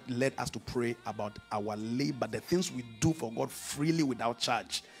 where Prophet led us to pray about our labor, the things we do for God freely without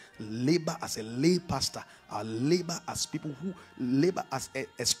charge. Labor as a lay pastor, our labor as people who labor as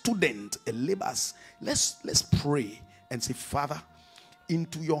a student, a labor as let's pray and say, Father,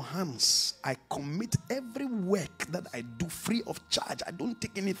 into your hands I commit every work that I do free of charge. I don't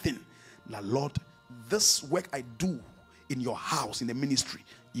take anything. Now, Lord, this work I do in your house, in the ministry,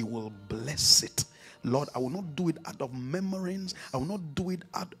 you will bless it. Lord, I will not do it out of memories. I will not do it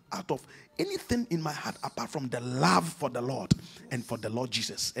out of anything in my heart apart from the love for the Lord and for the Lord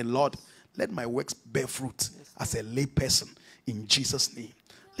Jesus. And Lord, let my works bear fruit as a lay person in Jesus' name.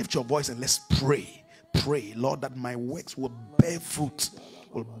 Lift your voice and let's pray. Pray, Lord, that my works will bear fruit,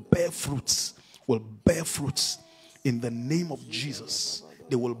 will bear fruits in the name of Jesus.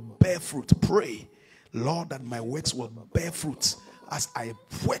 They will bear fruit. Pray, Lord, that my works will bear fruit as I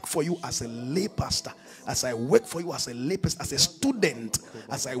work for you as a lay pastor, as I work for you as a lay pastor, as a student,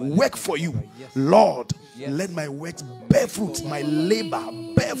 as I work for you. Lord, let my works bear fruit, my labor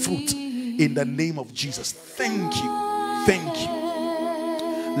bear fruit in the name of Jesus. Thank you. Thank you.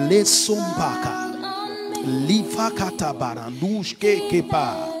 Le sombaka lifakata barandush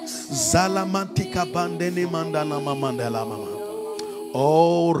kekepa zalamantika bandene mandana mamandela mama.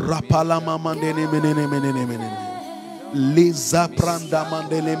 Oh rapala mamandene menene menene menene. Liza pranda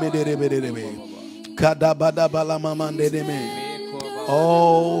mandele mederebe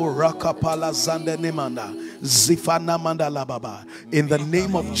Oh, Rakapala Zande Nemanda, Zifana Mandala Baba. In the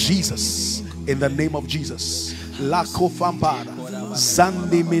name of Jesus, in the name of Jesus. Lako Fampara,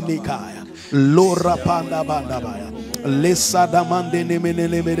 Zandi Minikaya, Lora Panda Bandabaya, Lesada Mande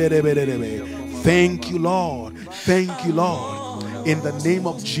Nemenele. Thank you, Lord. Thank you, Lord. In the name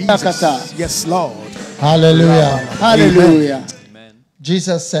of Jesus. Yes, Lord. Hallelujah. Hallelujah. Amen.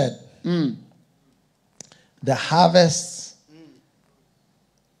 Jesus said, the harvest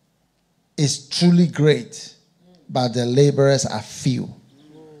is truly great, but the laborers are few.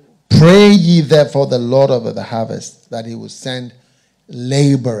 Pray ye therefore the Lord of the harvest that he will send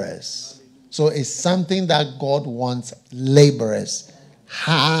laborers. So it's something that God wants, laborers,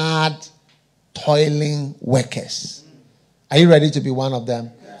 hard, toiling workers. Are you ready to be one of them?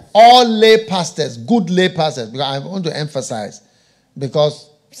 All lay pastors, good lay pastors, because I want to emphasize,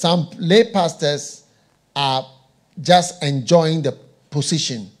 because some lay pastors are just enjoying the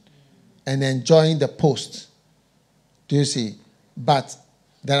position and enjoying the post. Do you see? But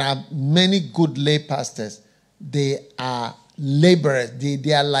there are many good lay pastors. They are laborers.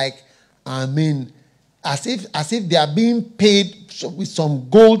 They are like, as if they are being paid with some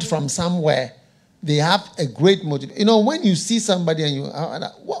gold from somewhere. They have a great motive. You know, when you see somebody and you,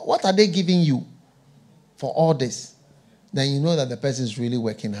 what are they giving you for all this? Then you know that the person is really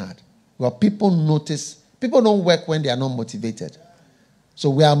working hard. Well, people don't work when they are not motivated. So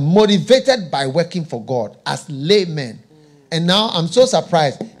we are motivated by working for God as laymen. And now I'm so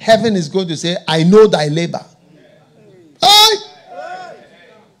surprised. Heaven is going to say, I know thy labor. It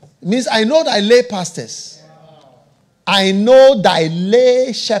means I know thy lay pastors. I know thy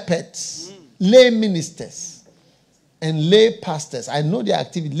lay shepherds. Lay ministers and lay pastors. I know their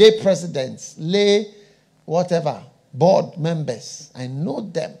activity. Lay presidents, lay whatever, board members. I know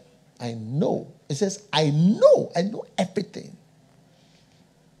them. I know. It says, I know everything.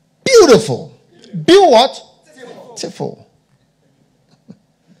 Beautiful. Be what? Beautiful.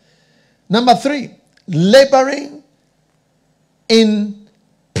 Number 3, laboring in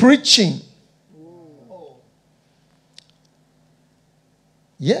preaching.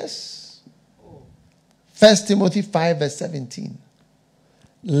 Yes. 1 Timothy 5 verse 17.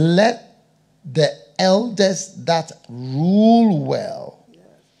 Let the elders that rule well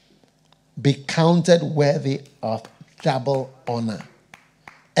be counted worthy of double honor,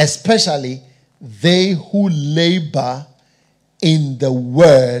 especially they who labor in the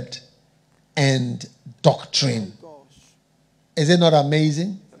word and doctrine. Is it not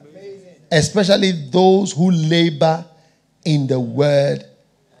amazing? Especially those who labor in the word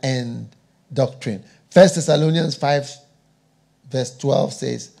and doctrine. 1 Thessalonians 5 verse 12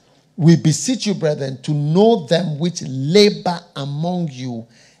 says, we beseech you, brethren, to know them which labor among you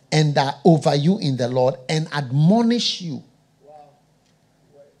and are over you in the Lord, and admonish you.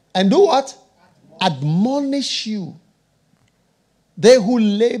 And do what? Admonish you. They who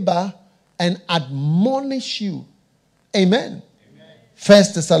labor and admonish you. Amen. 1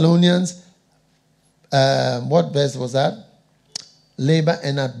 Thessalonians, what verse was that? Labor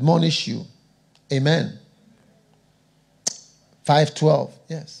and admonish you. Amen. 5:12.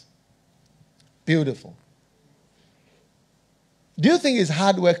 Yes. Beautiful. Do you think it's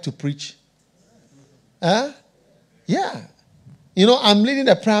hard work to preach? Huh? Yeah. You know, I'm leading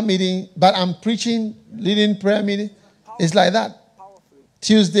a prayer meeting, but I'm preaching, leading prayer meeting. It's like that.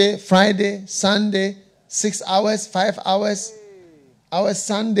 Tuesday, Friday, Sunday, 6 hours, 5 hours,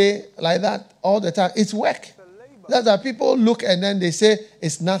 Sunday, like that, all the time. It's work. That's why people look and then they say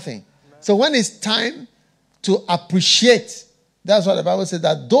it's nothing. So when it's time to appreciate, that's what the Bible says,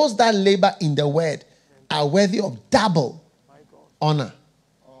 that those that labor in the word are worthy of double honor.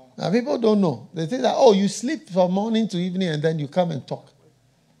 Now people don't know. They think that, oh, you sleep from morning to evening and then you come and talk.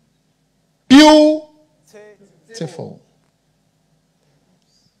 Beautiful.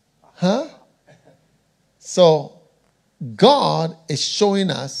 Huh? So God is showing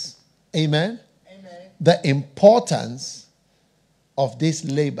us, amen, the importance of this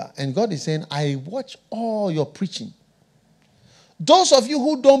labor. And God is saying, I watch all your preaching. Those of you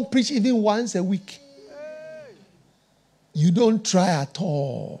who don't preach even once a week, you don't try at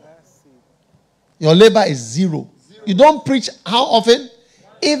all. Your labor is 0. You don't preach how often?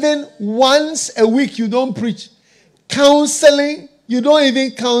 Even once a week you don't preach. Counseling, you don't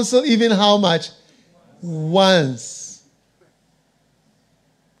even counsel even how much? Once.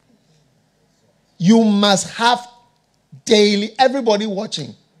 You must have daily, everybody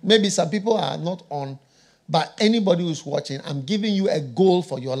watching. Maybe some people are not on, but anybody who's watching, I'm giving you a goal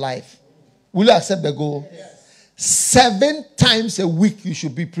for your life. Will you accept the goal? Yes. 7 times a week you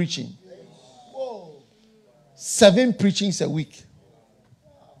should be preaching. 7 preachings a week.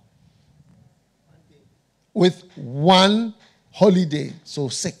 With 1 holiday, so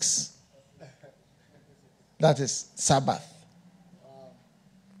 6. That is Sabbath.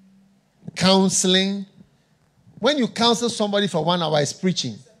 Counseling. When you counsel somebody for 1 hour, it's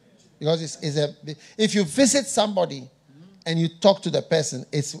preaching. Because if you visit somebody and you talk to the person,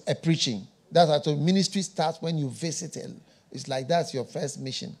 it's a preaching. That's how the ministry starts when you visit it. It's like that's your first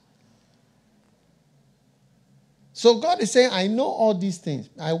mission. So God is saying, I know all these things.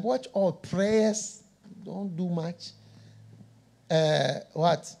 I watch all prayers. Don't do much.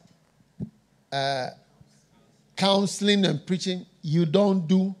 Counseling and preaching, you don't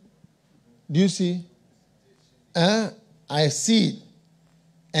do. Do you see? I see it.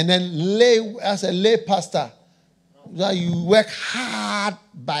 And then as a lay pastor, you work hard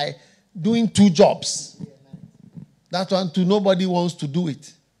by doing 2 jobs. That one too, nobody wants to do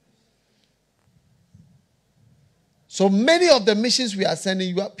it. So many of the missions we are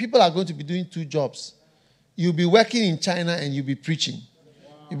sending, people are going to be doing 2 jobs. You'll be working in China and you'll be preaching.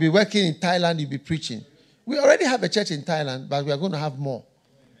 You'll be working in Thailand, you'll be preaching. We already have a church in Thailand, but we are going to have more.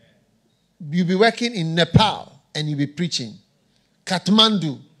 You'll be working in Nepal and you'll be preaching.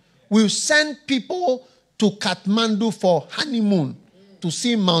 Kathmandu. We'll send people to Kathmandu for honeymoon to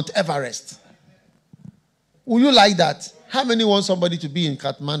see Mount Everest. Would you like that? How many want somebody to be in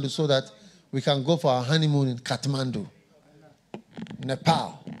Kathmandu so that we can go for our honeymoon in Kathmandu?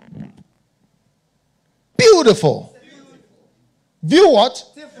 Nepal. Beautiful. View what?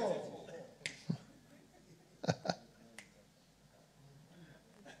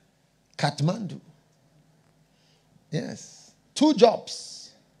 Kathmandu. Yes. 2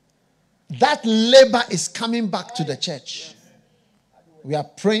 jobs. That labor is coming back to the church. We are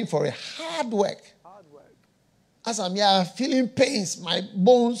praying for a hard work. As I'm here, feeling pains, my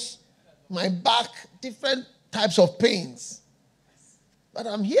bones, my back, different types of pains. But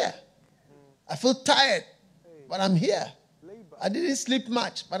I'm here. I feel tired, but I'm here. I didn't sleep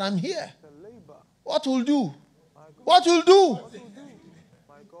much, but I'm here. What will do? What will do?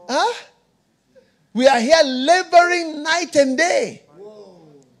 Huh? We are here laboring night and day.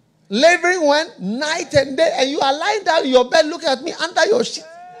 Laboring when? Night and day. And you are lying down in your bed, look at me under your sheet.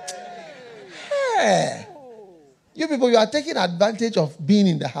 Hey. You people, you are taking advantage of being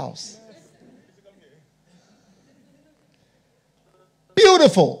in the house.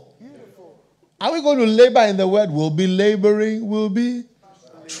 Beautiful. Are we going to labor in the word? We'll be laboring. We'll be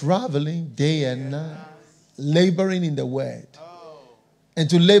traveling day and night. Laboring in the word. And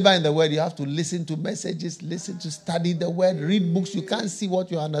to labor in the word, you have to listen to messages, listen to study the word, read books. You can't see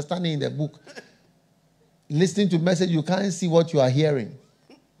what you are understanding in the book. Listening to message, you can't see what you are hearing.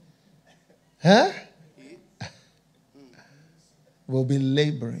 Huh? We'll be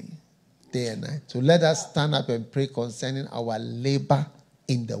laboring day and night. So let us stand up and pray concerning our labor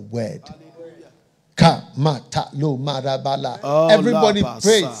in the word. Everybody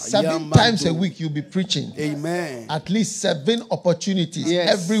pray 7 times a week. You'll be preaching. Amen. At least 7 opportunities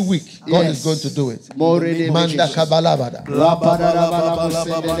every week. God is going to do it. Manda kabalabada.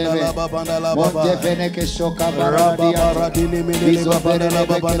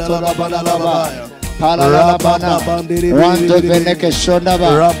 Palalabana, Rando Beneke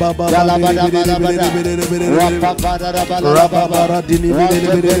Shonaba, Galabada, Rapabada,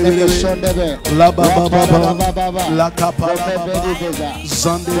 Beneke Shondabe, La Capara,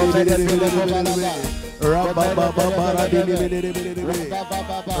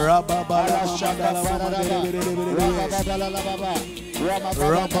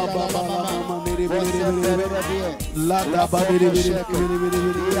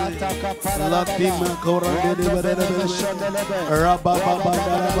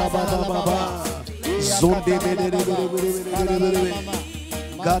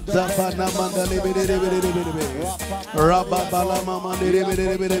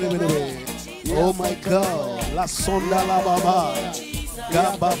 oh my God, la sonda la baba,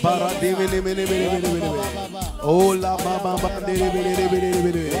 gababara oh la baba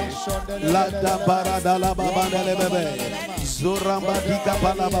la da barada la baba zoramba dika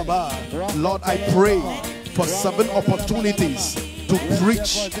bala baba. Lord, I pray for 7 opportunities to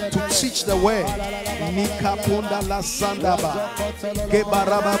preach, to teach the word. Nika punda la sandaba,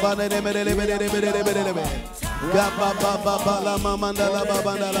 gebaraba gababa la mamanda la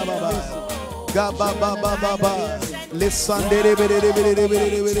baba la baba. Gaba baba baba, le sandere le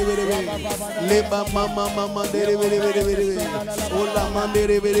mama mama ola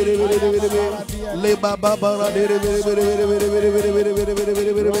mandere le baba bara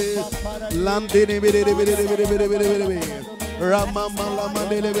landere rama mala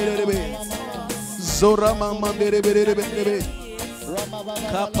mandere Zora mama derebe.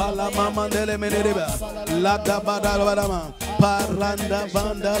 Kapala mama derebe. La dabada badama. Paranda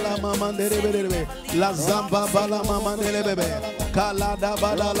banda la mama derebe. La zamba bala mama derebe. Kala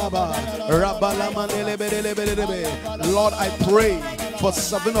dabada laba. Rabala mama derebe. Lord, I pray for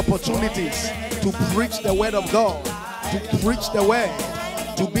 7 opportunities to preach the word of God, to preach the word,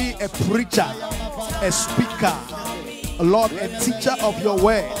 to be a preacher, a speaker, Lord, a teacher of your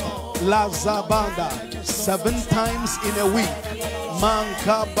word. La zabanda 7 times in a week.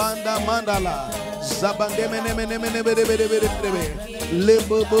 Manka banda mandala. Zabande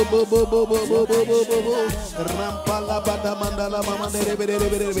lebo rampala bada mandala mama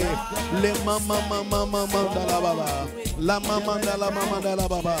le mama mandala baba la mama mandala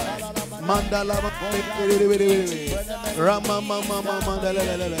baba mandala rama mama mandala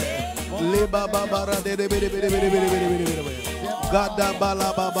le baba bara gada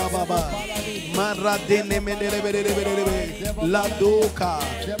bala baba maradene la doka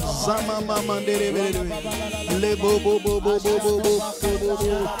zama mama le bobo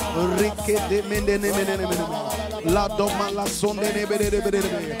rike de mendene la doma la sonde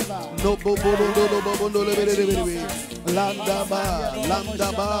no bobo landaba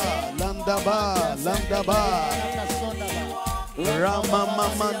Rama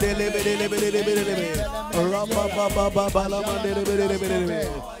mama Rama baba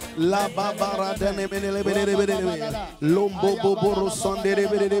la babara lombo boboro sonde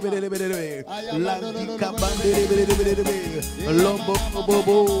la dikabande lombo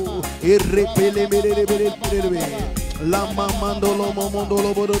bobo irrepele la mamandolo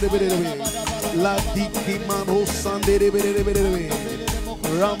momondolo bodo la dikimano sande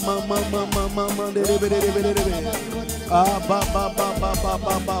Rama mama ah ba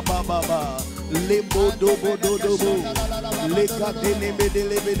le bodo le kadene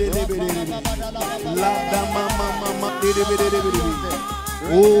la dama mama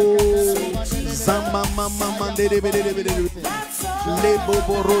oh zama mama le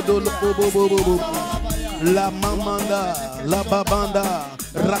boborodo la mamanda la babanda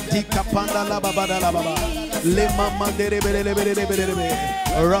ratika panda la babada la baba le mamande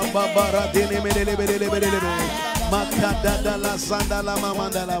ramba bara dene makada la sanda la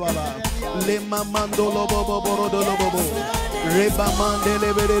mamanda la baba le mamando lo bobo reba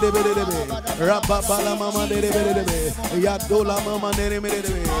mandele rababa la mamande ya do la mamande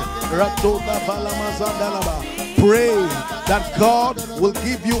ratoka bala mazanda la baba. Pray that God will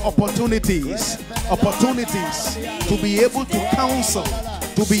give you opportunities to be able to counsel,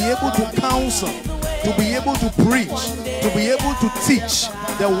 to be able to preach, to be able to teach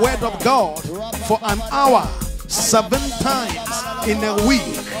the word of God for an hour 7 times in a week.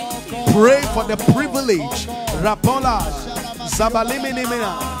 Pray for the privilege. Rapola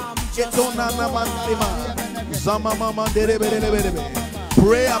Zabaliminimina Etona Namanima Zamamama Derebere.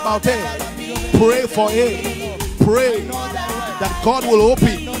 Pray about it. Pray for it. Pray that God will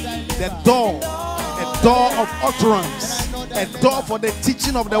open the door, a door of utterance, a door for the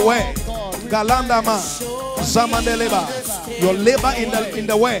teaching of the word. Galandama Zamandeleba. Your labor in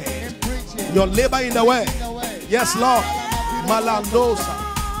the word. Your labor in the word. Yes, Lord. Malandosa.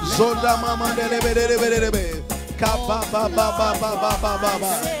 Zoda mama delebe. Kaba baba.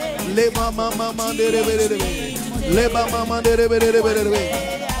 Leba mama delebe. Leba mama delebe.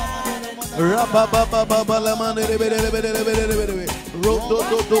 Rababa la man delebe. Rodo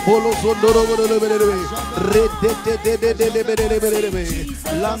bolo sondoro delebe. Re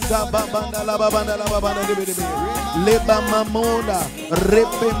Landa babanda la babanda delebe. Leba mamonda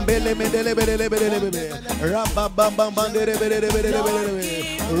repembele medelebe. Rababa delebe.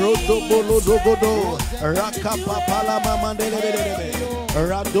 Rodo bolo dogodo rakapa pala mama delebe.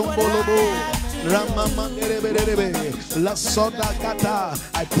 Radombolo La soda kata.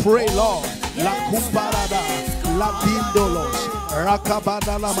 I pray, Lord, la kumparada, la bindolos,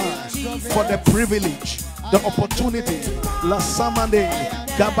 rakabada lama, for the privilege, the opportunity, la samande,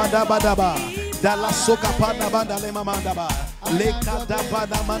 gabadabadaba, da la sokapada bandale mandaba, le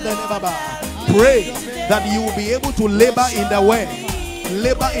kadabada mandale baba. Pray that you will be able to labor in the way,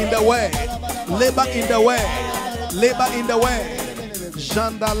 labor in the way, labor in the way, labor in the way.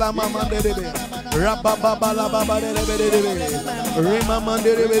 Janda la mama derebe, rababa la baba derebe, rema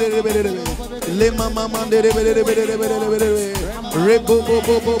mandere, le mama mandere, rebo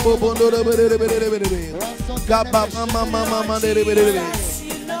bo derebe, gaba mama mandere,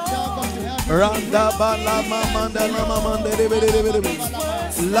 randa bala mama derebe,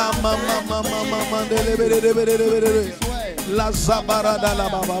 la mama mandere, la zabara da la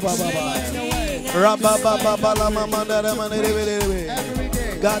baba. Rababa la mama derebe.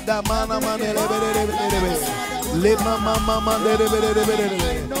 Gada mana mandele bere. Le mama mama dere bere.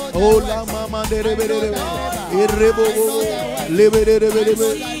 Oh la mama dere bere. Irrebo le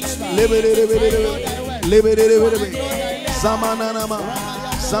bere. Zamana nama.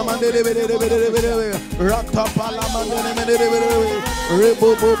 Zamandere bere. Ratapala mandele bere. Rebo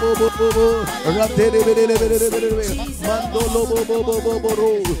ratere bere. Mandolo bo.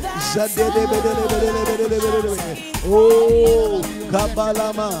 Zadede bere. Oh,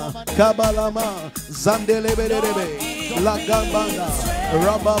 Kabalama, Zandele Berebe, La Gambanda,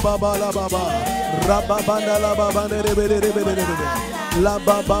 Rababa la Baba, Rababanda la Baba, La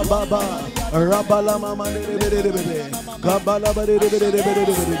Baba, Rabalama, Kabala,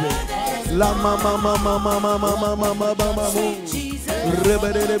 La Mama,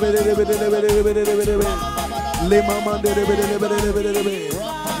 Le Mama, La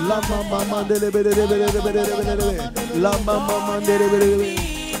mama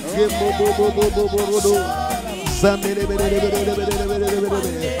de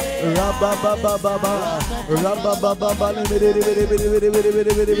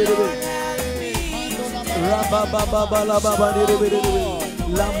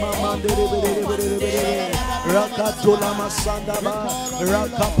la mama de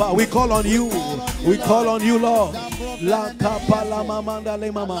we call on you, Lord. La capa la mamanda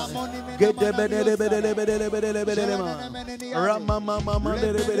le mama. Get the Rama mama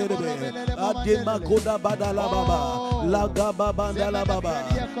de Adima Koda Badala Baba. La Gaba Bandala Baba.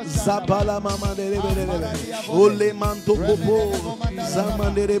 Zapala mama de Ole Manto Popo.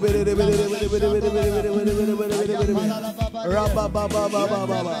 Zaman de Rabba Baba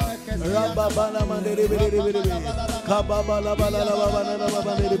Baba. Rabba Bala de Kababa la Bala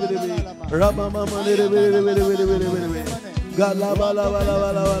Rabba mama de Gala bala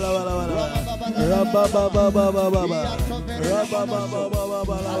Rabba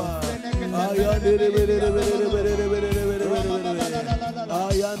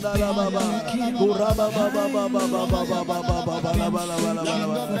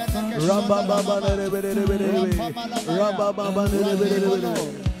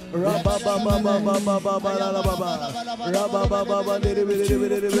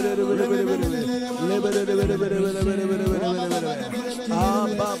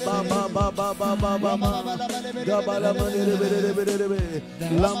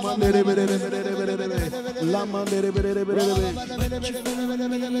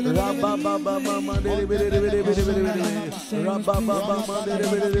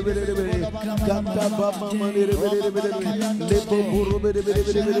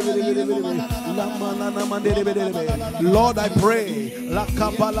Lord, I pray La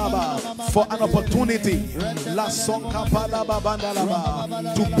Kapalaba for an opportunity La Son Kapalaba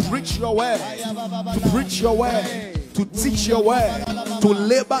Bandalaba to preach your word, to teach your word, to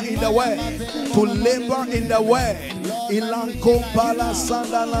labor in the word, Ilanko Pala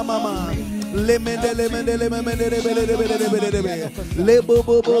Sandala Mama. To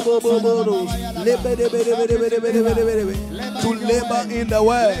labor in the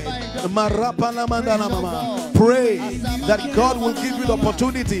word. Pray that God will give you the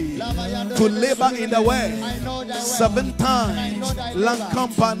opportunity to labor in the word 7 times.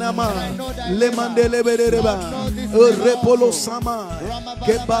 Lankampanama lemandelebeleba repolo sama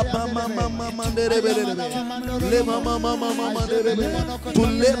kebaba mama to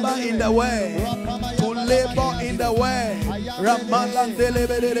labor in the word.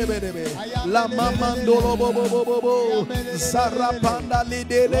 Ramalandelebelebe la mamandolo bobo sarapanda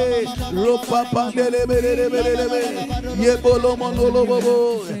lidele ropa pandelebelebe yebolo mondolo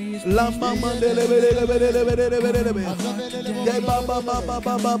bobo la mamandelebelebe kebaba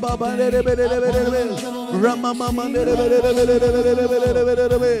baba lebelebe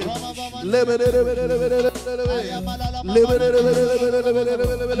ramamandelebelebe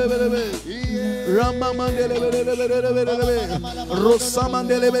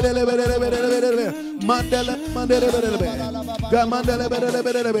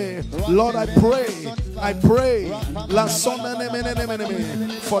Lord, I pray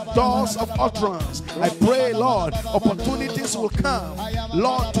for doors of utterance. I pray, Lord, opportunities will come,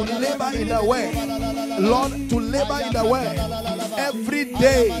 Lord, to labor in the way, every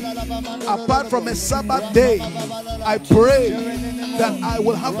day apart from a Sabbath day. I pray that I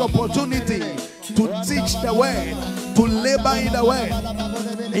will have the opportunity to teach the word, to labor in the word.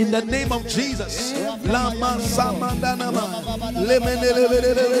 In the name of Jesus. Lama Samandanama.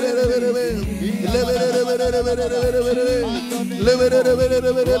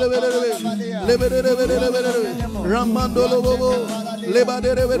 Ramandolo Bobo.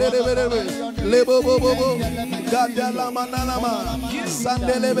 Lebo Bobo. Gadalama Nalama.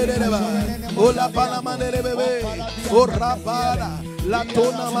 Sandelebeleba. Ola Palamandelebe. Orabara.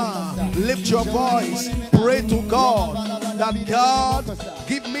 Latonama. Lift your voice. Pray to God that God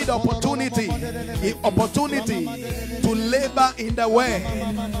give me the opportunity to labor in the way,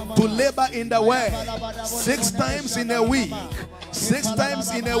 to labor in the way 6 times in a week. 6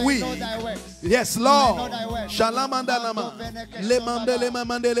 times in a week. Yes, Lord. Shalamandalama. Lemandele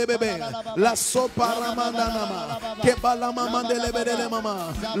mandele bebe. La soparamandanama. Kebalama mandele bebe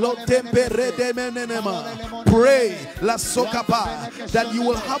mama. Lo tempere de menenema. Pray, la sokapa, that you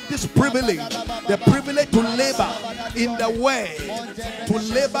will have this privilege, the privilege to labor in the way, to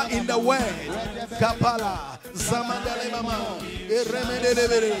labor in the way. Kapala. Zamandele mama. Eremendele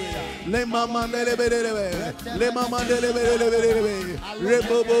bebe. Le mamandele bebe. Le mamandele bebe.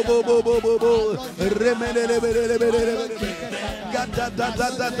 Rebo bo bo bo bo bo bo. Remendele bebe bebe. Gada da da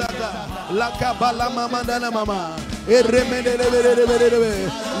da da da. La kabala mamandana mama. Eremendele bebe bebe.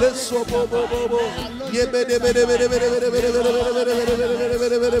 Le so bo bo bo bo. Ye bebe bebe bebe bebe.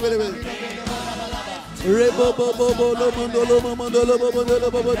 Rebo bo bo bo lo mondo lo mondo lo bo bo lo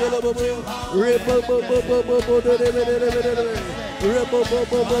bo bo lo bo bo. Rebo bo bo bo bo bo de de de de de de. Rebo bo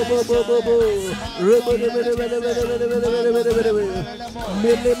bo bo bo bo bo bo. Rebo de de de de de de de.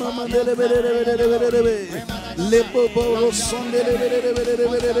 Mele mama de de de de de de. Le bo bo lo son de de de de de.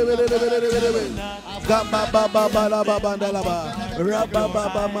 Gaba ba ba ba la ba ba da la ba. Ra ba ba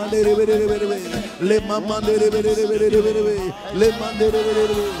ba ma de de de de. Le mama de de de de de. Le man de de de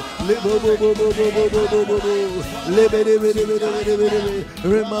de. Le bo bo bo bo bo bo. Le bere bere bere bere bere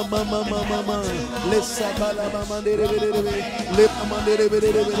re mama mama mama le sabala mama de bere bere le mama de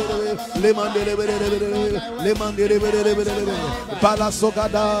bere bere le mandere bere bere le mandere bere bere pala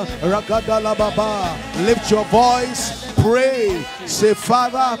sogada rakada la baba. Lift your voice, pray, say,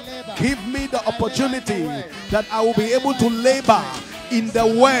 Father, give me the opportunity that I will be able to labor in the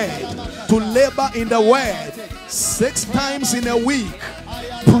word, to labor in the word 6 times in a week,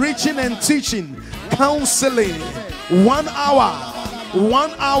 preaching and teaching, counseling, 1 hour,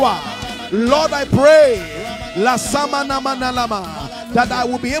 1 hour. Lord, I pray la samanamanalama, that I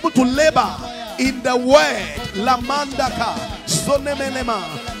will be able to labor in the word. La mandaka sonemelema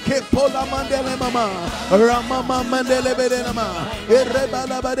kepola mandele mama ramama mandele bedenama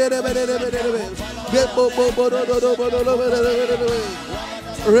erebala badere bedere bedere gebo bobo do do bodo lo bedere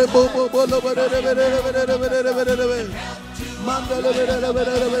rebo bobo lo bedere bedere bedere bedere mandele bedere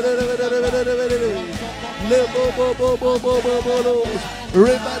bedere bedere bedere bedere le bobo bobo bobo lo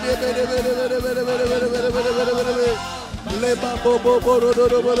reba de bedere bedere bedere bedere bedere bedere le bobo bobo do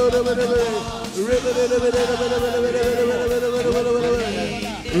do bodo do bedere reba de bedere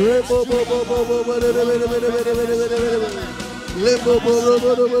rebo bobo bobo bedere bedere le bobo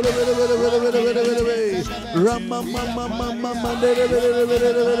rama mama mama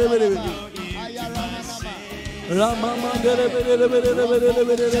Rama mandere bere bere bere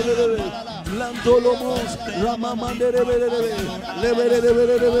bere Lantolomos Rama mandere bere le bere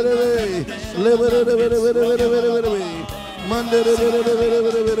bere bere le bere bere bere mandere bere bere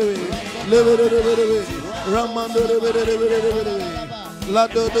bere le bere bere Rama mandere bere bere la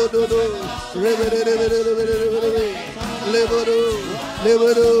do do do do re bere bere bere le boro le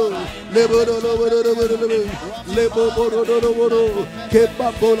boro le boro lo boro le boro do boro ke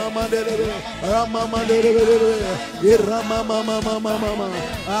papola mandere Rama mandere e Rama mama mama mama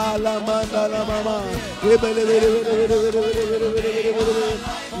ala manda la mama le bere le bere le boro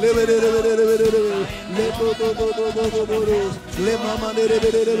le mama le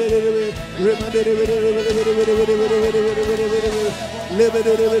mandere le bere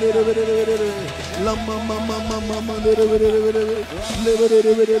la mama mama mama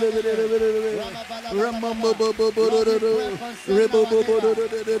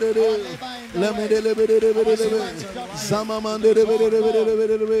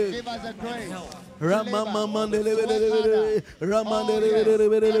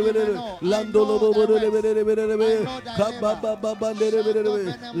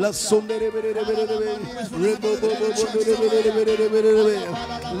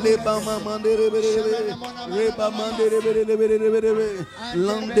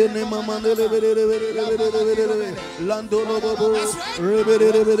Landene mamandele bere bere bere bere landolo bobo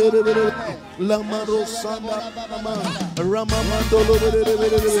bere bere bere Lamaro Sanda Mama, Ramamandolo,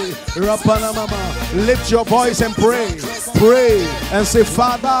 Rapana Mama. Lift your voice and pray. Pray and say,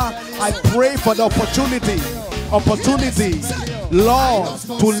 Father, I pray for the opportunity, Lord,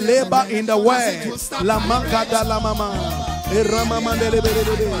 to labor in the word. La Mankada La Mama.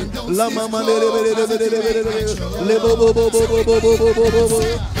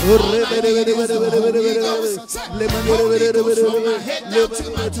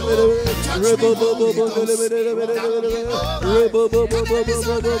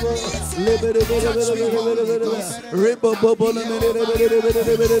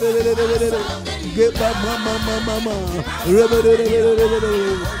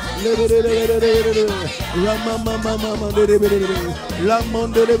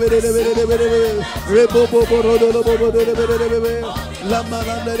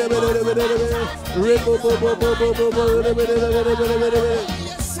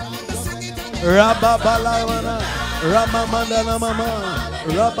 Rababalana, Ramamandana Mama,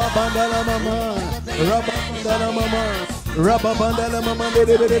 Rababandana Mama, Rababandana Mama, Rababandana Mama,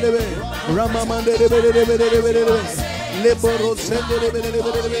 Ramamandana Leboro Sende,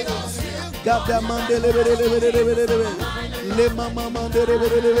 Gadamandele, Le Mama Mandere,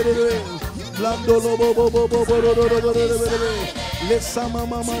 Landolo Bobo, Le Sama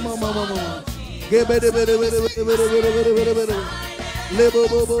Mama, Gebede,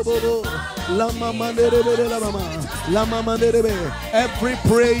 every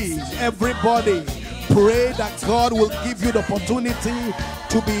praise, everybody pray that God will give you the opportunity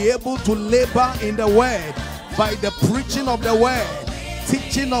to be able to labor in the word by the preaching of the word,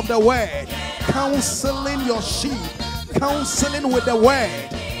 teaching of the word, counseling your sheep, counseling with the word.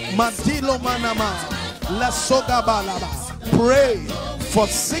 Matilo manama, la soga balaba. Pray for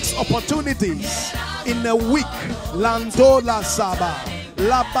 6 opportunities in a week. Lando la saba,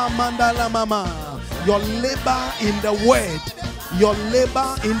 laba mandala mama. Your labor in the word, your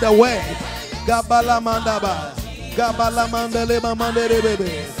labor in the word. Gabala mandaba, gabala mandale mandere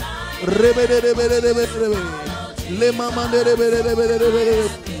bebe, Are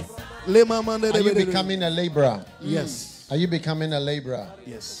you becoming a laborer? Yes. Are you becoming a laborer?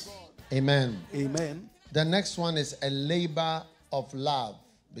 Yes. Amen. Amen. The next one is a labor of love.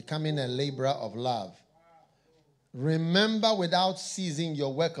 Becoming a laborer of love. Remember without ceasing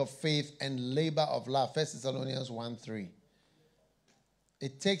your work of faith and labor of love. 1 Thessalonians 1:3.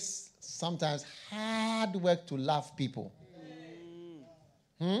 It takes sometimes hard work to love people.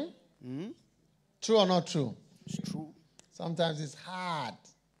 True or not true? It's true. Sometimes it's hard.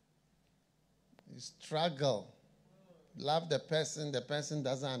 You struggle. Love the person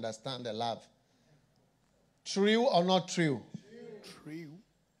doesn't understand the love. True or not true? True.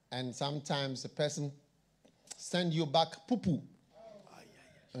 And sometimes the person send you back poo-poo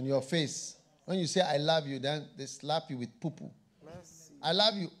on your face. When you say I love you, then they slap you with poo-poo. I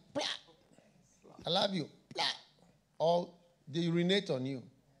love you. Blah. I love you. Blah. Or they urinate on you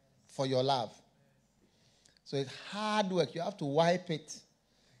for your love. So it's hard work. You have to wipe it,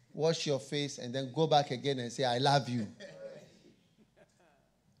 wash your face, and then go back again and say, I love you.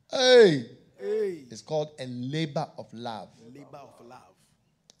 Hey. It's called a labor of love. Labor of love.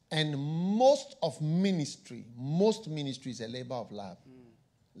 And most ministry is a labor of love.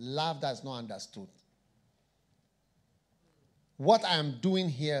 Love that's not understood. What I am doing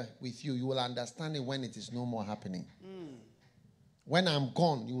here with you, you will understand it when it is no more happening. When I'm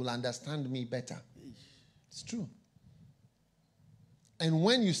gone, you will understand me better. It's true. And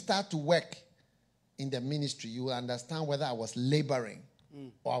when you start to work in the ministry, you will understand whether I was laboring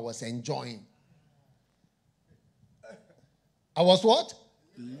or I was enjoying. I was what?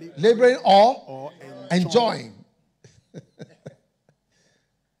 Laboring or enjoying.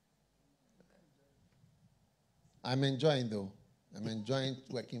 I'm enjoying though. I'm enjoying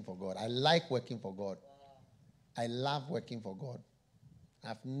working for God. I like working for God. I love working for God.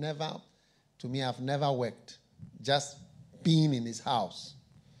 I've never worked. Just being in his house,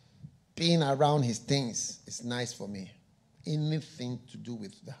 being around his things is nice for me. Anything to do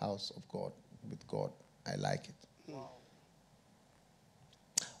with the house of God, with God, I like it. Wow.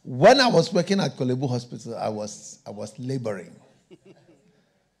 When I was working at Kolebu Hospital, I was laboring.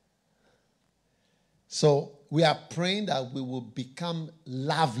 So we are praying that we will become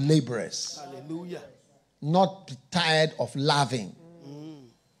love laborers. Hallelujah. Not be tired of loving.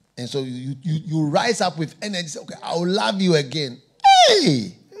 And so you rise up with energy. Say, okay, I'll love you again.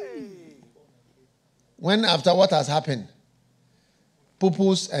 Hey! When after what has happened?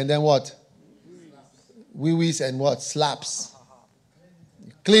 Poo-poos and then what? Wee-wees and what? Slaps.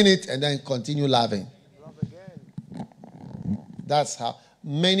 You clean it and then continue loving. That's how.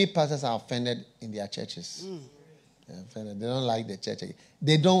 Many pastors are offended in their churches. They're offended. They don't like the church.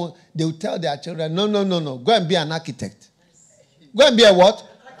 They will tell their children, no. Go and be an architect. Go and be a what?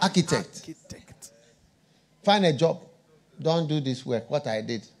 Architect. Find a job. Don't do this work, what I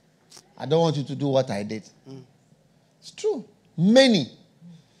did. I don't want you to do what I did. It's true. Many.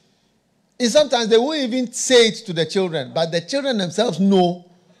 And sometimes they won't even say it to the children, but the children themselves know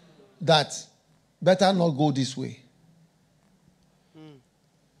that better not go this way.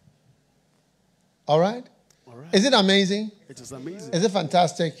 All right? Is it amazing? It is amazing. Is it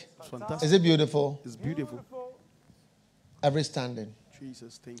fantastic? It's fantastic. Is it beautiful? It's beautiful. Every standing.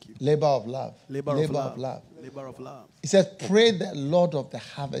 Jesus, thank you. Labor of love. Labor of love. Labor of love. He says, pray the Lord of the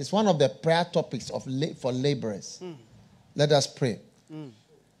harvest. It's one of the prayer topics for laborers. Let us pray.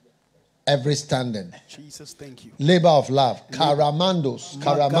 Every standing. Jesus, thank you. Labor of love. Karamandos.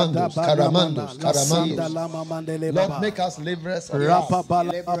 Lord, make us laborers of love.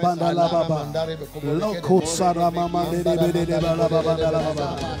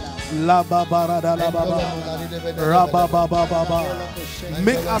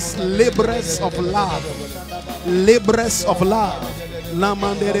 Make us laborers of love. Laborers of love.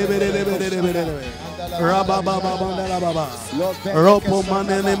 Ropo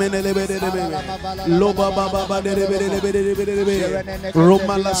manene Loba baba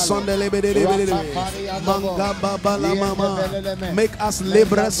Roma la sondele Manga baba la mama. Make us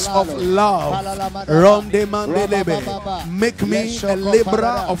laborers of love. Ronde mandelebe. Make me a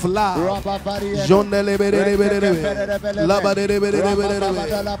laborer of love. Jondele Laba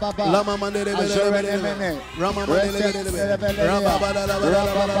Lama mandele Rama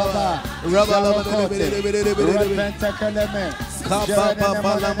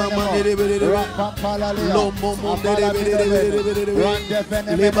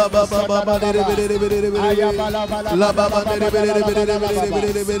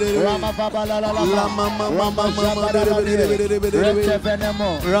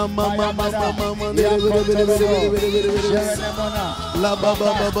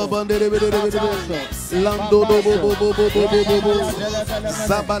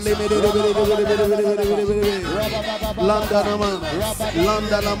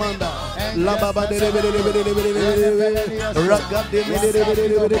Landa Lamanda, La Baba de Raga de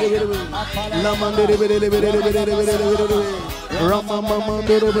Lamande Rama Mama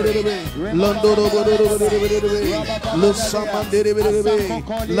Londo Lusama de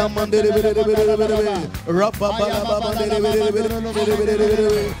Lamande Rapa Baba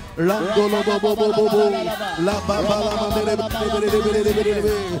Lando La Baba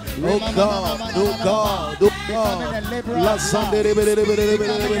Oh God, La Sandere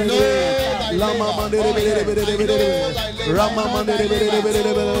La Mama Rama Mandolo Leba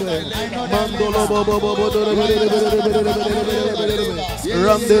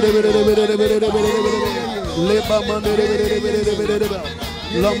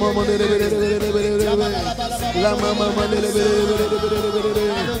La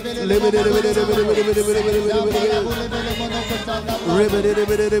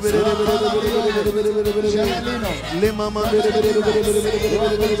mama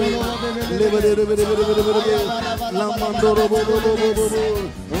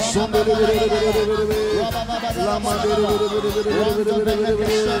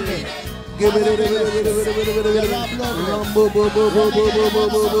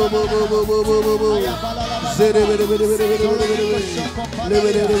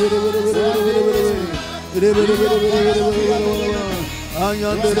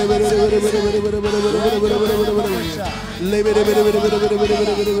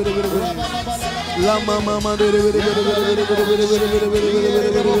La mama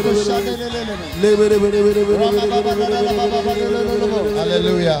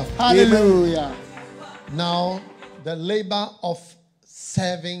Hallelujah. Hallelujah. Now, the labor of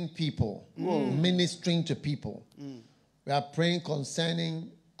serving people, ministering to people. We are praying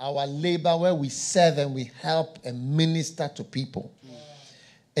concerning our labor where we serve and we help and minister to people.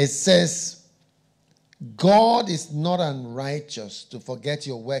 It says, God is not unrighteous to forget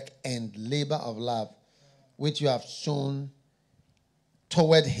your work and labor of love, which you have shown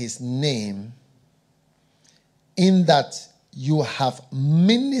toward his name, in that you have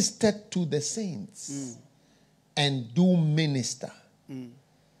ministered to the saints and do minister.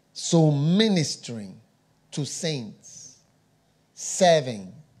 So ministering to saints,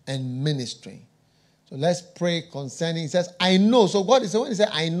 serving and ministering. So let's pray concerning. He says, I know. So God is, when he said,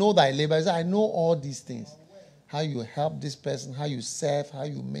 I know thy labor, he said, I know all these things. How you help this person, how you serve, how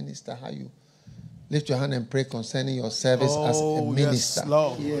you minister, how you Lift your hand and pray concerning your service as a minister. Yes,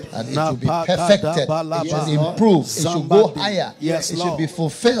 Lord. And it will be perfected. It should improve. It should go higher. Yes, it Lord. should be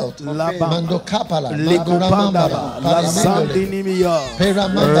fulfilled. Mando kapala. Lekupandaba, la sandinimia,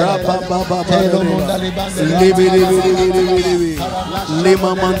 rabababa,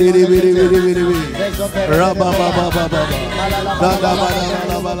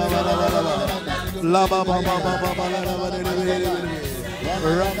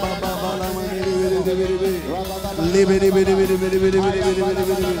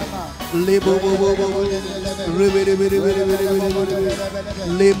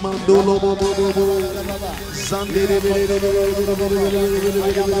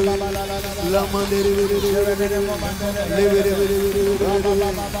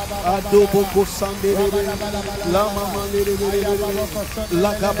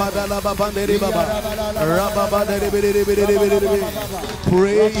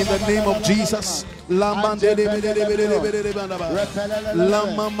 pray in the name of Jesus.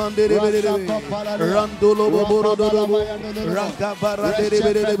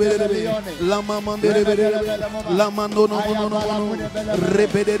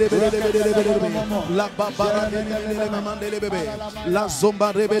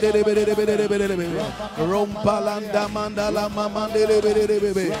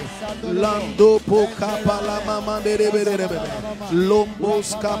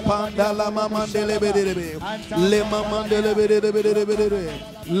 Lombos kapanda la mamandele le mamandele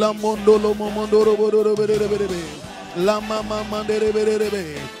la mondolo momondoro la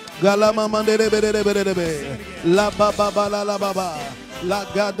mamandele gala mamandele la baba la baba la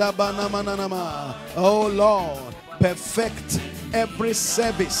gada bana mananama. Oh Lord, perfect every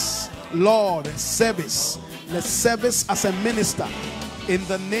service, Lord, service, the service as a minister in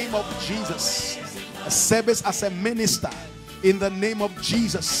the name of Jesus, a service as a minister in the name of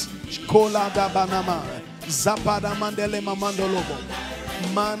Jesus. Kola da banama, zapada mandele mamandolobo,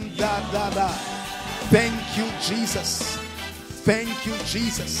 manda dada. Thank you, Jesus. Thank you,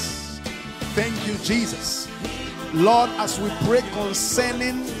 Jesus. Thank you, Jesus. Lord, as we pray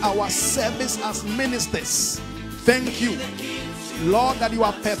concerning our service as ministers, thank you, Lord, that you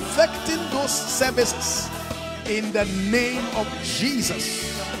are perfecting those services in the name of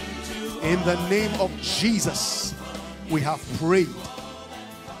Jesus. In the name of Jesus. We have prayed.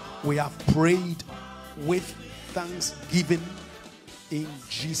 We have prayed with thanksgiving in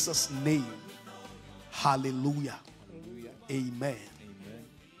Jesus' name. Hallelujah. Amen.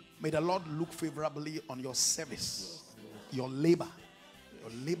 May the Lord look favorably on your service, your labor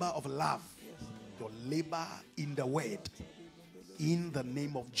of love, your labor in the word, in the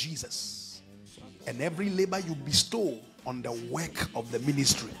name of Jesus. And every labor you bestow on the work of the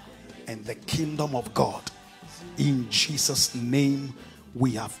ministry and the kingdom of God. In Jesus' name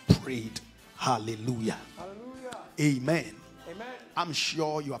we have prayed. Hallelujah. Hallelujah. Amen. Amen. I'm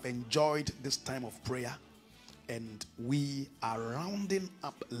sure you have enjoyed this time of prayer, and we are rounding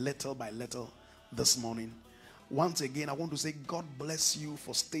up little by little this morning. Once again, I want to say God bless you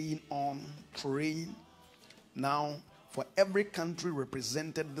for staying on praying. Now, for every country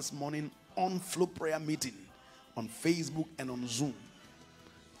represented this morning on Flow Prayer Meeting, on Facebook and on Zoom,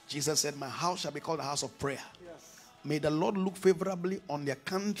 Jesus said, my house shall be called a house of prayer. May the Lord look favorably on the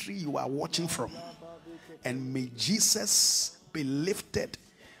country you are watching from. And may Jesus be lifted.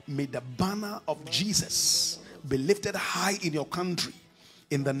 May the banner of Jesus be lifted high in your country.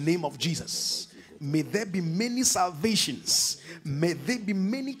 In the name of Jesus. May there be many salvations. May there be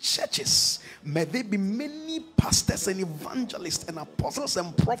many churches. May there be many pastors and evangelists and apostles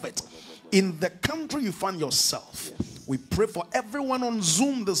and prophets in the country you find yourself. We pray for everyone on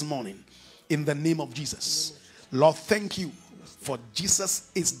Zoom this morning. In the name of Jesus. Lord, thank you for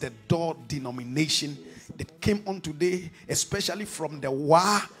Jesus is the door denomination that came on today, especially from the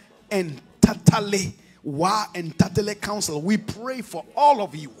Wa and Tatale Council. We pray for all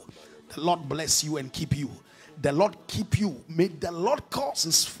of you. The Lord bless you and keep you. The Lord keep you. May the Lord cause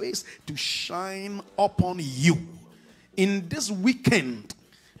his face to shine upon you. In this weekend,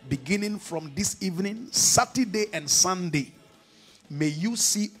 beginning from this evening, Saturday and Sunday, may you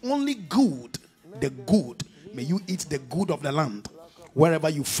see only good, the good. May you eat the good of the land wherever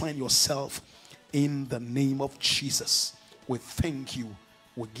you find yourself. In the name of Jesus, we thank you.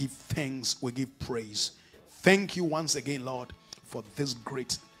 We give thanks. We give praise. Thank you once again, Lord, for this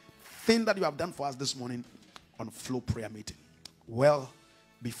great thing that you have done for us this morning on Flow Prayer Meeting. Well,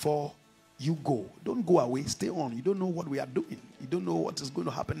 before you go, don't go away. Stay on. You don't know what we are doing. You don't know what is going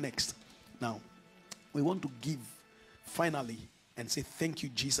to happen next. Now, we want to give finally and say thank you,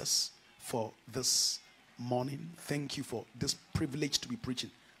 Jesus, for this morning. Thank you for this privilege to be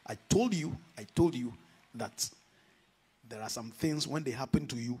preaching. I told you that there are some things when they happen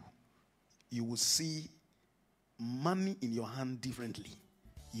to you, you will see money in your hand differently.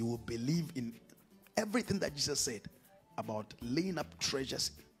 You will believe in everything that Jesus said about laying up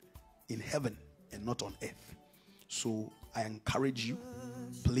treasures in heaven and not on earth. So I encourage you,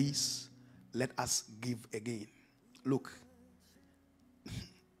 please let us give again. Look,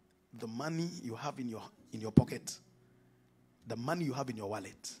 the money you have in your pocket, the money you have in your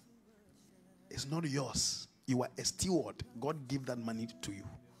wallet, is not yours. You are a steward. God gave that money to you.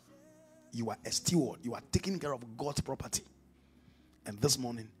 You are a steward. You are taking care of God's property. And this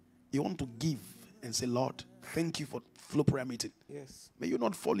morning, you want to give and say, Lord, thank you for flow prayer meeting. Yes. May you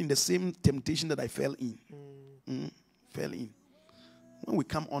not fall in the same temptation that I fell in. Fell in. When we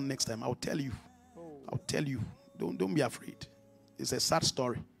come on next time, I'll tell you. I'll tell you. Don't be afraid. It's a sad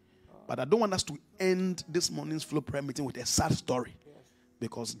story. But I don't want us to end this morning's flow prayer meeting with a sad story.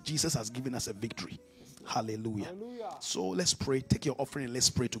 Because Jesus has given us a victory. Hallelujah. So let's pray. Take your offering and let's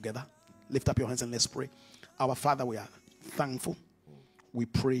pray together. Lift up your hands and let's pray. Our Father, we are thankful. We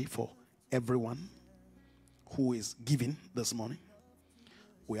pray for everyone who is giving this morning.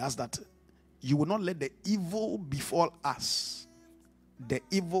 We ask that you will not let the evil befall us. The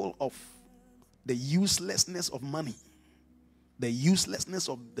evil of the uselessness of money. The uselessness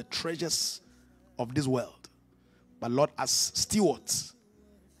of the treasures of this world. But Lord, as stewards,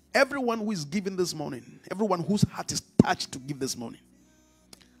 everyone who is giving this morning, everyone whose heart is touched to give this morning,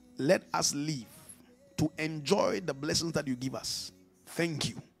 let us live to enjoy the blessings that you give us. Thank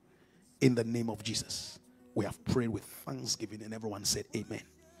you. In the name of Jesus. We have prayed with thanksgiving and everyone said amen.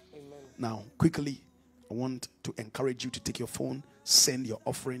 Amen. Now, quickly, I want to encourage you to take your phone, send your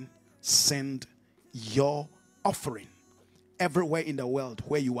offering, send your offering everywhere in the world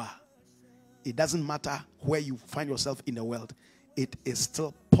where you are. It doesn't matter where you find yourself in the world. It is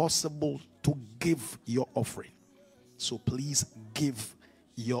still possible to give your offering. So please give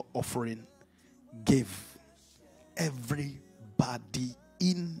your offering. Give. Everybody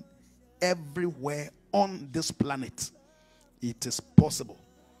in everywhere on this planet, it is possible.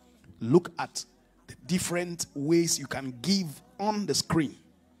 Look at the different ways you can give on the screen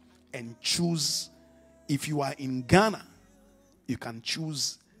and choose. If you are in Ghana, you can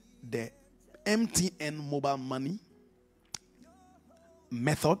choose the MTN mobile money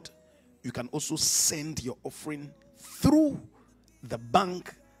method. You can also send your offering through the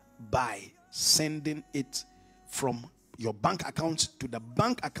bank by sending it from your bank account to the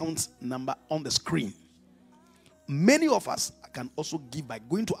bank account number on the screen. Many of us can also give by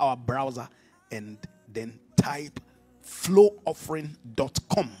going to our browser and then type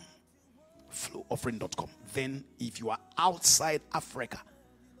flowoffering.com. Flowoffering.com. Then if you are outside Africa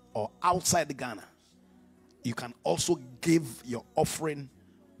or outside Ghana, you can also give your offering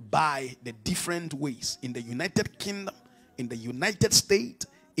by the different ways in the United Kingdom, in the United States,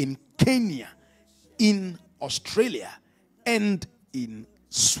 in Kenya, in Australia, and in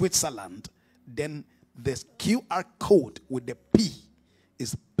Switzerland. Then the QR code with the P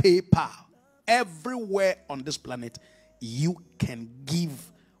is PayPal. Everywhere on this planet, you can give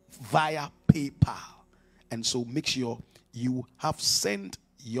via PayPal. And so make sure you have sent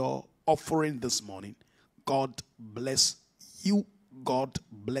your offering this morning. God bless you. God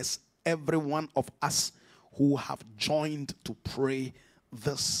bless every one of us who have joined to pray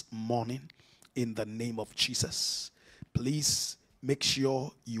this morning in the name of Jesus. Please make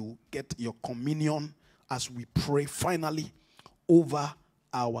sure you get your communion as we pray finally over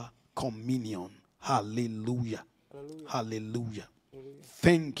our communion. Hallelujah. Hallelujah. Hallelujah.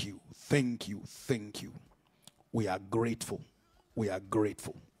 Thank you. Thank you. Thank you. We are grateful. We are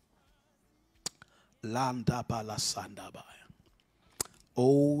grateful.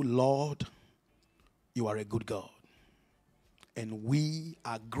 Oh Lord, you are a good God. And we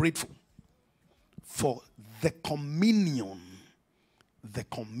are grateful for the communion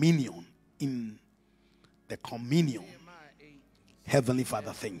in the communion. Heavenly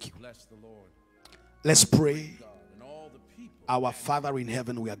Father, thank you. Let's pray. Our Father in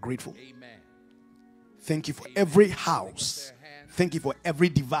heaven, we are grateful. Thank you for every house. Thank you for every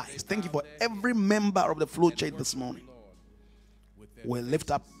device. Thank you for every member of the Flow Church this morning. We'll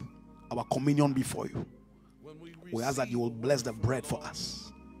lift up our communion before you. We ask that you will bless the bread for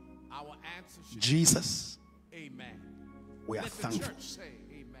us. Jesus, we are thankful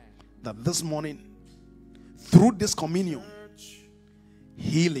that this morning, through this communion,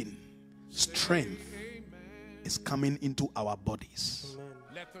 healing, strength is coming into our bodies.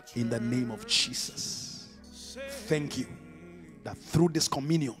 In the name of Jesus. Thank you that through this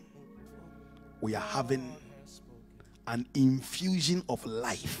communion, we are having an infusion of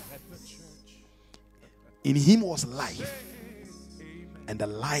life. In him was life, and the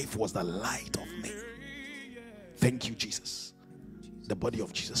life was the light of men. Thank you, Jesus. The body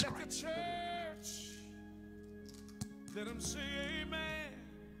of Jesus Christ. Let him say amen.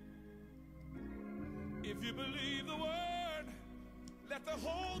 If you believe the word, let the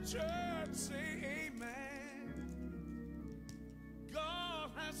whole church say amen. God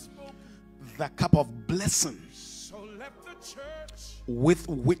has spoken. The cup of blessing, So let the church, with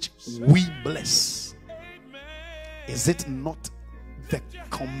which we bless, amen. is it not the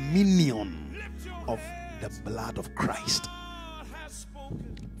communion of the blood of Christ? God has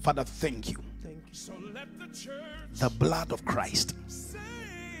spoken. Father, thank you. So let the church The blood of Christ. say,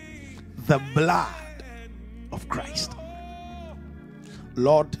 The blood of Christ.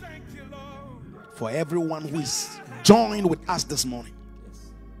 Lord, thank you, Lord. for everyone who is joined with us this morning,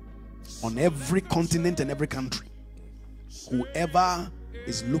 on every continent and every country, whoever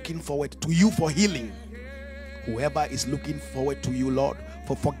is looking forward to you for healing, whoever is looking forward to you, Lord,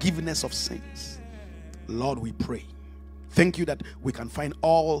 for forgiveness of sins, Lord, we pray. Thank you that we can find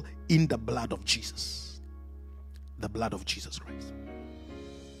all in the blood of Jesus. The blood of Jesus Christ.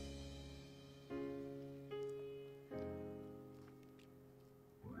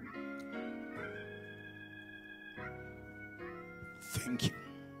 Thank you.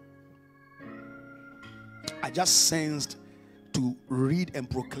 I just sensed to read and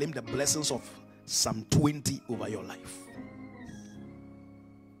proclaim the blessings of Psalm 20 over your life.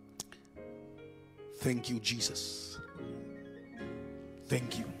 Thank you, Jesus.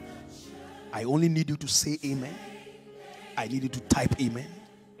 Thank you. I only need you to say amen. I need you to type amen.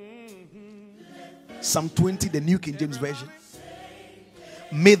 Psalm 20, the New King James Version.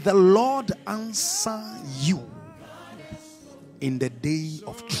 May the Lord answer you in the day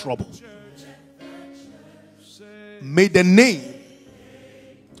of trouble. May the name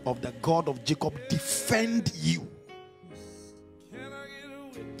of the God of Jacob defend you.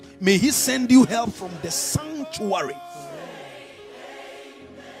 May he send you help from the sanctuary.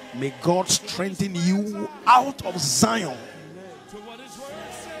 May God strengthen you out of Zion.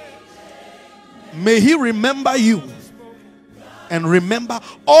 May he remember you and remember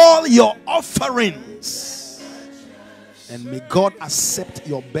all your offerings. And may God accept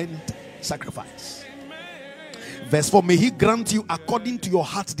your burnt sacrifice. Verse 4, may he grant you according to your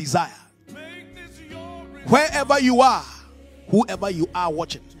heart's desire. Wherever you are, whoever you are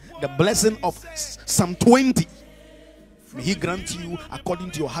watching, the blessing of Psalm 20, may he grant you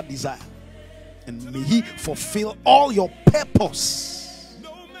according to your heart desire. And may he fulfill all your purpose.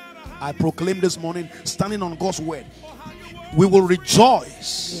 I proclaim this morning, standing on God's word, we will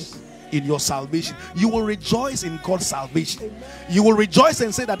rejoice in your salvation. You will rejoice in God's salvation. You will rejoice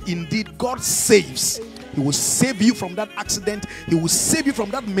and say that indeed God saves. He will save you from that accident. He will save you from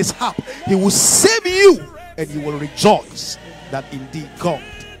that mishap. He will save you, and you will rejoice that indeed God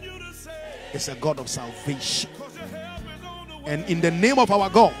is a God of salvation. And in the name of our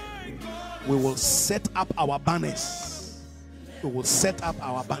God, we will set up our banners. We will set up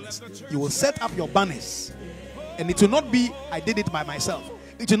our banners. You will set up your banners. And it will not be, I did it by myself.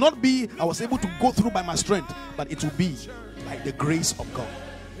 It will not be, I was able to go through by my strength. But it will be by the grace of God.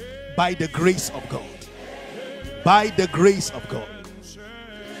 By the grace of God. By the grace of God.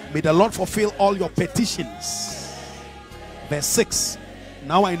 May the Lord fulfill all your petitions. Verse 6.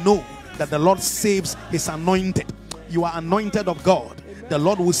 Now I know that the Lord saves his anointed. You are anointed of God. The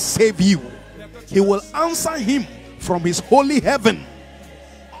Lord will save you. He will answer him from his holy heaven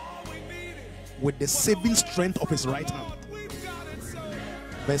with the saving strength of his right hand.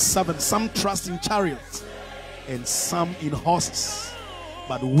 Verse 7. Some trust in chariots and some in horses,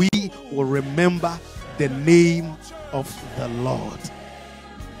 but we will remember the name of the Lord.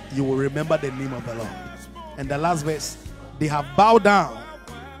 You will remember the name of the Lord. And the last verse, they have bowed down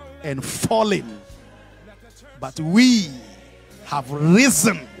and fallen, but we have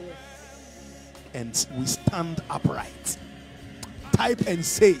risen and we stand upright. Type and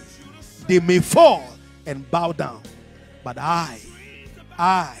say, they may fall and bow down, but I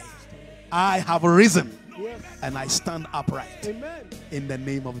have risen and I stand upright. Amen. In the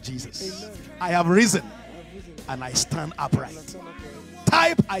name of Jesus. Amen. I have risen and I stand upright.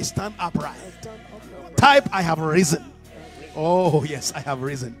 Type, I stand upright. Type, I have risen. Oh yes, I have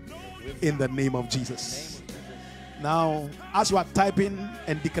risen in the name of Jesus. Now, as you are typing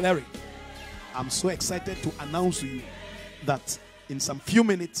and declaring, I'm so excited to announce to you that in some few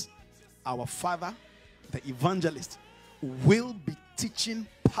minutes, our father, the evangelist, will be teaching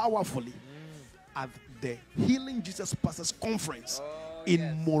powerfully at the Healing Jesus Pastors Conference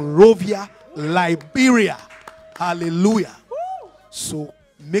in Monrovia, Liberia. Hallelujah. So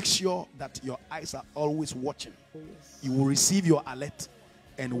make sure that your eyes are always watching. You will receive your alert,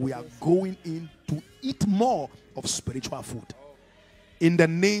 and we are going in to eat more of spiritual food in the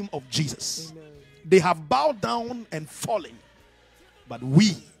name of Jesus. They have bowed down and fallen, but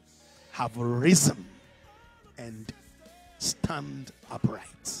we have risen and stand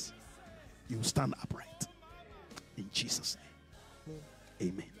upright. You stand upright in Jesus' name.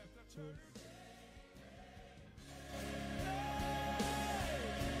 Amen.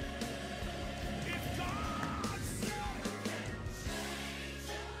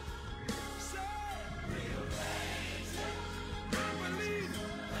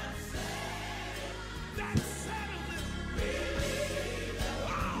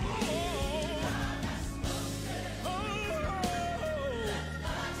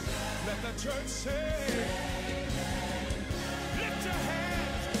 Church say, lift your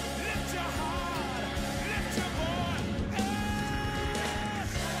hands, lift your heart, lift your voice.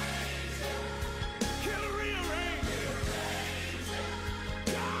 He'll rearrange.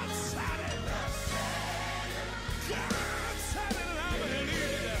 God said it. God said it, and I believe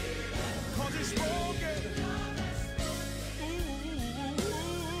it. 'Cause He spoke it.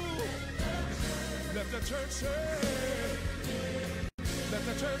 Ooh. Let the church say. Let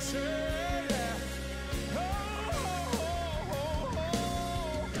the church say.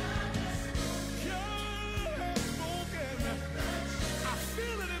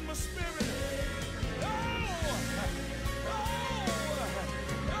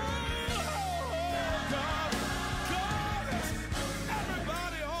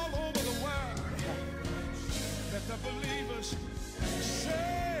 Believers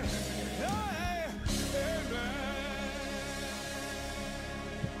say, amen.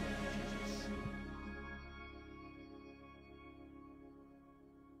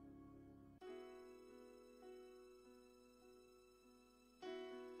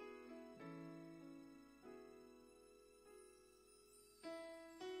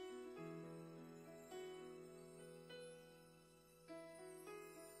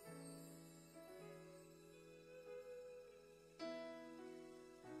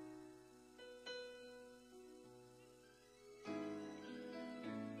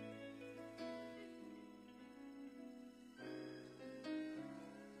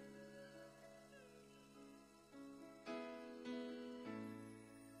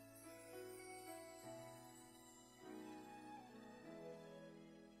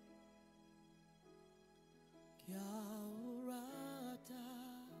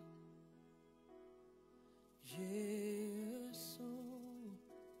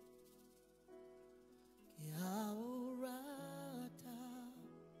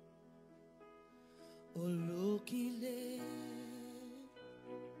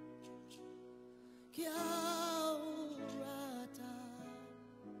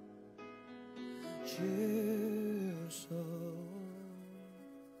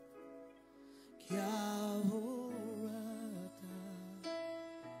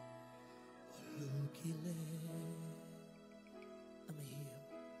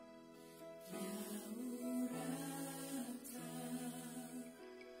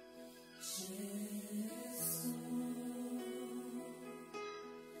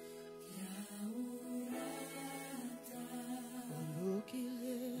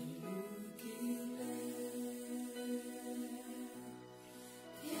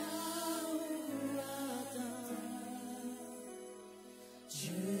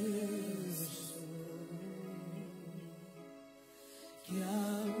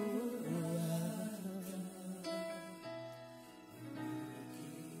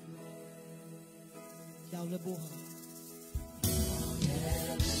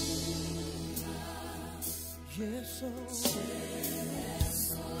 Yes,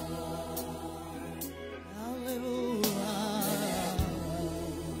 hallelujah.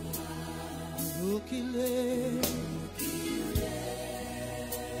 Look-ile.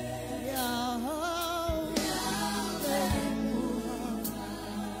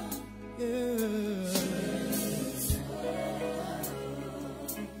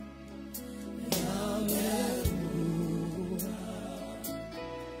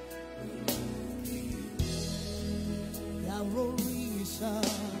 Rorisa.